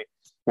said, hey,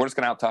 we're just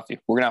going to out-tough you.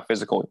 We're going to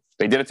out-physical you.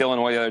 They did it to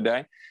Illinois the other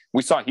day.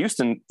 We saw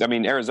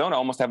Arizona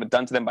almost have it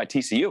done to them by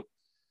TCU.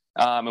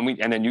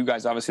 And then you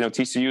guys obviously know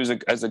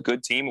TCU is a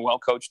good team, a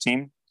well-coached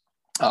team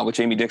with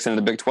Jamie Dixon in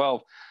the Big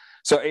 12.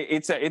 So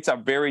it's a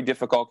very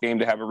difficult game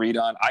to have a read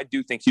on. I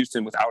do think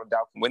Houston, without a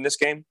doubt, can win this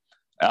game.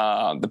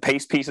 The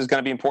pace piece is going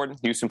to be important.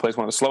 Houston plays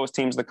one of the slowest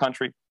teams in the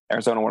country.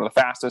 Arizona, one of the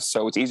fastest.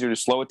 So it's easier to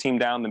slow a team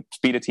down than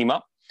speed a team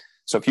up.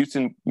 So if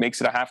Houston makes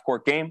it a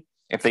half-court game,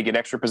 if they get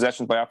extra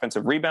possessions by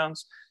offensive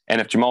rebounds, and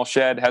if Jamal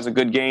Shed has a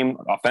good game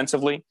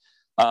offensively,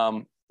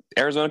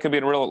 Arizona could be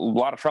in a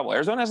lot of trouble.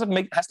 Arizona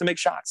has to make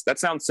shots. That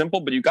sounds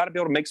simple, but you've got to be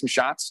able to make some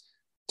shots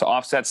to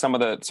offset some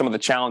of the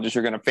challenges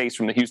you're going to face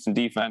from the Houston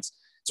defense.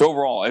 So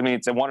overall,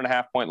 it's a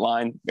 1.5 point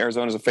line.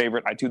 Arizona's a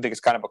favorite. I do think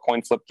it's kind of a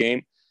coin flip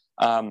game.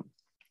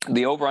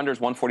 The over-under is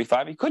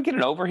 145. You could get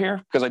an over here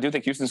because I do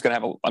think Houston's going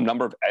to have a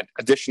number of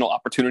additional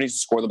opportunities to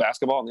score the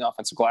basketball in the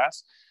offensive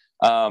glass.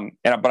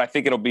 But I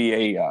think it'll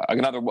be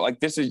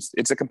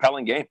it's a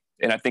compelling game.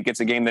 And I think it's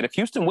a game that if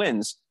Houston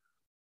wins,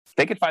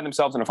 they could find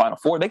themselves in a Final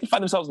Four. They could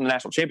find themselves in the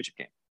national championship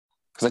game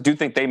because I do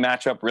think they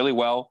match up really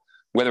well,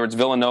 whether it's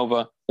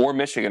Villanova or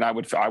Michigan. I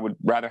would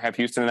rather have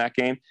Houston in that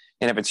game.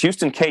 And if it's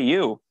Houston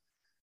KU's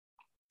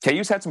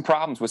had some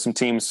problems with some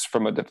teams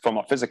from a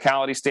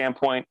physicality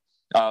standpoint.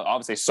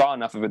 Obviously, saw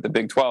enough of it, the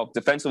Big 12.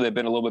 Defensively, they've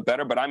been a little bit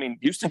better. But,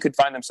 Houston could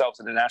find themselves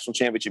in a national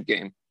championship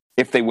game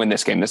if they win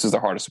this game. This is their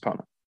hardest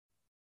opponent.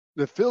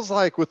 It feels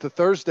like with the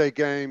Thursday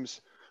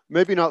games,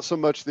 maybe not so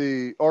much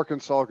the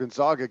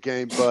Arkansas-Gonzaga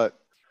game, but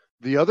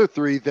the other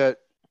three, that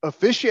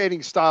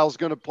officiating style is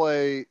going to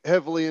play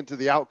heavily into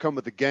the outcome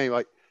of the game.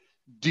 Like,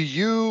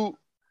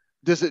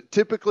 does it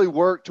typically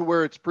work to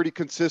where it's pretty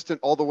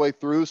consistent all the way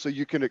through so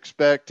you can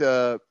expect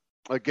a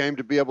game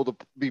to be able to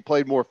be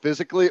played more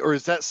physically? Or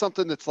is that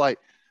something that's like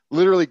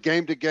literally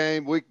game to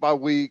game, week by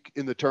week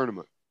in the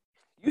tournament?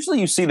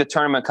 Usually you see the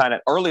tournament kind of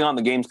early on,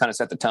 the games kind of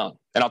set the tone.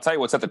 And I'll tell you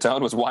what set the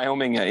tone was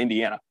Wyoming,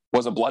 Indiana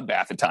was a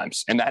bloodbath at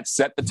times. And that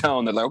set the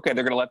tone. They're like, okay,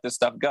 they're going to let this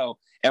stuff go.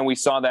 And we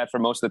saw that for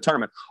most of the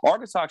tournament.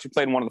 Arkansas actually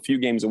played in one of the few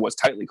games that was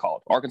tightly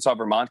called.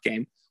 Arkansas-Vermont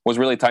game was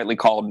really tightly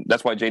called.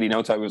 That's why JD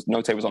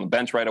Notae was on the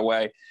bench right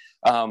away.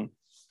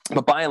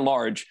 But by and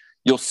large,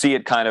 you'll see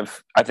it kind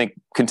of, I think,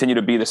 continue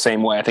to be the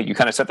same way. I think you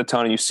kind of set the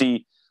tone and you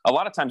see a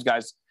lot of times,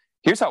 guys,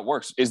 here's how it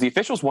works is the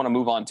officials want to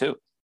move on too.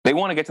 They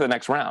want to get to the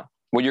next round.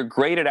 Well, you're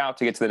graded out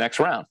to get to the next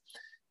round.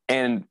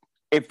 And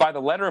if by the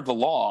letter of the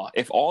law,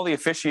 if all the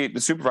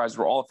supervisors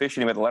were all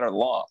officiating by the letter of the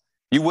law,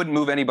 you wouldn't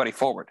move anybody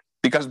forward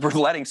because we're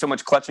letting so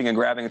much clutching and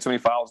grabbing and so many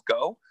fouls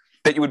go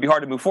that it would be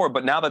hard to move forward.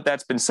 But now that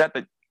that's been set,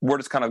 that we're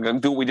just kind of going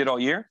to do what we did all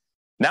year.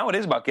 Now it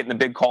is about getting the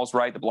big calls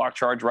right, the block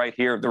charge right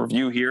here, the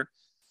review here.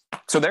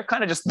 So they're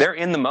kind of they're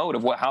in the mode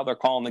of how they're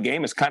calling the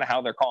game is kind of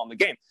how they're calling the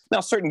game.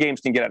 Now, certain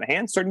games can get out of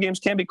hand. Certain games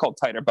can be called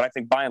tighter. But I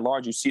think by and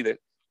large,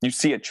 you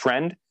see a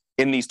trend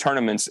in these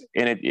tournaments,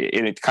 and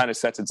it kind of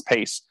sets its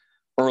pace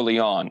early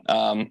on.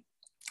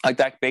 Like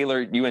that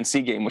Baylor UNC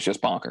game was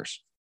just bonkers.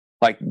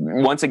 Like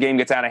once a game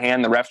gets out of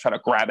hand, the refs try to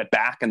grab it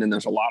back, and then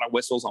there's a lot of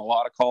whistles and a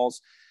lot of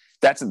calls.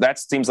 That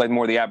seems like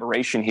more the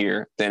aberration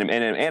here than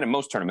in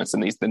most tournaments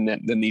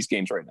than these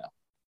games right now.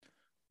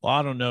 Well,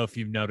 I don't know if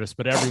you've noticed,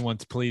 but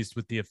everyone's pleased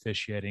with the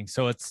officiating,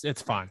 so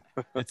it's fine.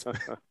 It's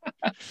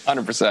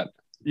 100%.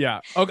 Yeah.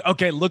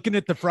 Okay. Looking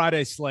at the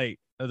Friday slate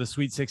of the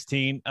Sweet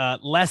 16,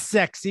 less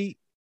sexy,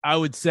 I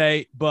would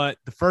say, but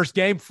the first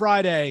game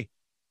Friday,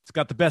 it's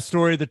got the best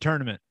story of the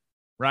tournament,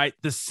 right?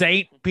 The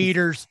St.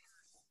 Peter's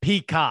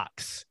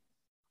Peacocks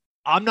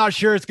I'm not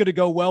sure it's going to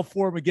go well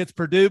for him against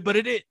Purdue, but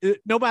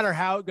no matter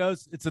how it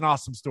goes, it's an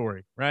awesome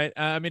story, right?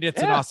 I mean,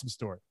 it's an awesome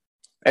story.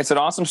 It's an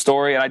awesome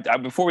story. And I,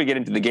 before we get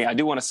into the game, I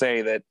do want to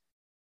say that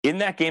in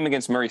that game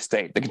against Murray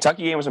State, the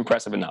Kentucky game was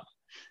impressive enough.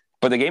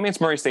 But the game against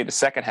Murray State, the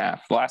second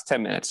half, the last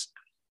 10 minutes,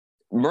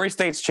 Murray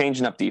State's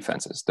changing up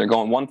defenses. They're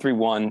going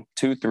 1-3-1,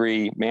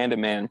 2-3,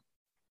 man-to-man.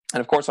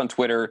 And, of course, on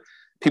Twitter,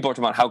 people are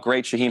talking about how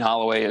great Shaheen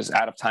Holloway is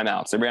out of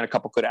timeouts. They ran a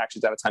couple good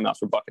actions out of timeouts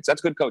for buckets.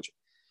 That's good coaching.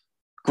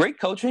 Great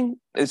coaching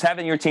is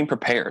having your team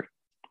prepared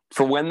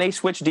for when they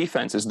switch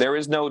defenses. There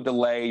is no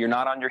delay. You're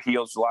not on your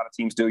heels, a lot of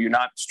teams do. You're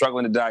not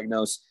struggling to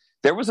diagnose.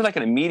 There was like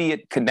an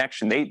immediate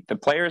connection. The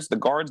players, the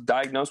guards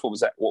diagnosed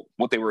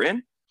what they were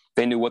in.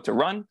 They knew what to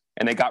run,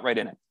 and they got right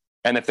in it.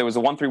 And if there was a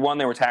 1-3-1,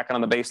 they were attacking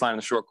on the baseline in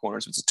the short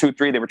corners. If it's a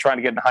 2-3, they were trying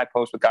to get in the high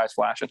post with guys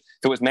flashing.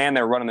 If it was man,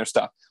 they were running their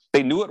stuff.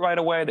 They knew it right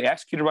away. They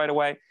executed right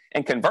away.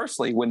 And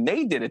conversely, when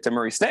they did it to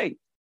Murray State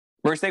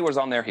was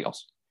on their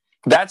heels.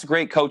 That's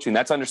great coaching.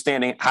 That's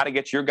understanding how to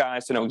get your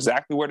guys to know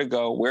exactly where to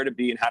go, where to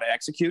be, and how to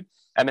execute.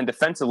 And then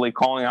defensively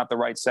calling out the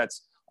right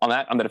sets on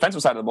the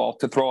defensive side of the ball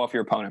to throw off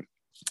your opponent.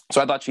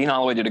 So I thought Shaheen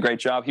Holloway did a great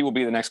job. He will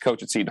be the next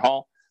coach at Seton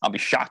Hall. I'll be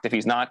shocked if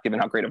he's not, given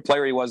how great a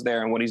player he was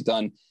there and what he's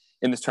done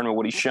in this tournament,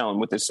 what he's shown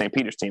with this St.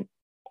 Peter's team.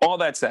 All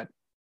that said,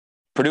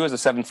 Purdue is a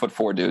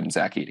 7'4" dude in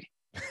Zach Edey.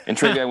 And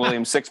Trevion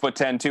Williams,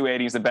 6'10",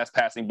 280, is the best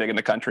passing big in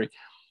the country.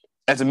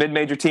 As a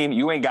mid-major team,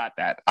 you ain't got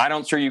that. I'm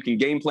not sure you can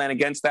game plan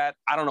against that.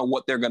 I don't know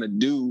what they're going to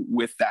do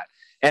with that.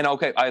 And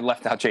okay, I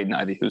left out Jaden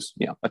Ivey, who's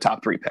a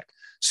top 3 pick.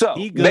 So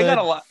they got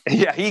a lot.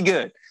 Yeah, he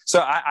good.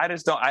 So I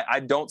just don't.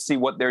 I don't see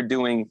what they're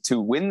doing to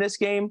win this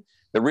game.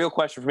 The real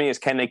question for me is,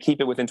 can they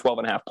keep it within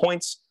 12.5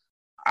 points?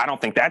 I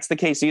don't think that's the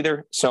case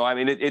either. So I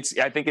mean,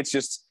 I think it's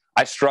just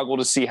I struggle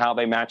to see how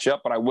they match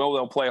up, but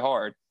they'll play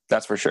hard.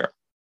 That's for sure.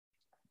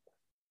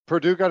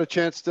 Purdue got a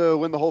chance to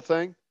win the whole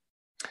thing.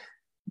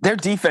 Their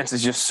defense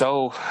is just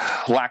so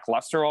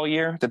lackluster all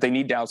year that they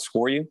need to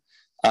outscore you.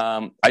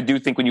 I do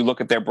think when you look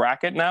at their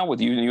bracket now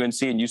with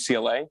UNC and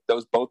UCLA,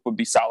 those both would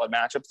be solid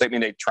matchups. I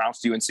mean, they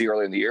trounced UNC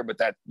early in the year, but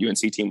that UNC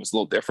team was a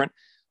little different.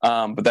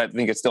 But I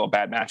think it's still a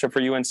bad matchup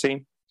for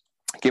UNC,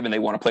 given they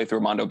want to play through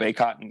Armando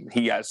Bacot, and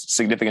he has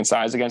significant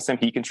size against him.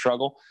 He can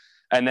struggle.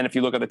 And then if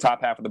you look at the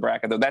top half of the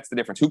bracket, though, that's the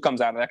difference. Who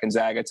comes out of that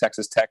Gonzaga,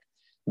 Texas Tech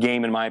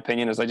game, in my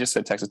opinion, as I just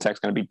said, Texas Tech's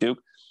going to beat Duke.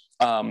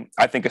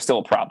 I think it's still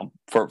a problem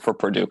for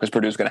Purdue, because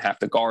Purdue's going to have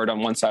to guard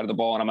on one side of the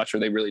ball, and I'm not sure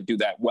they really do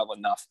that well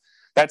enough.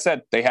 That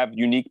said, they have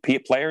unique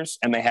players,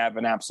 and they have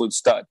an absolute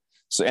stud.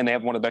 So, and they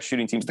have one of the best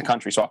shooting teams in the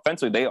country. So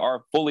offensively, they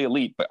are fully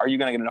elite. But are you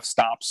going to get enough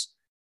stops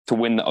to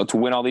win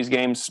all these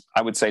games?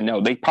 I would say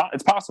no.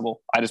 It's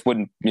possible. I just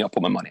wouldn't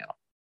put my money on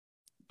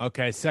them.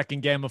 Okay,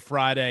 second game of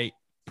Friday,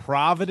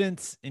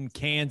 Providence and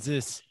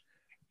Kansas.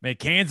 Man,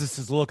 Kansas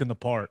is looking the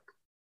part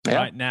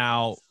right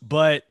now.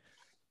 But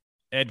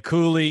Ed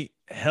Cooley,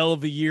 hell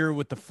of a year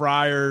with the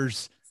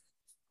Friars.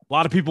 A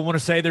lot of people want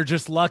to say they're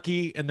just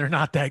lucky, and they're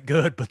not that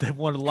good, but they've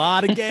won a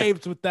lot of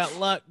games with that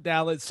luck,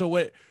 Dalen. So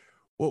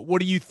what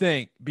do you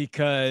think?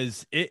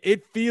 Because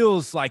it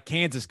feels like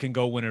Kansas can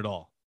go win it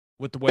all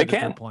with the way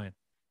they're playing.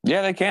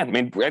 Yeah, they can. I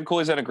mean, Ed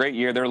Cooley's had a great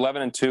year. They're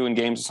 11-2 in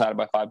games decided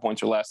by 5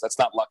 points or less. That's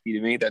not lucky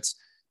to me. That's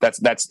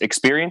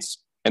experience,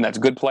 and that's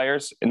good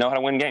players and know how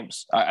to win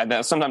games.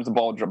 Sometimes the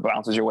ball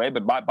bounces your way,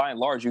 but by and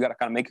large, you got to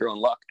kind of make your own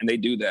luck, and they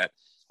do that.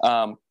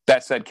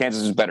 That said,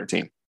 Kansas is a better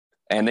team,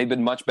 and they've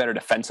been much better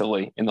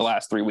defensively in the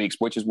last 3 weeks,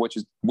 which is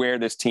where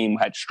this team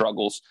had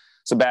struggles,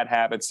 some bad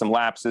habits, some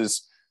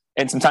lapses,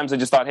 and sometimes they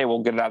just thought, hey,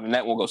 we'll get it out of the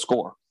net, we'll go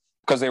score,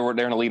 because they're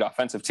an elite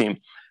offensive team.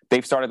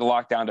 They've started to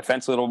lock down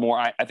defense a little more.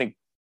 I think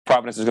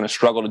Providence is going to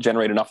struggle to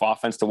generate enough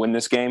offense to win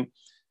this game,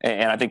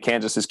 and I think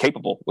Kansas is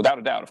capable, without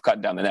a doubt, of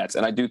cutting down the nets.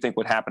 And I do think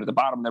what happened at the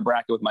bottom of their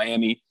bracket with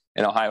Miami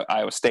and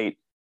Iowa State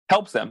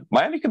helps them.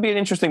 Miami could be an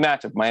interesting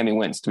matchup. Miami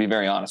wins, to be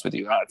very honest with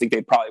you. I think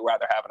they'd probably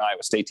rather have an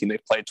Iowa State team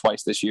they've played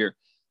twice this year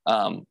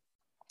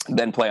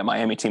than play a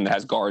Miami team that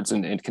has guards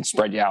and can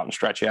spread you out and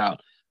stretch you out.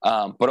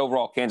 But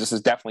overall, Kansas is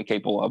definitely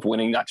capable of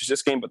winning not just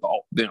this game, but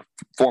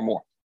 4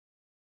 more.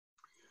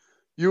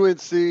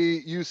 UNC,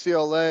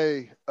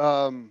 UCLA,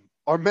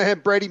 our man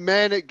Brady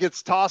Manick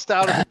gets tossed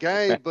out of the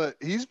game, but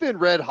he's been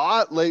red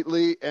hot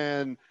lately,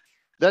 and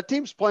that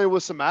team's playing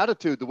with some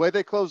attitude. The way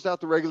they closed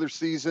out the regular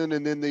season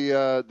and then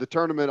the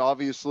tournament,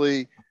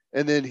 obviously,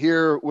 and then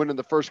here winning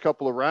the first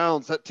couple of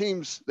rounds,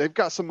 they've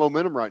got some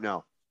momentum right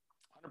now.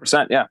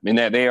 100%, yeah. I mean,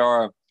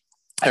 they're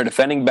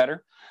defending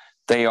better.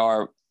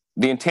 The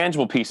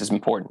intangible piece is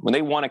important. When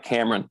they won at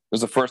Cameron, it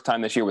was the first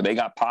time this year where they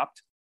got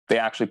popped. They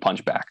actually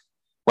punched back.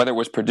 Whether it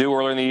was Purdue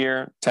earlier in the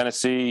year,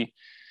 Tennessee,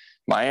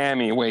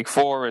 Miami, Wake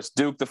Forest,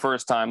 Duke the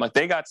first time, like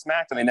they got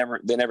smacked and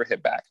they never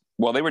hit back.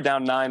 Well, they were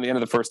down 9 at the end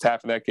of the first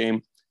half of that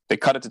game. They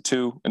cut it to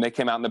 2, and they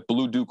came out and they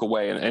blew Duke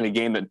away in a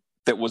game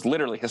that was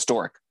literally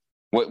historic.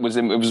 It was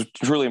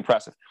truly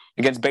impressive.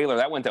 Against Baylor,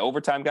 that went to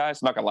overtime, guys.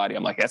 I'm not going to lie to you.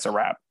 I'm like, that's a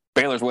wrap.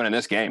 Baylor's winning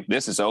this game.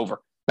 This is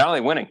over. Not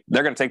only winning,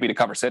 they're going to take me to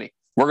Cover City.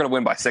 We're going to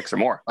win by 6 or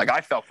more. Like,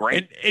 I felt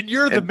great. And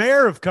you're the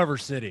mayor of Cover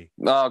City.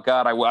 Oh,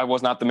 God, I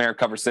was not the mayor of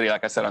Cover City,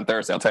 like I said on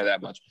Thursday. I'll tell you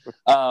that much.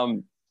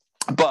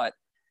 But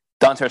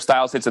Dante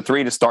Styles hits a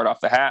three to start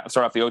off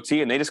the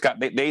OT, and they just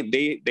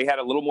they had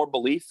a little more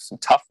belief, some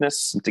toughness,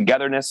 some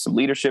togetherness, some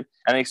leadership,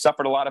 and they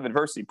suffered a lot of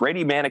adversity.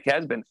 Brady Manick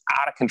has been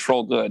out of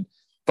control good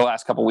the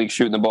last couple of weeks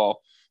shooting the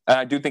ball. And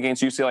I do think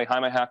against UCLA,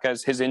 Jaime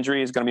Jaquez, his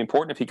injury is going to be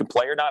important. If he can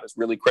play or not is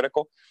really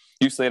critical.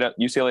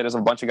 UCLA does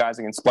a bunch of guys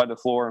that can spread the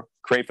floor,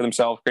 create for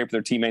themselves, create for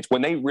their teammates.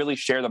 When they really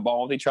share the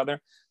ball with each other,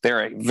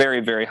 they're a very,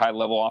 very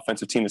high-level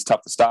offensive team that's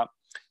tough to stop.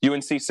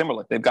 UNC,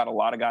 similarly. They've got a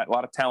lot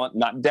of talent,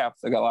 not depth.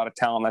 They've got a lot of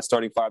talent in that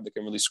starting five that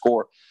can really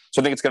score.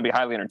 So I think it's going to be a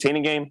highly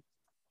entertaining game,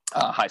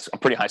 a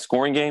pretty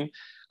high-scoring game,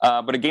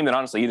 but a game that,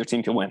 honestly, either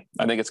team can win.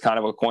 I think it's kind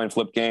of a coin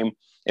flip game.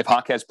 If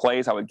Jaquez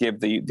plays, I would give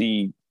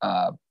the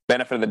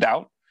benefit of the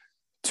doubt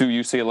to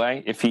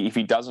UCLA. If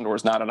he doesn't or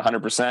is not at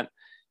 100%,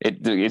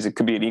 it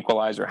could be an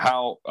equalizer.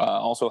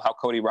 Also how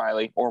Cody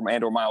Riley or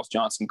Miles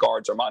Johnson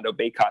guards Armando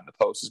Bacot in the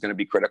post is going to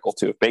be critical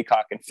too. If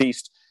Bacot can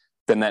feast,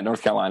 then that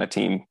North Carolina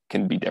team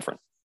can be different.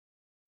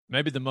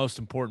 Maybe the most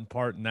important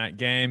part in that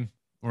game,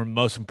 or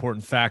most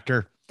important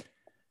factor,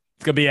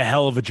 it's going to be a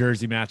hell of a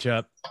jersey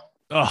matchup.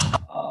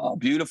 Oh,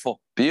 beautiful.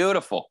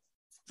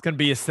 It's going to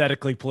be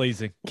aesthetically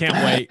pleasing. Can't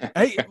wait.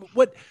 Hey,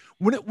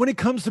 when it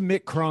comes to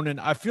Mick Cronin,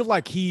 I feel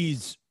like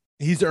he's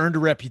earned a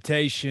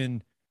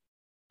reputation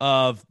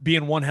of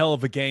being one hell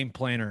of a game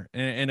planner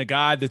and a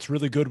guy that's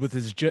really good with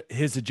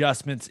his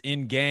adjustments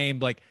in game.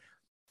 Like,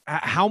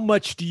 how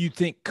much do you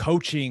think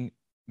coaching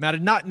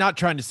mattered? Not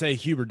trying to say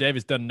Hubert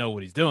Davis doesn't know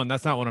what he's doing.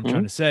 That's not what I'm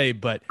trying to say.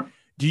 But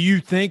do you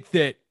think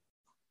that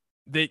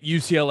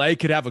UCLA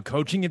could have a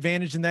coaching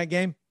advantage in that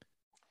game?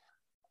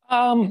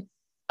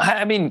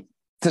 I mean,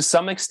 to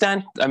some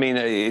extent. I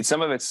mean,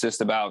 some of it's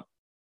just about,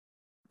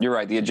 you're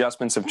right, the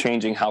adjustments of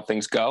changing how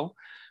things go.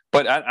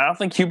 But I don't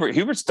think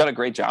Hubert's done a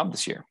great job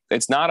this year.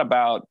 It's not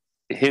about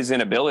his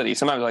inability.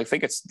 Sometimes I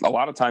think it's a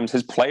lot of times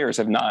his players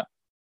have not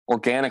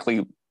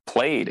organically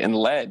played and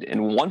led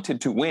and wanted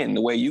to win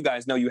the way you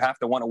guys know you have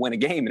to want to win a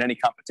game in any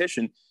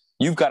competition.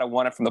 You've got to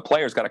want it from the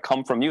players, got to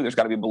come from you. There's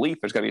got to be belief.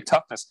 There's got to be a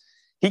toughness.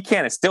 He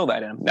can't instill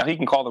that in him. Now, he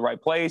can call the right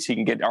plays. He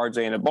can get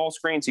RJ in the ball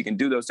screens. He can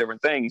do those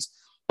different things.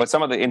 But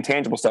some of the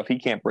intangible stuff he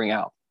can't bring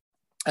out.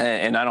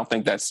 And I don't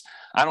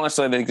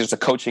necessarily think there's a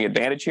coaching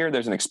advantage here.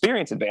 There's an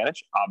experience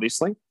advantage,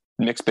 obviously.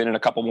 Mick's been in a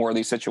couple more of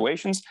these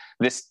situations.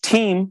 This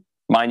team,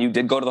 mind you,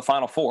 did go to the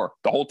Final Four.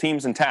 The whole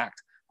team's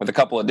intact with a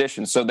couple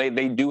additions. So they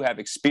do have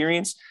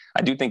experience.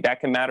 I do think that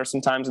can matter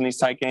sometimes in these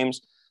tight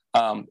games.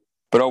 But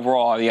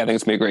overall, yeah, I think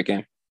it's going to be a great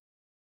game.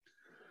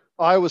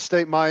 Iowa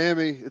State,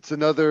 Miami. It's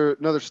another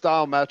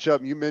style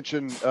matchup. You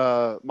mentioned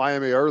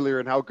Miami earlier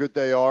and how good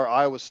they are.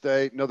 Iowa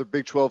State, another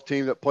Big 12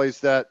 team that plays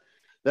that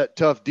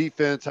tough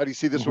defense. How do you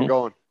see this one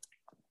going?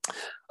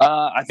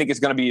 I think it's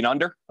going to be an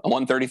under, a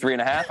 133.5.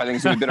 I think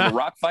it's going to be a bit of a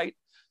rock fight.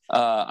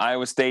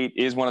 Iowa State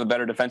is one of the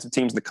better defensive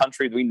teams in the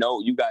country.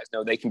 You guys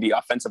know they can be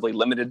offensively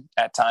limited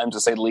at times,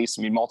 to say the least.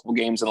 I mean, multiple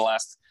games in the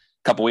last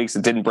couple of weeks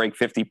that didn't break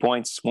 50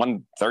 points,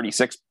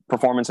 136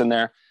 performance in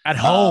there. At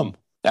home.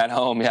 Yeah,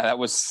 that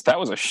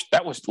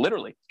was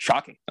literally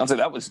shocking. I'll say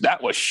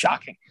that was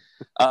shocking.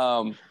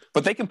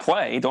 But they can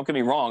play. Don't get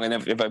me wrong. And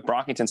if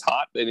Brockington's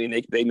hot, I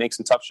mean, they make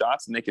some tough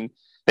shots and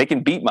they can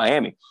beat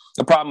Miami.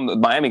 The problem with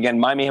Miami, again,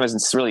 Miami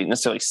hasn't really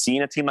necessarily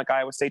seen a team like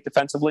Iowa State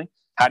defensively.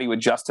 How do you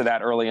adjust to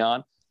that early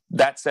on?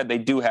 That said, they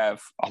do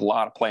have a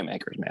lot of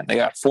playmakers, man. They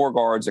got four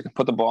guards that can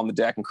put the ball on the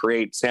deck and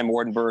create. Sam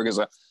Wardenberg is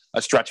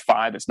a stretch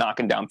five that's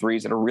knocking down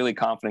threes at a really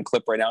confident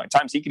clip right now. At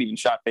times, he can even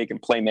shot fake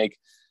and play make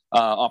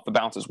off the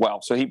bounce as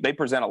well. So they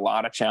present a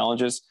lot of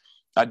challenges.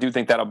 I do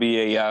think that'll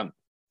be a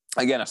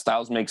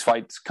styles makes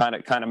fights kind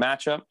of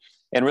matchup.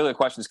 And really the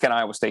question is, can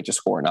Iowa State just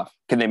score enough?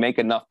 Can they make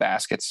enough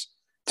baskets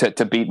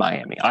to beat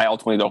Miami? I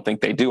ultimately don't think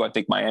they do. I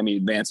think Miami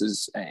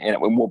advances and it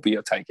won't be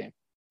a tight game.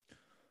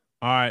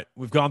 All right.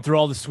 We've gone through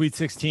all the Sweet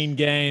 16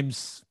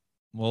 games.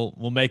 We'll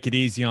make it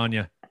easy on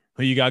you.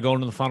 Who you got going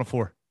to the Final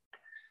Four?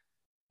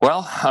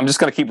 Well, I'm just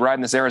going to keep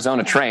riding this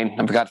Arizona train.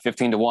 I've got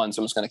 15-1,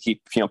 so I'm just going to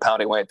keep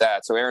pounding away at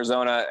that. So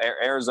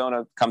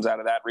Arizona comes out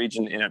of that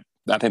region.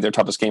 I think their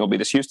toughest game will be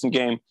this Houston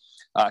game,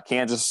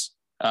 Kansas,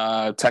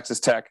 Texas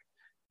Tech,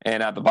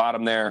 and at the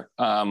bottom there,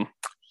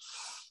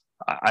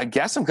 I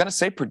guess I'm going to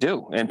say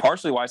Purdue. And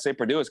partially why I say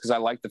Purdue is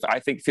because I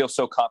feel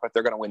so confident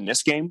they're going to win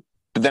this game.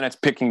 But then it's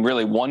picking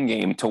really one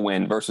game to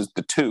win versus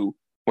the two,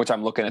 which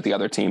I'm looking at the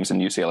other teams in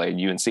UCLA and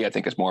UNC. I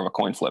think is more of a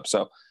coin flip.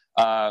 So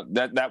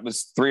that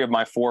was 3 of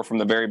my 4 from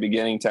the very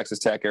beginning: Texas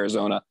Tech,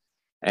 Arizona,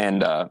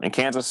 and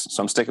Kansas.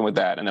 So I'm sticking with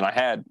that. And then I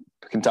had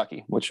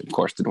Kentucky, which of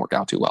course didn't work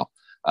out too well.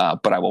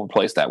 But I will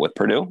replace that with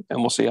Purdue,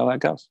 and we'll see how that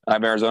goes. I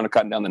have Arizona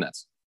cutting down the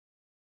nets.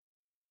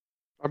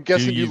 I'm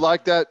guessing you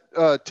like that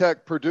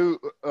Tech-Purdue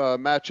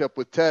matchup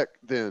with Tech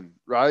then,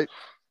 right?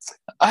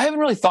 I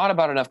haven't really thought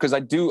about it enough because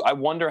I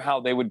wonder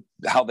how they would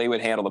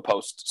handle the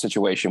post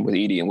situation with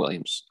Edey and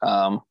Williams.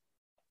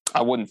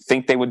 I wouldn't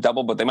think they would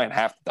double, but they might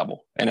have to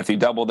double. And if you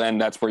double, then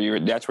that's where you're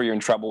in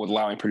trouble with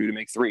allowing Purdue to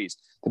make threes.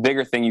 The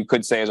bigger thing you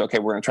could say is, okay,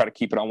 we're going to try to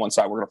keep it on one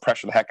side. We're going to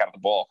pressure the heck out of the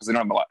ball because they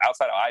don't have a lot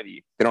outside of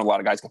Ivy. They don't have a lot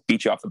of guys who can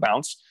beat you off the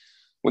bounce.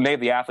 When they have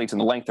the athletes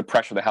and the length to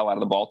pressure the hell out of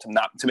the ball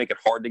to make it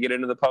hard to get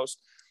into the post,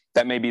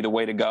 that may be the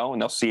way to go,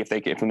 and they'll see if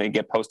when they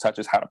get post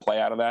touches, how to play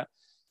out of that.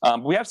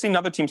 We have seen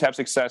other teams have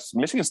success.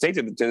 Michigan State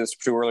did this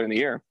too earlier in the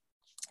year.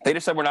 They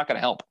just said, we're not going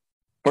to help.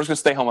 We're just going to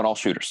stay home on all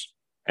shooters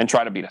and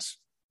try to beat us.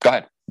 Go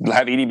ahead.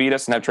 Have Edey beat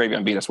us and have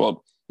Travion beat us.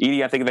 Well,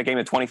 Edey, I think, that game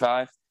at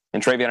 25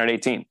 and Travion at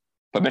 18.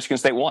 But Michigan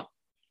State won.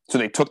 So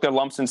they took their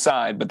lumps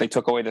inside, but they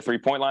took away the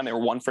three-point line. They were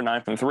 1 for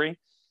 9 from 3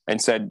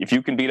 and said, if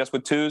you can beat us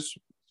with twos,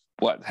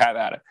 have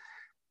at it.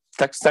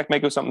 Texas Tech may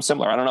go something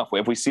similar. I don't know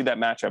if we see that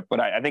matchup, but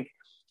I think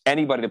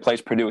anybody that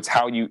plays Purdue, it's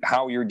how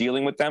you're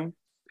dealing with them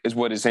is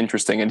what is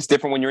interesting. And it's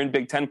different when you're in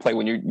Big Ten play,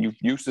 when you're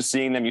used to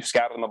seeing them, you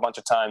scouted them a bunch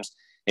of times.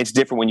 It's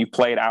different when you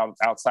played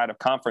outside of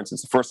conference.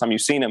 It's the first time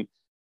you've seen them,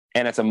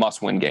 and it's a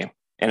must-win game.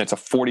 And it's a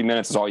 40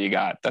 minutes is all you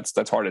got.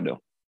 That's hard to do.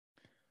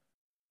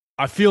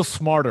 I feel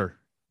smarter.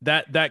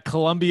 That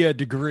Columbia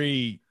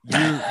degree,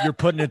 you're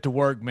putting it to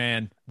work,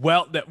 man.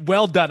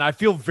 Well done. I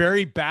feel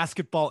very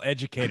basketball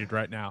educated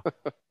right now.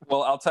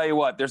 Well, I'll tell you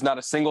what, there's not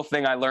a single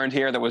thing I learned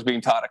here that was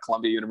being taught at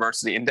Columbia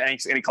University in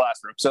any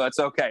classroom. So that's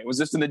okay. It was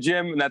just in the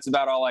gym, and that's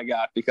about all I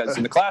got, because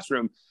in the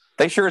classroom,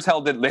 they sure as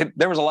hell did.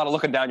 There was a lot of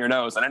looking down your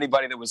nose, and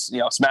anybody that was,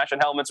 smashing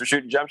helmets or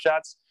shooting jump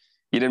shots,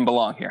 you didn't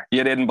belong here.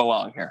 You didn't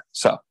belong here.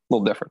 So a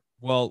little different.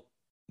 Well,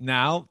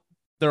 now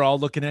they're all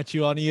looking at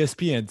you on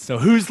ESPN. So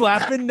who's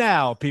laughing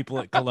now, people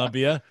at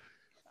Columbia?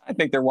 I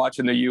think they're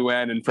watching the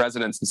UN and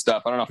presidents and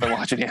stuff. I don't know if they're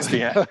watching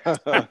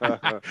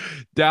ESPN.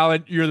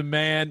 Dalen, you're the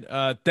man.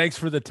 Thanks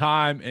for the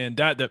time. And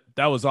that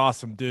was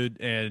awesome,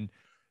 dude. And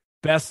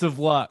best of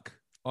luck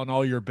on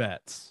all your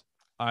bets.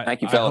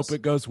 Thank you, fellas. I hope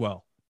it goes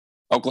well.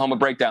 Oklahoma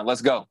Breakdown.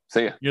 Let's go.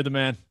 See ya. You're the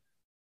man.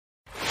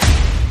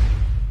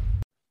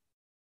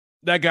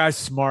 That guy's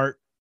smart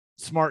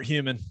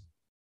human.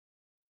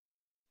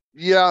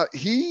 Yeah,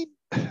 I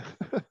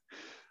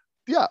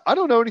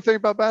don't know anything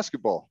about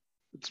basketball.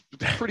 It's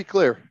pretty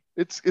clear.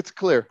 It's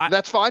clear.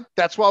 That's fine.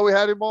 That's why we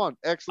had him on.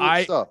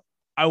 Excellent stuff.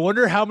 I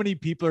wonder how many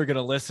people are going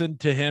to listen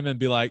to him and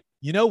be like,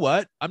 you know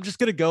what? I'm just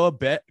going to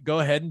go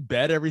ahead and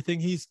bet everything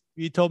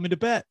he told me to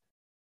bet.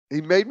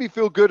 He made me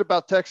feel good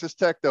about Texas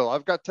Tech, though.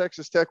 I've got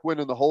Texas Tech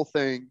winning the whole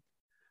thing,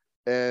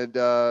 and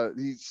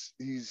he's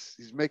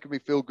making me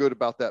feel good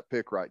about that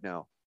pick right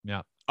now.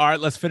 Yeah. All right,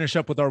 let's finish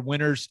up with our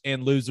winners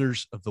and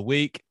losers of the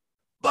week.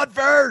 But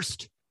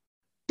first,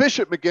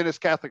 Bishop McGuinness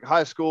Catholic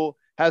High School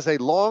has a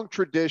long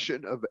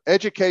tradition of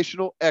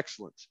educational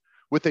excellence.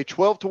 With a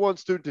 12-to-1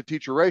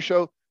 student-to-teacher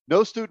ratio,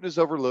 no student is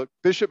overlooked.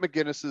 Bishop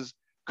McGuinness's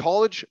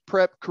college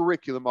prep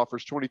curriculum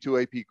offers 22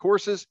 AP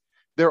courses.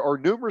 There are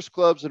numerous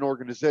clubs and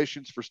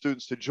organizations for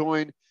students to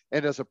join,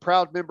 and as a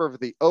proud member of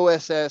the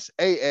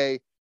OSSAA,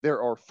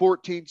 there are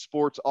 14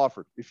 sports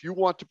offered. If you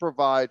want to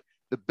provide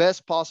the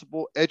best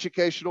possible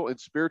educational and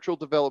spiritual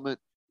development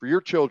for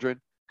your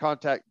children,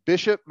 contact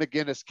Bishop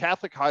McGuinness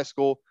Catholic High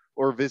School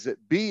or visit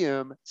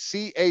bmchs.org.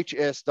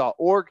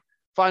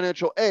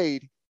 Financial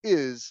aid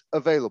is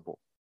available.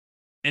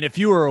 And if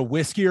you are a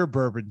whiskey or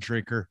bourbon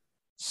drinker,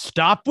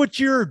 stop what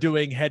you're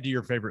doing, head to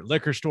your favorite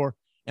liquor store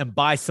and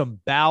buy some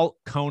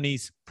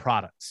Balcones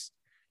products.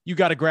 You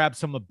got to grab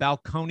some of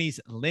Balcones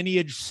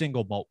Lineage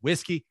Single Malt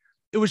Whiskey.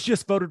 It was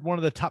just voted one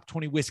of the top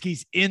 20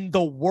 whiskeys in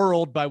the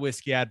world by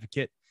Whiskey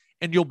Advocate,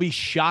 and you'll be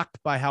shocked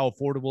by how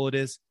affordable it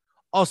is.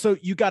 Also,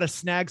 you got to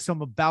snag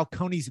some of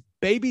Balcones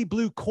Baby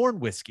Blue Corn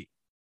Whiskey.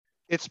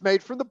 It's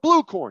made from the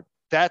blue corn.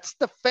 That's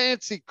the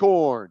fancy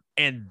corn.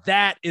 And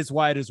that is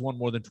why it has won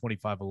more than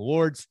 25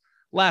 awards.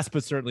 Last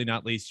but certainly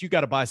not least, you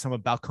got to buy some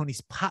of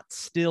Balcones Pot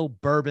Still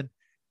Bourbon.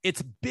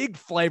 Its big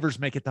flavors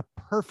make it the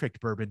perfect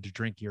bourbon to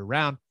drink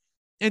year-round.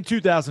 In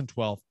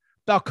 2012,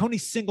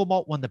 Balcones Single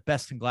Malt won the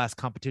Best in Glass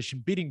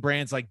competition, beating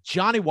brands like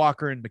Johnny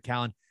Walker and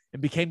Macallan,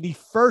 and became the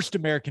first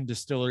American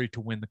distillery to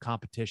win the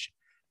competition.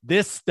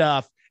 This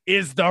stuff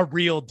is the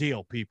real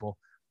deal, people.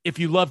 If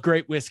you love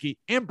great whiskey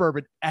and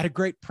bourbon at a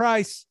great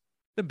price,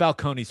 then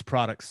Balcones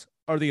products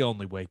are the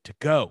only way to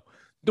go.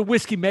 The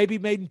whiskey may be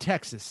made in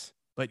Texas,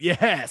 but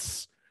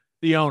yes,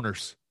 the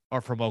owners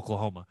are from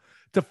Oklahoma.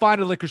 To find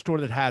a liquor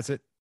store that has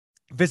it,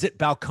 visit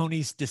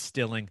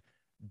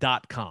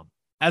balconesdistilling.com.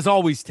 As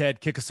always, Ted,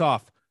 kick us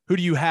off. Who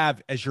do you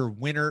have as your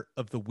winner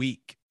of the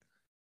week?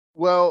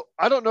 Well,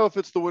 I don't know if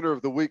it's the winner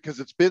of the week because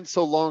it's been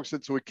so long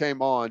since we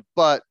came on,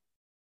 but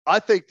I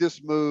think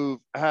this move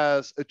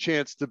has a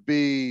chance to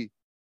be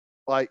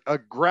like a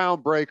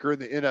groundbreaker in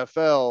the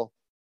NFL.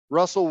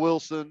 Russell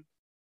Wilson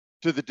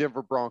to the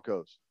Denver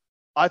Broncos.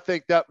 I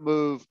think that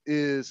move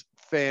is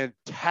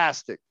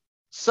fantastic.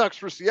 Sucks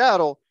for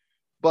Seattle,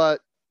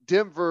 but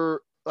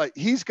Denver, like,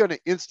 he's going to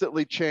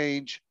instantly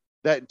change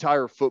that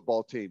entire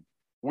football team.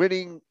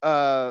 Winning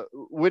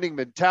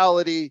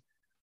mentality.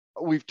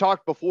 We've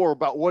talked before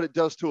about what it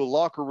does to a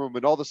locker room,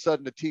 and all of a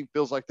sudden the team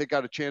feels like they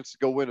got a chance to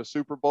go win a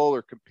Super Bowl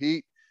or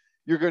compete.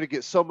 You're going to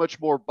get so much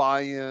more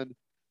buy-in.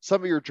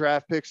 Some of your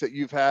draft picks that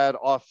you've had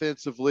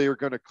offensively are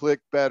going to click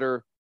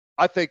better.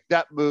 I think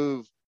that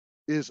move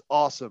is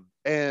awesome.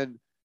 And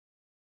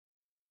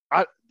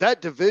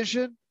that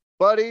division,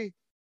 buddy,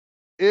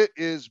 it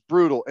is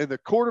brutal. And the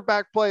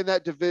quarterback play in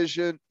that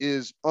division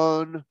is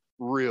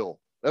unreal.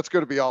 That's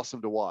going to be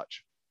awesome to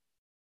watch.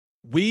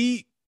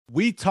 We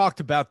we talked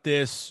about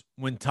this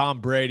when Tom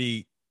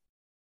Brady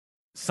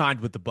signed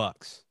with the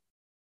Bucs,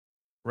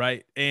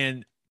 right?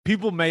 And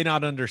people may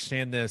not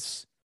understand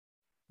this,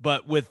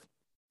 but with,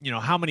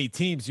 how many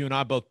teams you and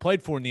I both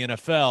played for in the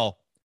NFL,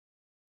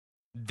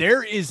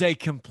 there is a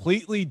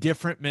completely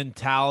different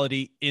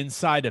mentality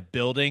inside a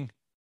building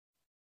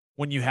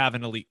when you have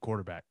an elite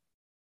quarterback.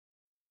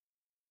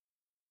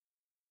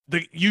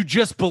 You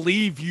just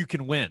believe you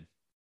can win.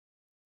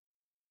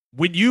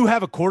 When you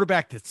have a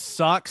quarterback that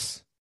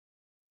sucks,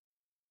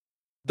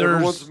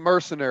 everyone's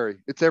mercenary.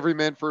 It's every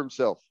man for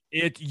himself.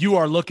 You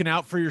are looking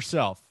out for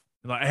yourself.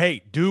 Like,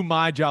 hey, do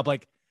my job.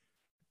 Like,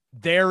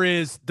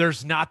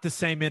 there's not the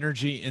same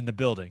energy in the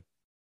building.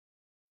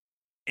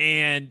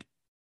 And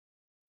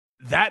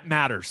that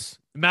matters.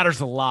 It matters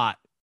a lot.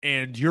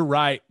 And you're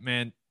right,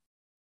 man.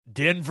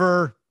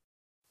 Denver,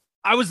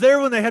 I was there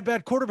when they had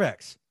bad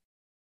quarterbacks.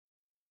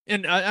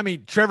 And I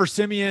mean, Trevor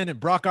Siemian and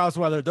Brock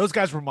Osweiler, those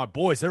guys were my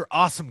boys. They're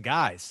awesome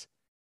guys.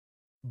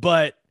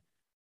 But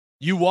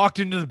you walked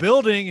into the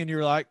building and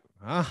you're like,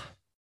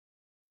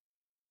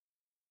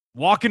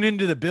 walking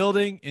into the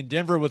building in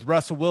Denver with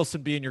Russell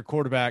Wilson being your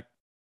quarterback,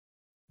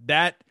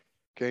 that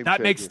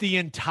makes the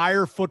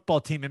entire football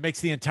team. It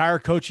makes the entire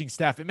coaching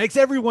staff. It makes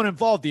everyone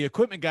involved, the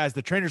equipment guys,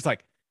 the trainers,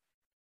 like,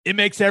 it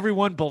makes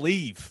everyone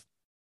believe.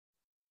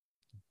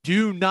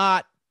 Do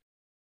not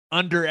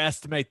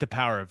underestimate the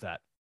power of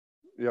that.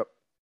 Yep.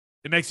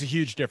 It makes a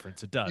huge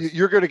difference. It does.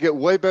 You're going to get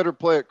way better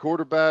play at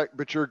quarterback,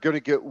 but you're going to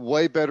get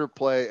way better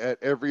play at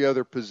every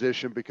other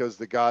position because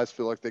the guys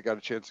feel like they got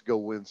a chance to go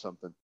win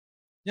something.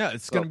 Yeah,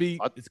 it's going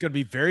to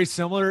be very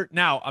similar.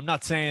 Now, I'm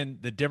not saying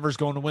that Denver's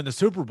going to win the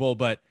Super Bowl,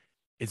 but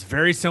it's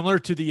very similar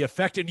to the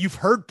effect, and you've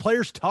heard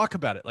players talk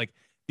about it, like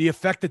the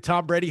effect that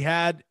Tom Brady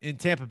had in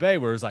Tampa Bay,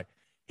 where it's like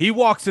he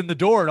walks in the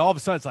door and all of a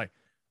sudden it's like,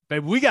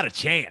 baby, we got a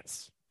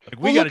chance. Like,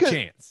 we got a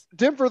chance.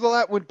 Denver,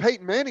 when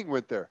Peyton Manning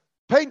went there.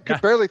 Peyton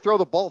could barely throw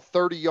the ball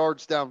 30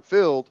 yards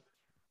downfield,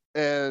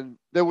 and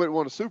they wouldn't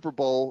win a Super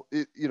Bowl.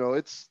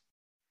 It's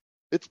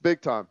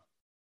big time.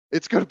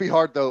 It's going to be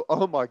hard, though.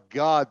 Oh, my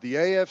God. The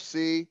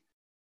AFC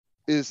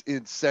is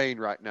insane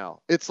right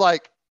now. It's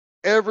like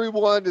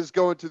everyone is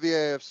going to the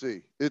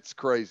AFC. It's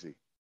crazy.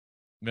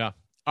 Yeah.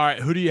 All right.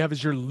 Who do you have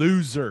as your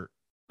loser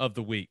of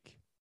the week?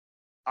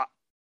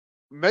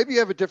 Maybe you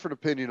have a different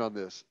opinion on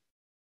this.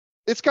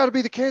 It's got to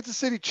be the Kansas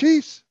City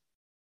Chiefs.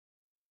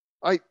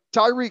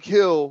 Tyreek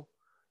Hill.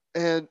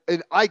 And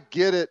I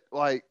get it,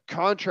 like,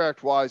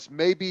 contract-wise,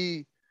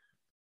 maybe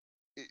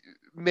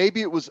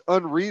it was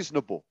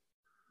unreasonable.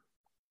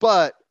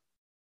 But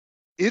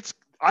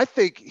I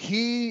think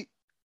he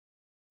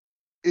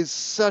is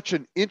such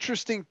an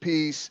interesting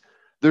piece.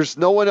 There's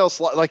no one else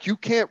like you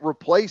can't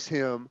replace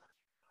him.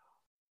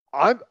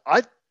 I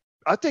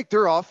think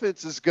their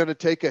offense is going to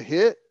take a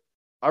hit.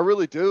 I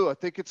really do. I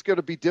think it's going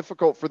to be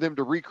difficult for them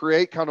to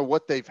recreate kind of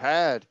what they've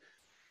had.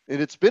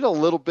 And it's been a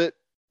little bit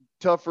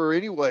tougher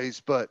anyways,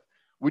 but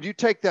when you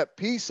take that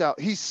piece out,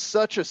 he's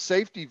such a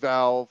safety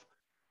valve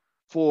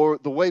for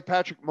the way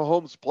Patrick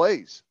Mahomes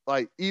plays,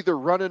 like either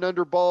running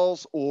under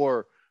balls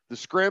or the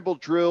scramble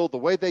drill, the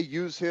way they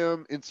use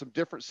him in some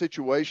different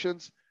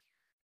situations.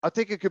 I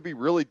think it could be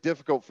really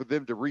difficult for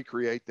them to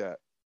recreate that.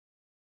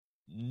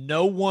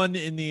 No one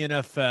in the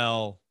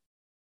NFL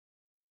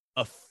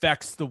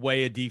affects the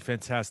way a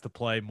defense has to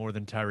play more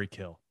than Tyreek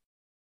Hill.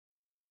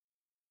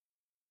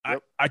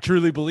 Yep. I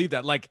truly believe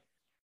that. Like,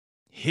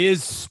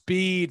 his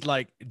speed,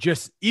 like,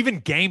 just even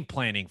game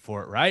planning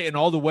for it, right? And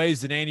all the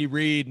ways that Andy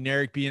Reid and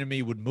Eric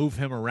Bieniemy would move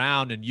him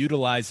around and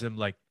utilize him,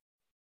 like,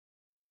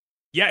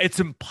 yeah,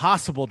 it's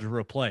impossible to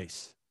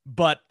replace.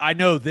 But I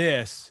know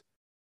this.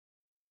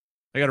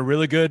 They got a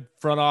really good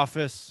front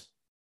office.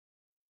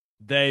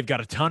 They've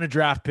got a ton of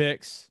draft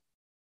picks.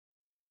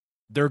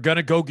 They're going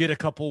to go get a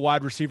couple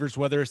wide receivers,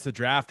 whether it's the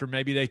draft or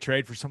maybe they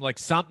trade for something. Like,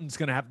 something's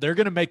going to happen. They're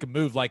going to make a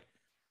move. Like,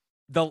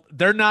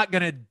 they're not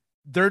going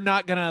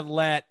to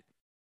let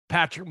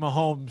Patrick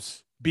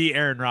Mahomes be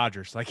Aaron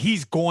Rodgers. Like,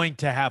 he's going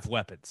to have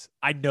weapons.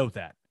 I know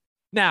that.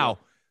 Now,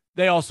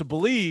 they also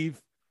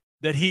believe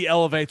that he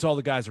elevates all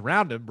the guys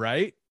around him,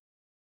 right?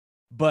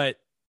 But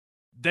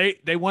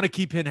they want to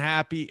keep him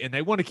happy, and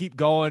they want to keep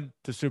going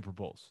to Super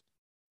Bowls.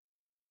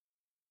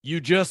 You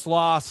just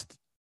lost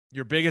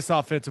your biggest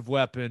offensive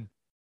weapon.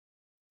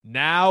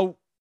 Now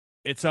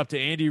it's up to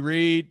Andy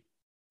Reid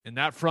and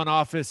that front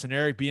office and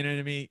Eric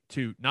Bieniemy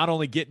to not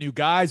only get new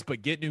guys,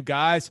 but get new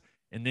guys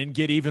and then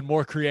get even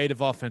more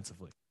creative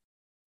offensively.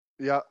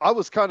 Yeah, I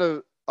was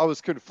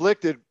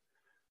conflicted.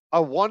 I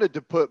wanted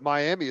to put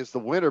Miami as the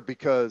winner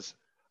because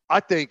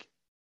I think,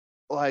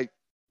 like,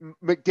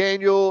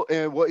 McDaniel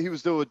and what he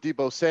was doing with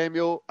Deebo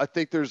Samuel, I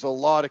think there's a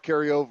lot of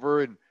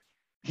carryover, and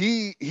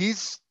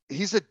he's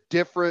a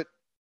different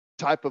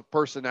type of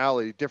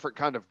personality, different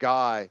kind of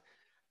guy.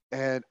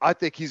 And I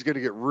think he's going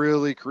to get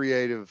really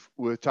creative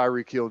with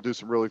Tyreek Hill and do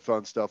some really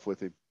fun stuff with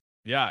him.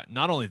 Yeah,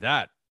 not only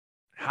that,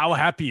 how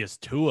happy is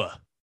Tua?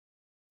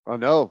 I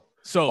know.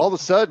 So all of a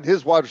sudden,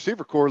 his wide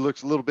receiver core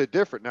looks a little bit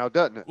different now,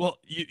 doesn't it? Well,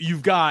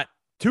 you've got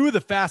two of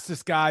the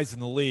fastest guys in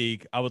the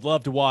league. I would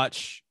love to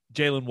watch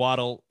Jalen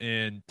Waddle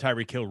and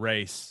Tyreek Hill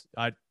race.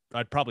 I'd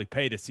probably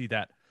pay to see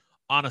that,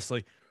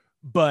 honestly.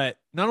 But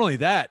not only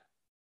that,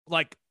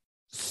 like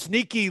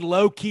sneaky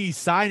low-key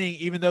signing,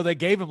 even though they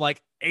gave him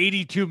like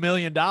 $82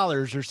 million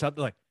or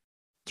something, like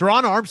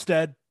Teron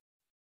Armstead.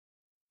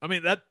 I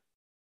mean, that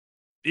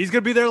he's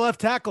gonna be their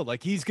left tackle.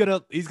 Like he's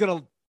gonna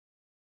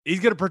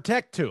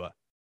protect Tua.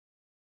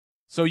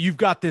 So you've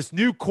got this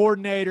new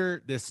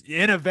coordinator, this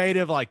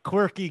innovative, like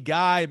quirky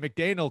guy,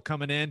 McDaniel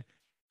coming in,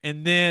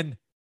 and then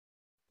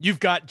you've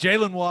got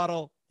Jalen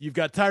Waddle, you've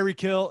got Tyreek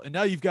Hill, and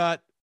now you've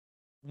got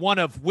one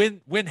of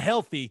when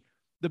healthy,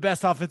 the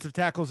best offensive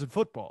tackles in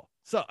football.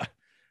 So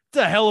it's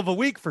a hell of a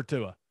week for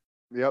Tua.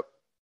 Yep.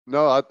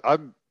 No,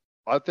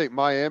 I think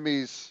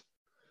Miami's.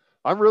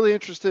 I'm really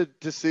interested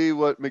to see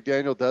what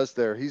McDaniel does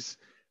there. He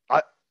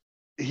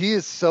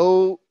is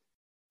so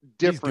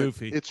different.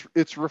 He's goofy.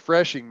 It's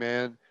refreshing,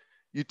 man.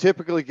 You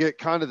typically get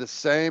kind of the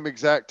same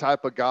exact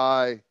type of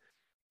guy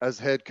as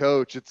head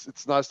coach.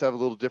 It's nice to have a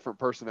little different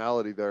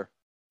personality there.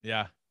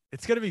 Yeah.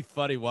 It's going to be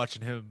funny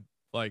watching him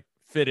like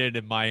fit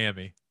in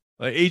Miami.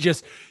 Like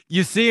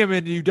you see him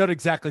and you don't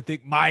exactly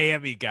think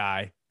Miami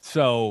guy.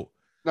 So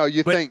no,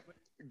 think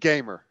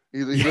gamer.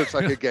 He looks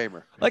like a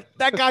gamer. Like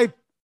that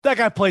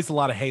guy plays a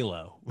lot of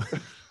Halo.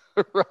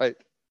 Right.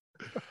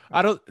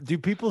 Do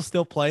people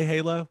still play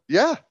Halo?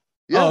 Yeah.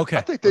 Yeah. Oh, okay.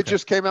 I think they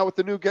just came out with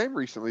the new game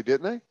recently,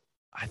 didn't they?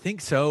 I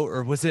think so.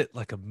 Or was it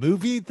like a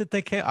movie that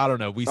they came? I don't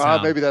know.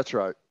 Maybe that's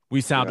right.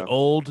 We sound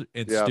old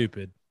and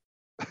stupid,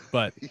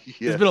 but yes.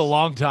 It's been a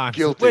long time,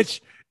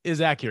 which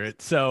is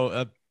accurate.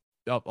 So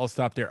I'll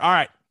stop there. All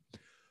right.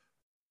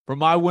 For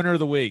my winner of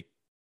the week,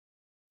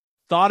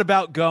 thought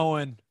about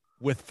going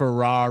with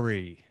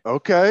Ferrari.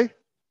 Okay.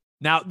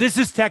 Now, this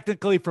is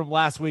technically from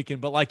last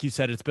weekend, but like you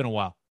said, it's been a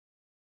while.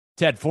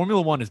 Ted,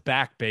 Formula One is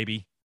back,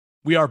 baby.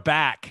 We are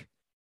back.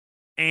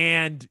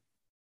 And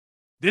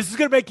this is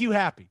going to make you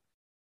happy.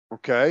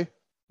 Okay.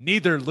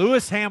 Neither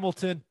Lewis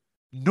Hamilton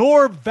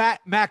nor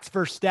Max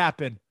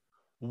Verstappen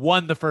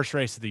won the first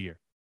race of the year.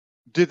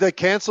 Did they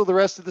cancel the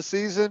rest of the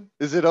season?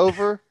 Is it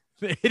over?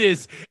 It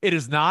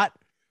is not.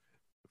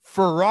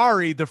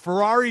 The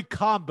Ferrari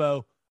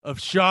combo of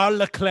Charles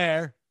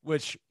Leclerc,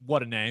 which,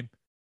 what a name,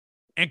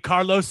 and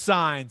Carlos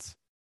Sainz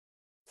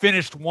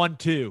finished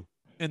 1-2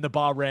 in the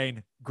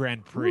Bahrain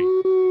Grand Prix.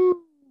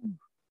 Woo.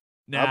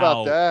 Now,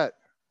 how about that?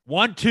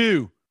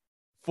 1-2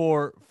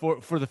 for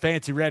the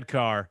fancy red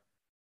car.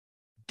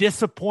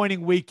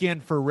 Disappointing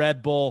weekend for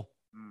Red Bull.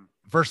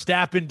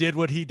 Verstappen did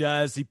what he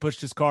does. He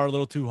pushed his car a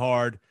little too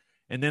hard,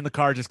 and then the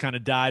car just kind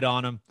of died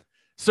on him.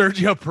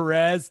 Sergio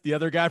Perez, the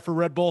other guy for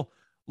Red Bull,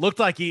 looked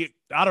like he,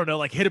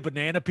 hit a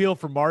banana peel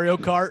from Mario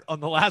Kart on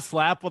the last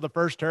lap on the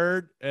first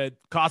turn. It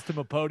cost him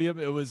a podium.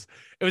 It was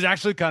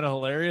actually kind of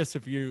hilarious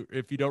if you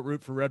don't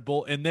root for Red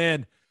Bull. And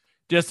then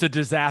just a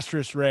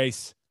disastrous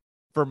race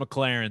for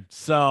McLaren.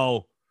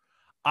 So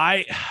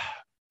I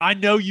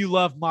know you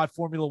love my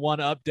Formula One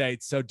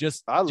updates. So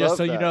just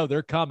so you know,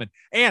 they're coming.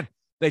 And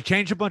they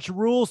changed a bunch of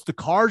rules. The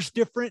car's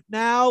different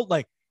now.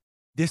 Like,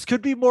 this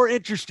could be more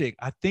interesting.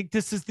 I think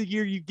this is the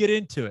year you get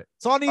into it.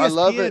 It's on ESPN, I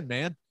love it,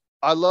 man.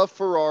 I love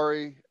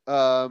Ferrari.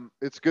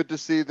 It's good to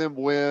see them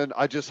win.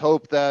 I just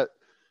hope that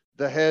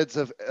the heads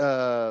of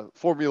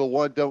Formula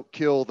One don't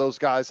kill those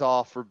guys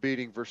off for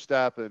beating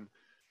Verstappen.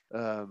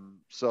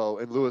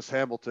 And Lewis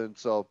Hamilton.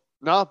 So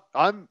no,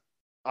 I'm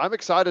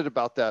excited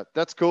about that.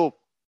 That's cool.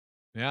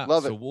 Yeah,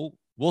 love it.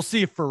 We'll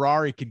see if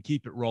Ferrari can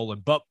keep it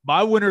rolling. But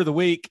my winner of the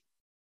week,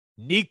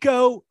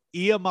 Nico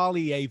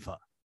Iamaleava.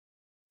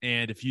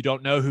 And if you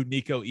don't know who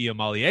Nico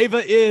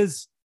Iamaleava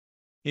is,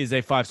 he's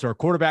a 5-star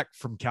quarterback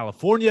from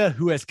California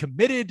who has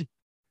committed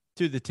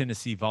to the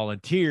Tennessee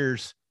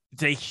Volunteers.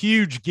 It's a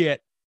huge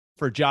get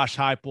for Josh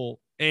Heupel.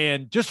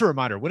 And just a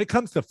reminder, when it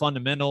comes to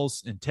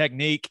fundamentals and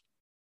technique,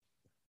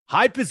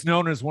 Hype is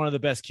known as one of the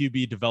best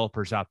QB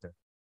developers out there.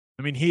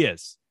 I mean, he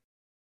is.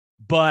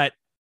 But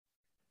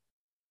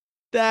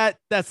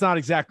that's not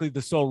exactly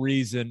the sole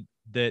reason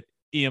that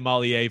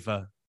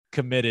Iamaleava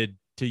committed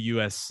to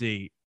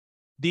USC.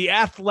 The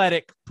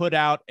Athletic put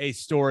out a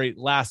story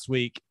last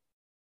week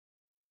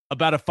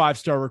about a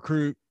 5-star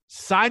recruit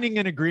signing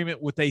an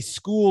agreement with a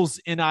school's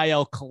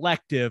NIL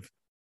collective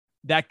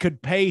that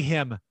could pay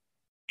him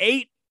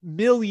 $8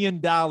 million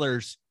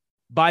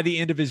by the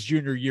end of his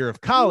junior year of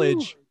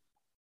college. Ooh.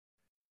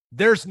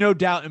 There's no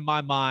doubt in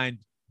my mind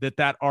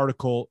that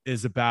article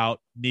is about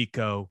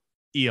Nico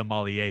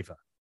Iamaleava.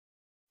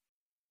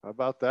 How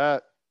about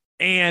that?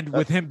 And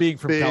with him being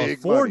from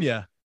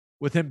California,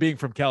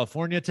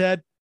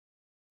 Ted,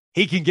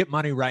 he can get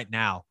money right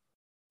now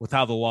with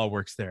how the law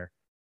works there.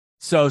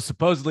 So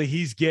supposedly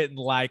he's getting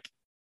I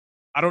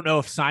don't know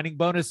if signing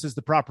bonus is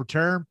the proper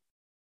term,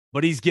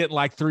 but he's getting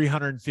like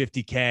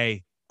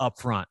 $350K up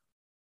front.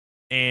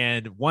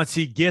 And once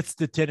he gets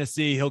to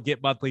Tennessee, he'll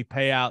get monthly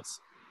payouts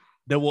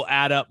that will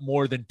add up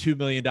more than $2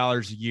 million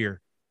a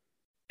year.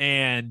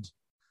 And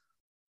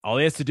all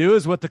he has to do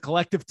is what the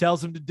collective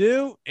tells him to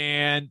do,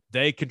 and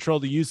they control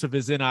the use of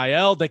his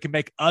NIL. They can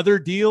make other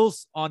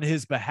deals on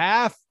his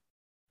behalf.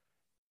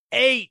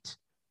 $8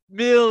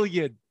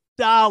 million.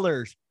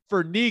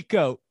 for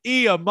Nico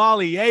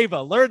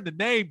Iamaleava. Learn the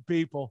name,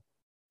 people.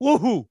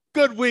 Woohoo.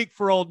 Good week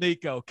for old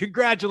Nico.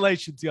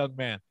 Congratulations, young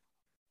man.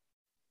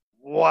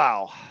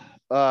 Wow.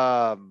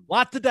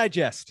 Lot to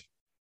digest.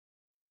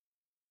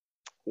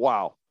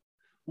 Wow.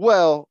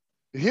 Well,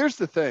 here's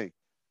the thing.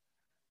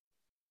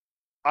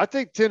 I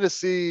think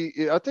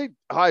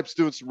Hype's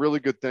doing some really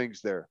good things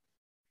there.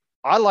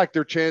 I like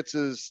their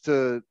chances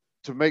to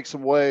make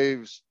some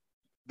waves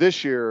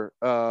this year.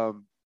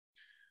 Hendon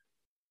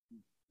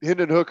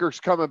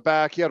Hooker's coming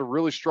back. He had a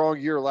really strong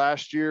year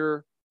last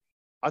year.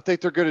 I think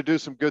they're going to do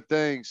some good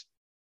things.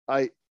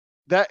 That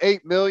 $8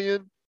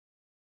 million,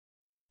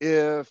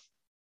 if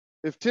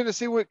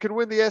Tennessee can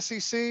win the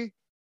SEC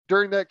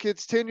during that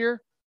kid's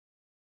tenure,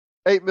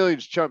 $8 million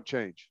is chump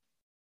change.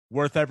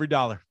 Worth every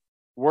dollar.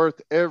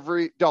 Worth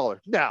every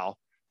dollar. Now,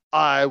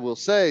 I will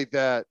say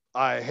that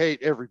I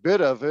hate every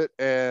bit of it,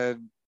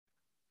 and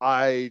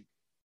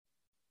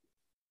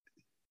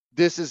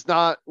this is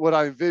not what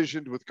I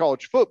envisioned with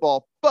college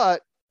football,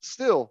 but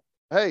still,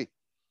 hey,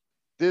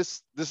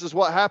 this is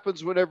what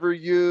happens whenever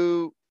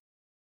you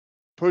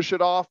push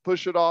it off.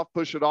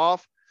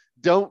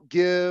 Don't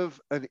give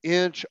an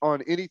inch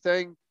on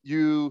anything.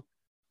 You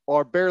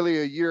are barely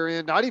a year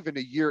in, not even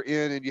a year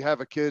in, and you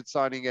have a kid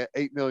signing at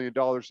 $8 million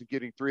and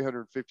getting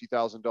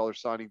 $350,000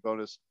 signing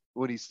bonus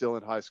when he's still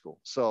in high school.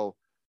 So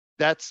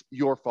that's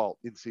your fault,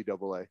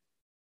 NCAA.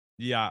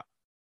 Yeah.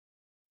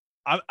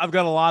 I've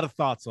got a lot of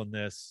thoughts on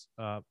this.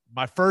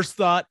 My first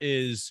thought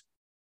is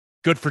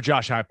good for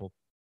Josh Heupel.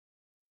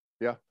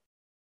 Yeah.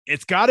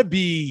 It's got to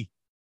be,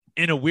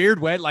 in a weird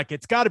way, like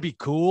it's got to be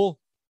cool.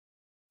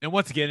 And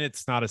once again,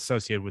 it's not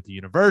associated with the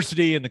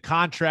university and the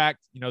contract.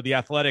 You know, The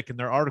Athletic in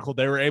their article,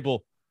 they were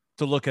able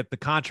to look at the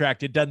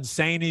contract. It doesn't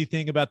say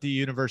anything about the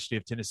University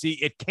of Tennessee.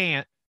 It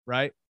can't,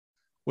 right,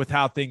 with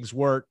how things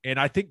work. And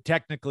I think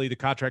technically the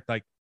contract,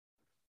 like,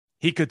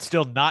 he could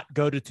still not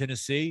go to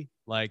Tennessee.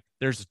 Like,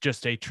 there's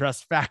just a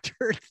trust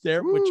factor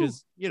there, Woo. which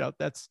is, you know,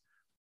 that's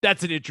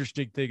an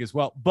interesting thing as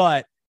well.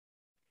 But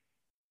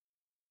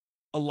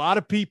a lot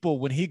of people,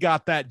 when he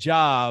got that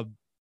job,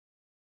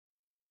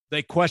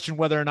 they questioned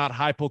whether or not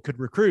Heupel could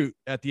recruit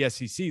at the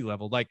SEC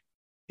level. Like,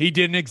 he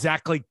didn't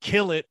exactly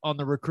kill it on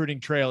the recruiting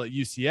trail at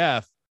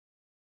UCF.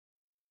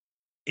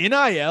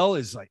 NIL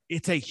is like,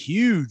 it's a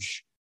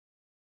huge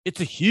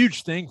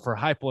thing for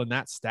Heupel and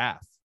that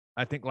staff.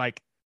 I think,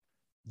 like,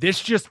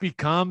 this just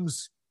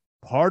becomes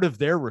part of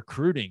their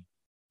recruiting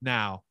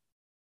now.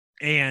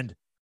 And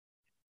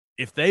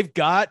if they've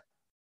got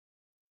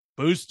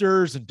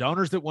boosters and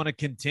donors that want to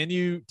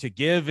continue to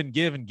give and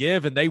give and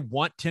give, and they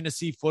want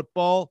Tennessee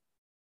football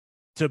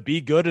to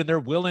be good and they're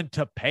willing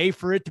to pay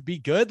for it to be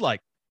good, like,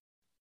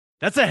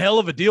 that's a hell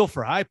of a deal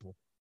for Heupel.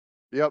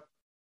 Yep.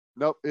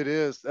 Nope, it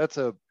is. That's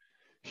a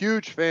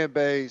huge fan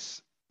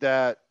base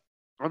that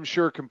I'm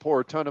sure can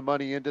pour a ton of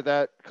money into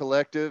that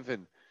collective,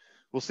 and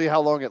we'll see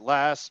how long it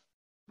lasts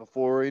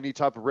before any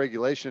type of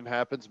regulation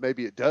happens.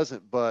 Maybe it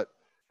doesn't, but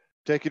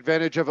take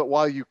advantage of it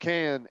while you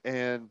can.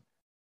 And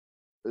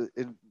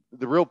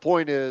the real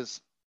point is,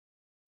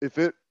 if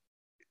it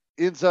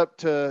ends up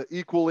to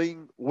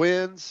equaling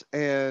wins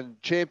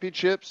and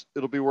championships,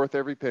 it'll be worth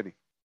every penny.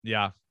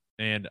 Yeah.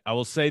 And I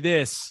will say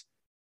this,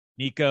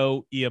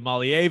 Nico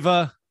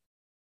Iamaleava,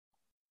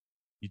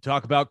 you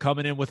talk about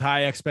coming in with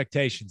high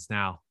expectations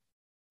now.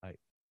 Like,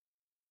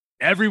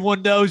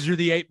 everyone knows you're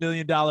the $8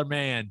 million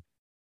man.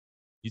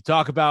 You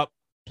talk about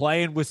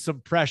playing with some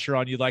pressure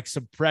on you, like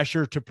some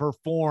pressure to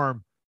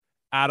perform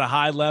at a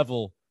high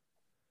level.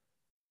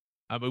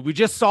 I mean, we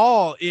just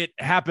saw it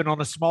happen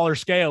on a smaller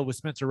scale with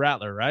Spencer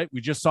Rattler, right?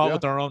 We just saw it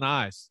with our own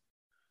eyes.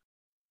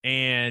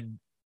 And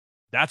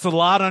that's a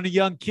lot on a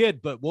young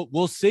kid, but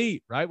we'll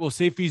see, right? We'll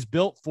see if he's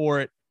built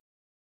for it.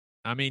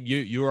 I mean,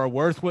 you are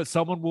worth what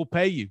someone will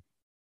pay you.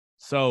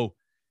 So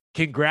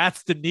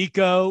congrats to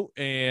Nico,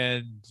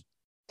 and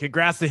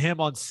congrats to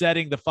him on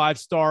setting the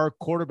 5-star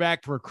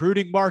quarterback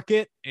recruiting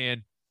market,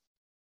 and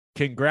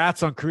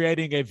congrats on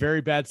creating a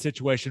very bad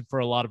situation for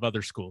a lot of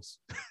other schools.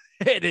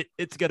 And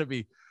it's going to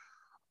be,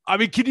 I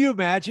mean, can you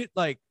imagine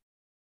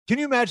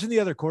the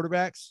other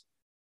quarterbacks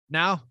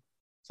now?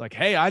 It's like,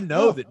 hey, I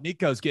know that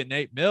Nico's getting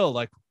 $8 million.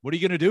 Like, what are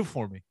you going to do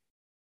for me?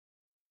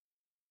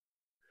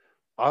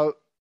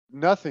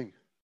 Nothing.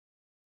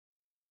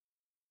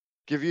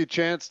 Give you a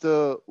chance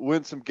to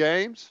win some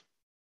games,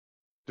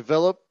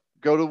 develop,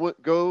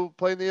 go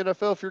play in the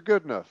NFL if you're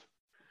good enough.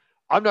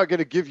 I'm not going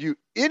to give you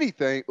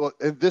anything. Well,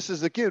 and this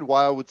is, again,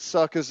 why I would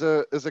suck as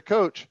a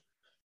coach.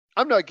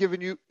 I'm not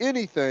giving you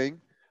anything,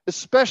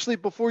 especially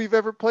before you've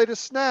ever played a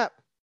snap.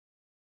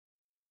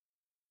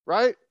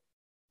 Right?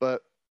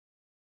 But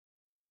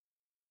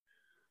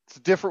it's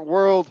a different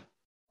world.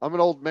 I'm an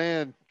old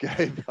man,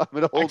 Gabe. I'm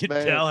an old man.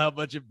 I can tell how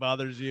much it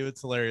bothers you.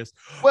 It's hilarious.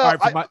 Well,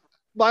 right,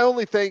 my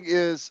only thing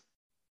is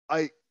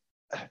I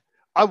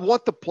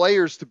want the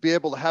players to be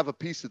able to have a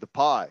piece of the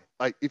pie.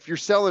 Like, if you're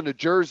selling a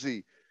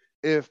jersey,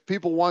 if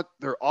people want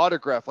their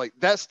autograph, like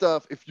that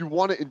stuff, if you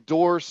want to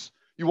endorse,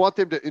 you want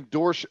them to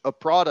endorse a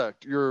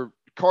product, your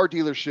car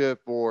dealership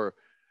or,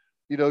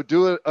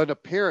 do an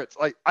appearance.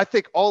 Like, I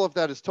think all of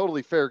that is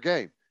totally fair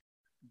game,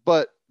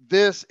 but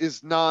this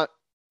is not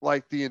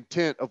like the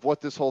intent of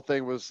what this whole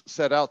thing was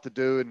set out to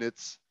do. And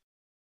it's,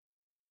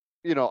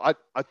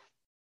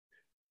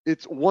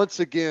 it's once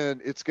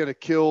again, it's going to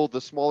kill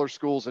the smaller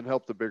schools and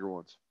help the bigger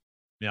ones.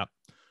 Yeah.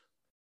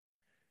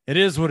 It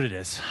is what it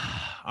is.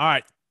 All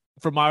right.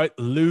 For my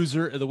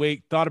loser of the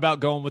week, thought about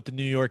going with the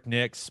New York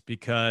Knicks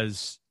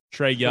because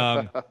Trae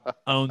Young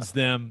owns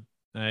them.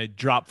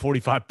 Dropped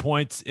 45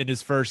 points in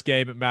his first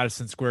game at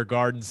Madison Square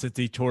Garden since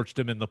he torched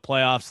him in the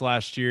playoffs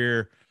last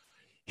year.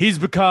 He's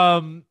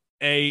become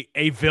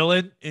a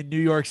villain in New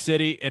York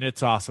City, and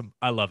it's awesome.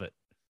 I love it.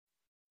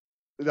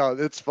 No,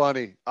 it's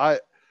funny.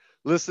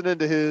 Listening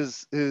to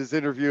his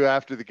interview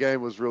after the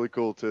game was really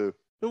cool too.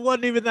 It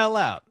wasn't even that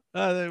loud.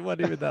 It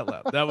wasn't even that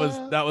loud.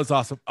 That was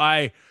awesome.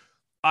 I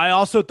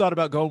also thought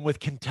about going with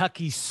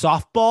Kentucky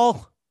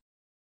softball.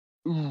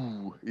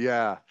 Ooh,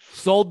 yeah.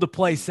 Sold the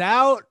place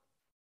out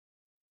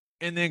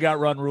and then got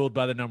ruled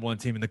by the number one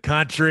team in the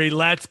country.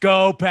 Let's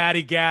go,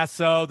 Patty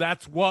Gasso.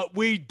 That's what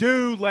we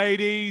do,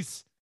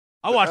 ladies.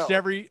 I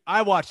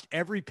watched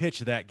every pitch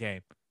of that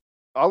game.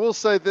 I will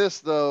say this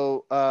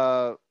though,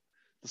 the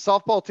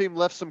softball team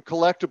left some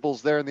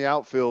collectibles there in the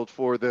outfield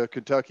for the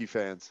Kentucky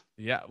fans.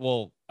 Yeah,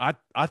 well, I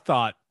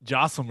thought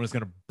Jocelyn was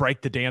going to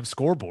break the damn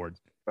scoreboard.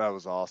 That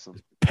was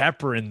awesome.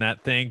 Peppering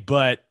that thing.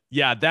 But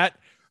yeah,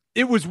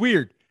 it was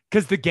weird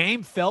because the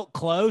game felt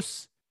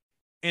close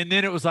and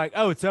then it was like,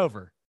 oh, it's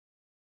over.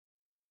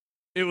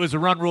 It was a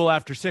run rule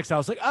after 6. I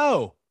was like,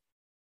 oh,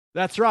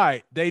 that's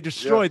right. They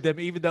destroyed them,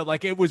 even though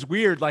it was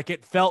weird. Like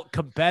it felt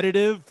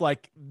competitive,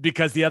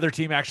 because the other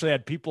team actually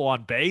had people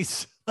on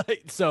base.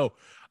 So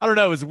I don't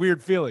know. It was a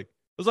weird feeling.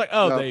 It was like,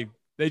 oh, no.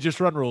 They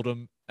just run ruled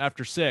them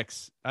after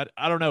 6.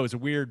 I don't know. It was a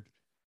weird.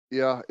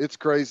 Yeah, it's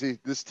crazy.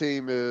 This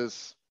team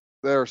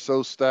they're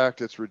so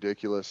stacked. It's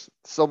ridiculous.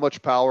 So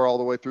much power all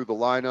the way through the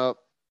lineup.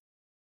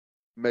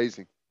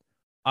 Amazing.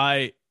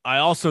 I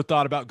also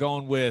thought about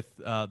going with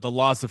the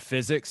laws of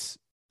physics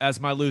as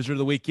my loser of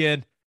the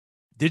weekend.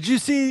 Did you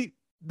see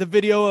the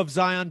video of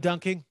Zion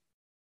dunking?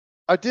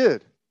 I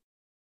did.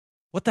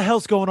 What the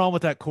hell's going on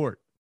with that court?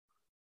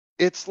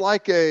 It's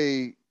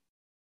almost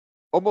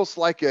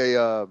like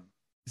a.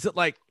 Is it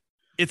like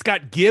it's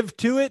got give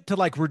to it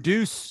to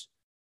reduce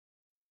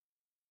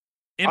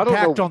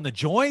impact on the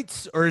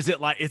joints, or is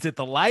it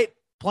the light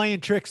playing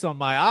tricks on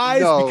my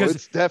eyes? No, because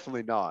it's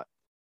definitely not.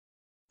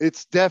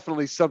 It's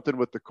definitely something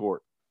with the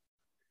court,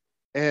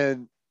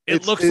 and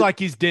it looks like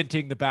he's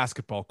denting the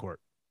basketball court.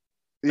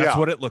 That's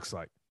what it looks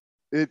like.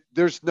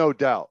 There's no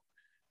doubt,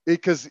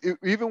 because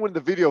even when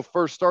the video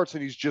first starts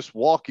and he's just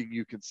walking,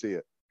 you can see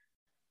it.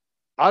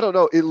 I don't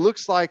know. It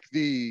looks like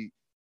the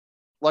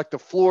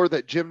floor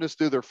that gymnasts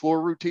do their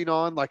floor routine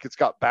on, like it's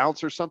got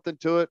bounce or something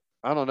to it.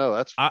 I don't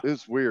know.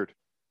 It's weird.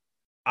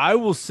 I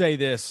will say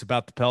this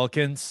about the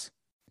Pelicans.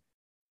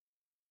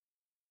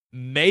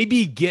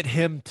 Maybe get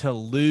him to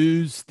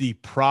lose the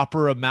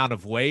proper amount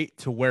of weight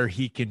to where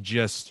he can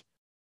just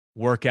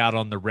work out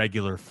on the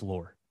regular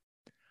floor.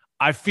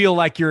 I feel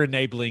like you're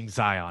enabling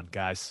Zion,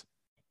 guys,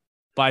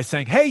 by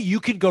saying, hey, you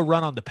can go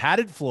run on the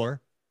padded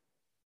floor.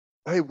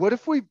 Hey, what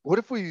if we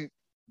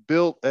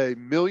built $1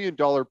 million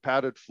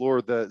padded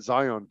floor that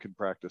Zion can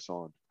practice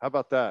on? How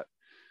about that?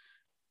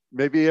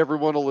 Maybe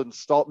everyone will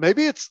install.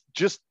 Maybe it's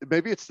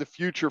the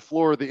future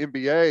floor of the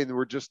NBA, and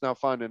we're just now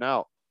finding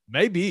out.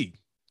 Maybe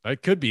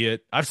that could be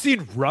it. I've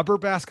seen rubber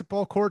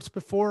basketball courts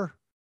before.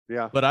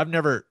 Yeah, but I've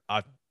never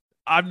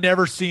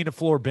seen a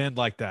floor bend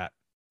like that.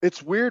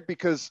 It's weird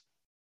because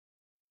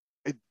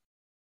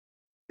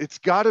it's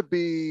got to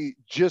be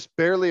just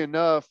barely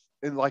enough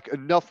and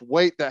enough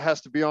weight that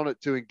has to be on it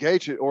to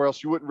engage it, or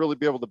else you wouldn't really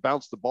be able to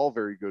bounce the ball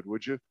very good,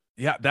 would you?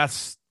 Yeah,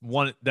 that's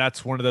one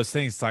of those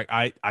things.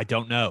 I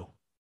don't know.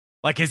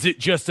 Is it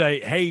just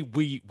hey,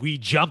 we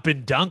jump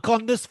and dunk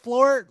on this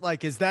floor?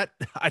 Is that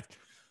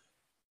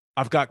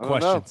I've got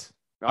questions.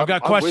 I've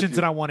got questions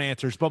and I want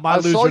answers. But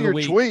I saw your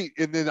tweet,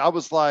 and then I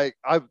was like,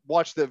 I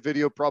watched that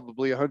video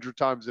probably 100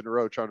 times in a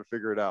row trying to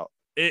figure it out.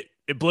 It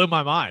blew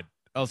my mind.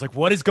 I was like,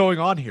 what is going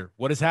on here?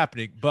 What is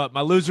happening? But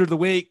my loser of the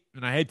week,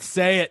 and I hate to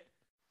say it,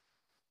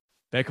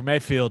 Baker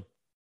Mayfield.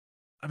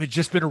 I mean,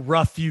 just been a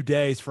rough few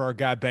days for our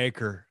guy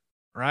Baker,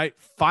 right?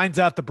 Finds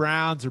out the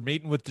Browns are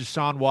meeting with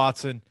Deshaun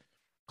Watson.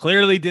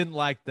 Clearly didn't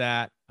like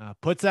that.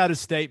 Puts out a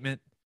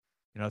statement.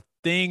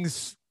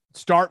 Things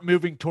start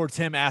moving towards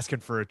him asking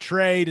for a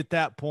trade at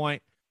that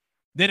point.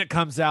 Then it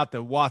comes out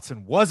that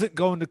Watson wasn't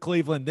going to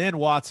Cleveland. Then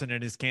Watson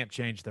and his camp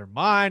changed their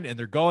mind, and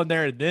they're going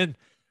there. And then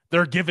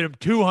they're giving him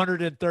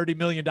 $230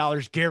 million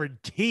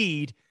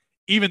guaranteed,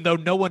 even though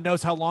no one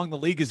knows how long the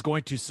league is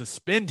going to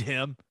suspend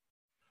him.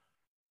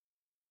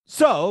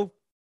 So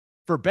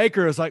for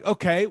Baker, it's like,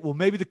 okay, well,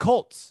 maybe the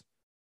Colts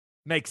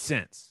make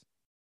sense,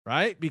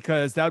 right?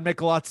 Because that would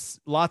make lots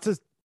of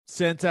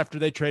sense after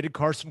they traded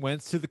Carson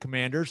Wentz to the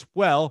Commanders.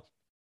 Well,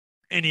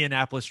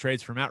 Indianapolis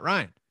trades for Matt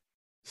Ryan.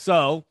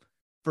 So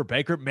for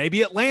Baker,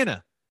 maybe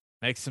Atlanta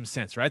makes some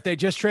sense, right? They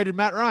just traded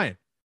Matt Ryan.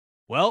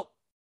 Well,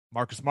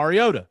 Marcus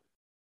Mariota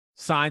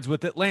signs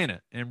with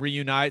Atlanta and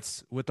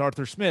reunites with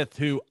Arthur Smith,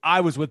 who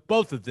I was with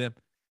both of them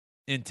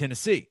in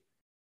Tennessee.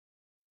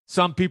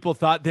 Some people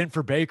thought then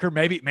for Baker,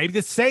 maybe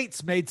the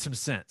Saints made some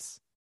sense.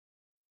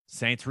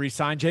 Saints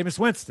re-signed Jameis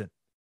Winston.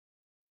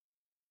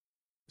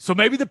 So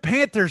maybe the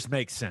Panthers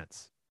make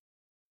sense.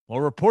 Well,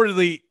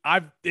 reportedly,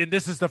 and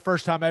this is the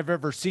first time I've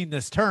ever seen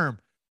this term,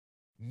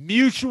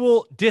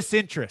 mutual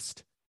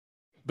disinterest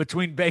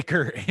between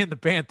Baker and the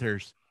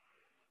Panthers.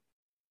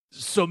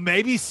 So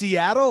maybe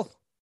Seattle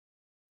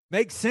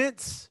makes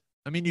sense.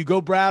 I mean, you go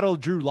battle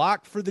Drew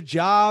Lock for the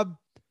job.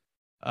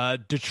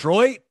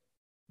 Detroit,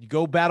 you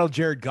go battle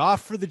Jared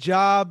Goff for the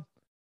job.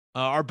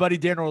 Our buddy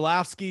Dan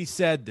Orlovsky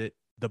said that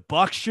the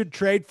Bucs should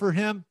trade for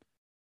him.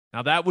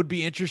 Now, that would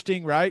be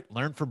interesting, right?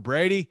 Learn from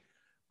Brady.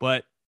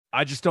 But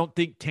I just don't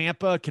think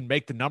Tampa can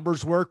make the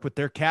numbers work with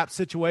their cap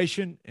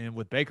situation and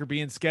with Baker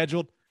being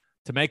scheduled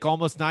to make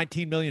almost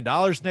 $19 million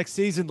next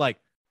season. Like,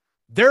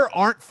 there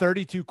aren't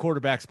 32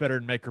 quarterbacks better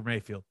than Baker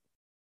Mayfield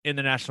in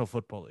the National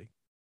Football League.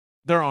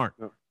 There aren't.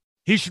 No.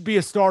 He should be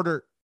a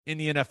starter in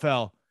the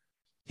NFL.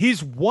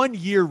 He's 1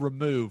 year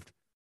removed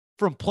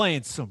from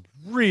playing some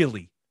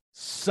really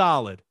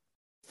solid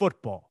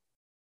football.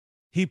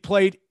 He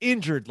played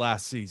injured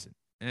last season.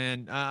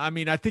 And,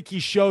 I think he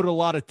showed a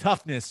lot of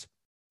toughness,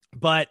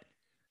 but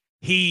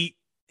he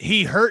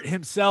hurt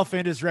himself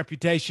and his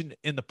reputation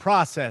in the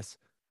process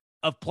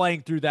of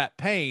playing through that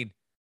pain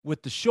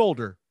with the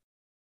shoulder.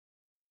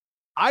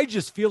 I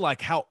just feel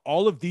like how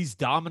all of these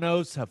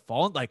dominoes have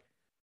fallen. Like,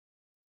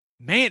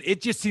 man, it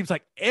just seems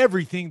like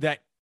everything that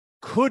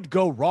could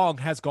go wrong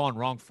has gone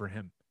wrong for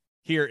him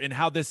here and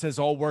how this has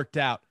all worked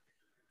out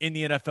in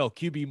the NFL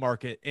QB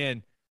market.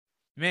 And,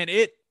 man,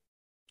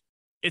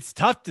 it's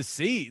tough to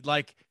see.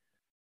 Like,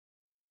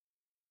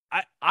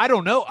 I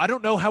don't know. I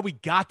don't know how we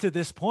got to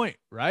this point,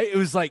 right? It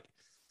was like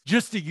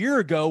just a year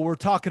ago, we're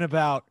talking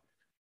about,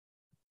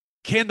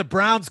 can the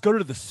Browns go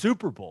to the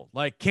Super Bowl?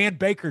 Like, can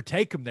Baker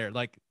take them there?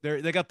 Like,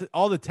 they got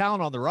all the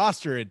talent on the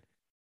roster, and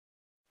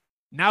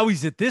now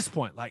he's at this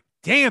point. Like,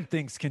 damn,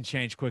 things can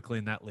change quickly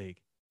in that league.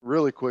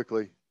 Really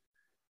quickly.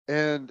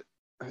 And,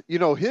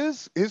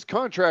 his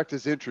contract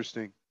is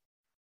interesting.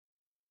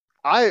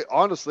 I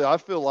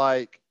feel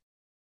like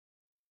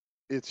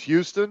it's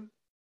Houston,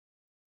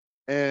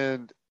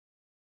 and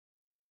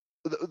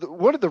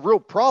one of the real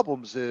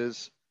problems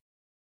is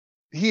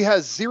he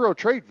has zero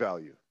trade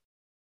value.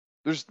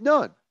 There's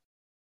none.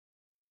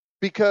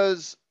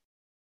 Because,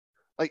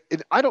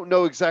 and I don't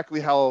know exactly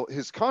how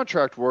his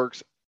contract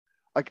works.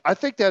 Like, I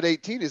think that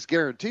 18 is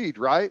guaranteed,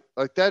 right?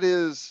 Like, that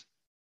is,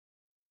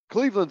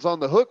 Cleveland's on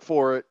the hook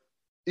for it,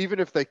 even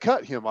if they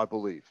cut him, I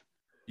believe.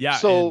 Yeah.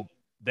 So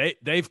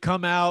they've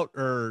come out,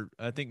 or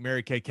I think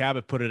Mary Kay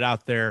Cabot put it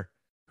out there,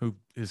 who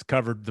has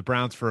covered the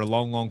Browns for a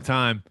long, long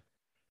time.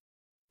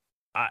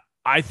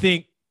 I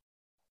think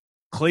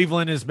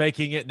Cleveland is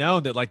making it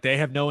known that, like, they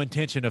have no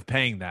intention of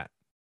paying that.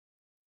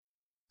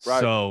 Right.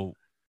 So,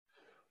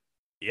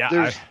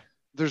 yeah.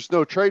 There's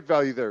no trade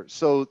value there.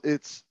 So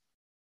it's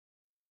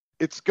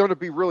going to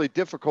be really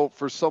difficult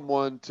for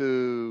someone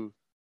to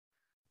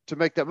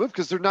make that move,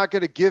 because they're not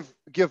going to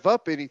give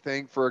up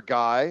anything for a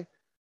guy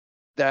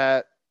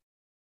that,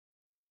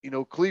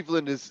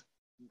 Cleveland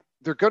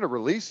they're going to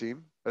release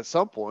him at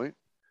some point.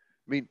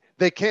 I mean,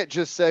 they can't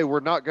just say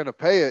we're not going to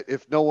pay it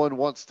if no one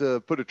wants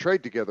to put a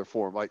trade together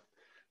for him. Like,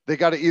 they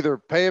got to either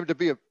pay him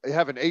to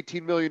have an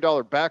 $18 million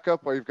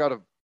backup, or you've got a,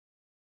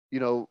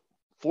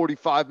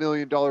 $45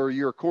 million a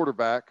year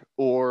quarterback,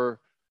 or,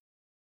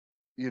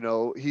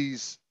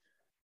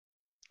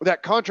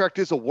 that contract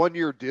is a 1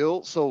 year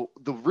deal. So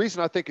the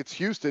reason I think it's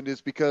Houston is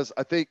because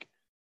I think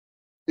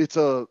it's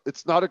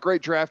not a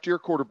great draft year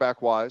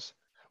quarterback wise,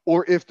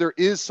 or if there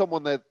is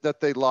someone that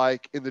they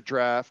like in the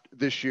draft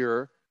this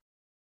year,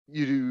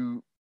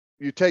 you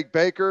take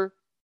Baker,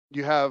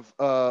 you have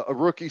a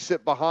rookie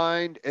sit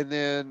behind, and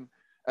then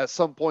at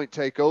some point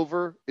take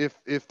over if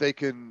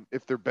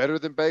they're better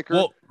than Baker.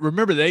 Well,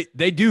 remember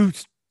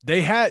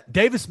they had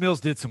Davis Mills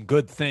did some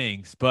good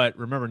things, but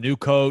remember, new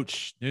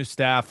coach, new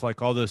staff,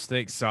 like all those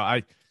things. So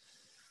I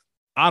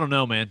don't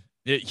know, man.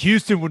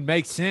 Houston would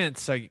make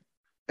sense.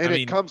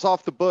 It comes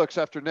off the books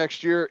after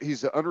next year.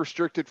 He's an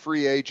unrestricted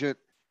free agent.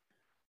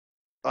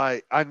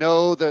 I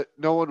know that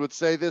no one would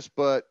say this,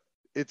 but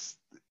it's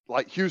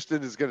like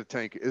Houston is going to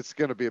tank. It's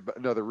going to be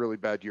another really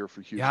bad year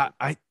for Houston. Yeah,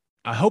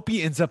 I hope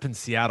he ends up in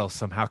Seattle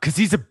somehow, because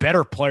he's a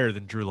better player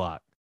than Drew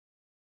Lock.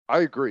 I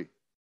agree.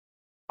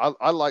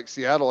 I like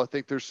Seattle. I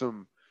think there's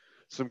some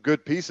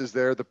good pieces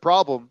there. The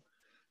problem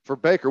for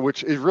Baker,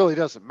 which it really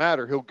doesn't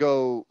matter, he'll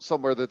go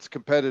somewhere that's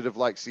competitive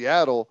like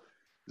Seattle,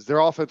 is their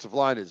offensive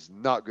line is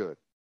not good.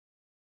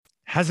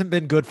 Hasn't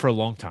been good for a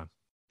long time.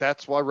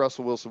 That's why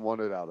Russell Wilson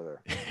wanted out of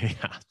there.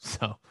 Yeah.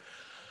 So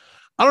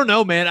I don't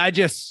know, man.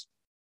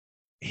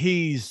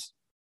 He's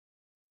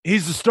a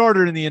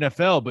starter in the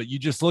NFL, but you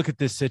just look at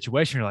this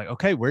situation, you're like,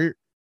 okay,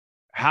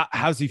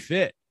 how's he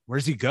fit?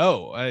 Where's he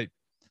go? I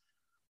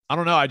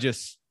don't know.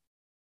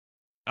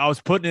 I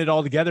was putting it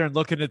all together and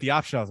looking at the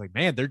option. I was like,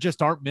 man, there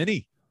just aren't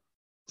many.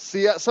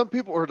 Some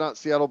people are not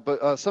Seattle,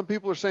 but some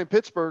people are saying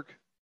Pittsburgh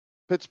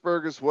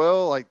as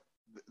well. Like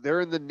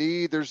they're in the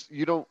need.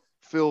 You don't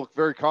feel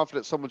very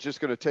confident someone's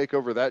just going to take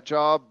over that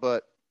job,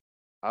 but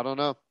I don't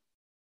know.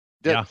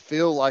 Doesn't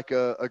feel like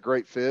a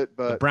great fit,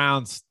 but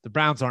the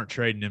Browns aren't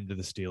trading him to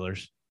the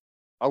Steelers.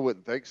 I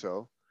wouldn't think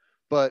so,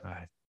 but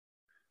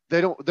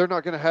they're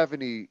not going to have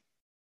any.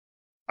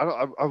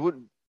 I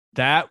wouldn't.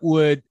 That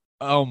would,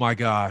 oh my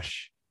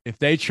gosh. If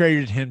they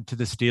traded him to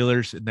the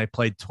Steelers and they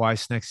played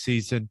twice next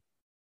season,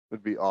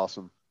 it'd be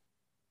awesome.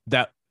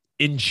 That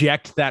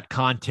inject that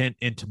content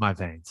into my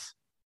veins.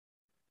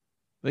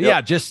 But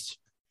yeah, just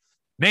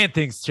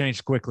things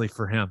changed quickly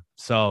for him.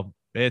 So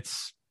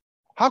it's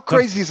how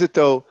crazy is it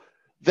though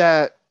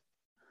that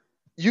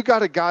you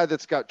got a guy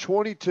that's got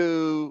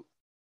 22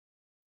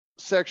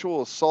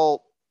 sexual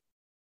assault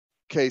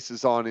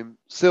cases on him,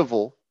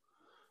 civil.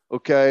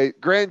 Okay.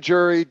 Grand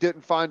jury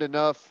didn't find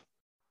enough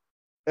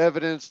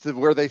evidence to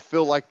where they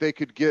feel like they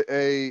could get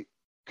a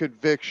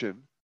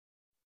conviction.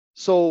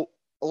 So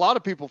a lot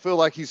of people feel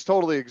like he's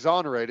totally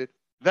exonerated.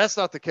 That's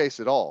not the case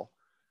at all.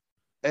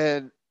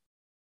 And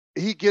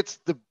he gets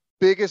the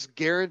biggest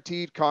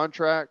guaranteed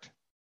contract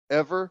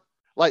ever.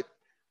 Like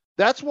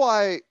that's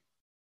why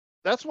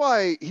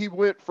he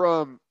went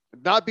from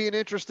not being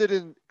interested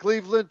in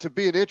Cleveland to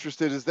being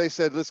interested, as they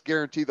said, let's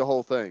guarantee the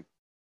whole thing.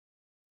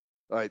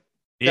 Like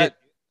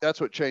that's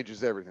what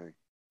changes everything.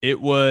 It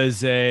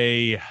was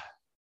an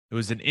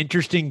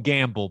interesting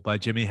gamble by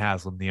Jimmy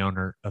Haslam, the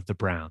owner of the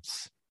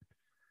Browns.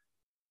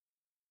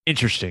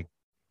 Interesting.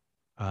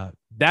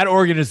 That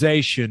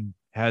organization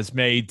has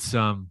made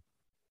some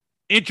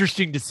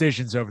interesting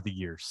decisions over the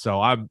years, so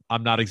I'm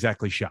not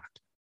exactly shocked.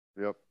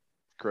 Yep,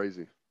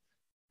 crazy.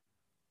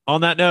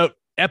 On that note,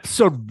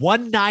 episode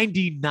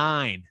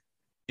 199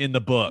 in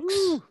the books.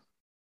 Woo.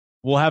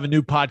 We'll have a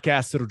new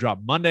podcast that'll drop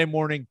Monday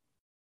morning.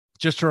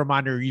 Just a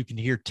reminder, you can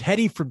hear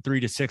Teddy from 3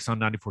 to 6 on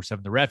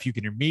 94.7 The Ref. You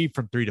can hear me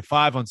from 3 to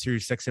 5 on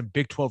Sirius XM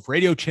Big 12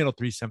 Radio Channel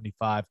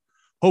 375.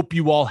 Hope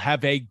you all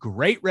have a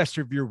great rest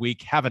of your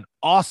week. Have an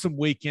awesome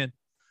weekend.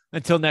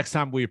 Until next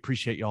time, we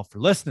appreciate y'all for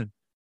listening.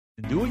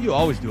 And do what you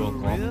always do,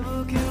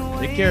 Oklahoma.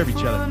 Take care of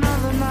each other.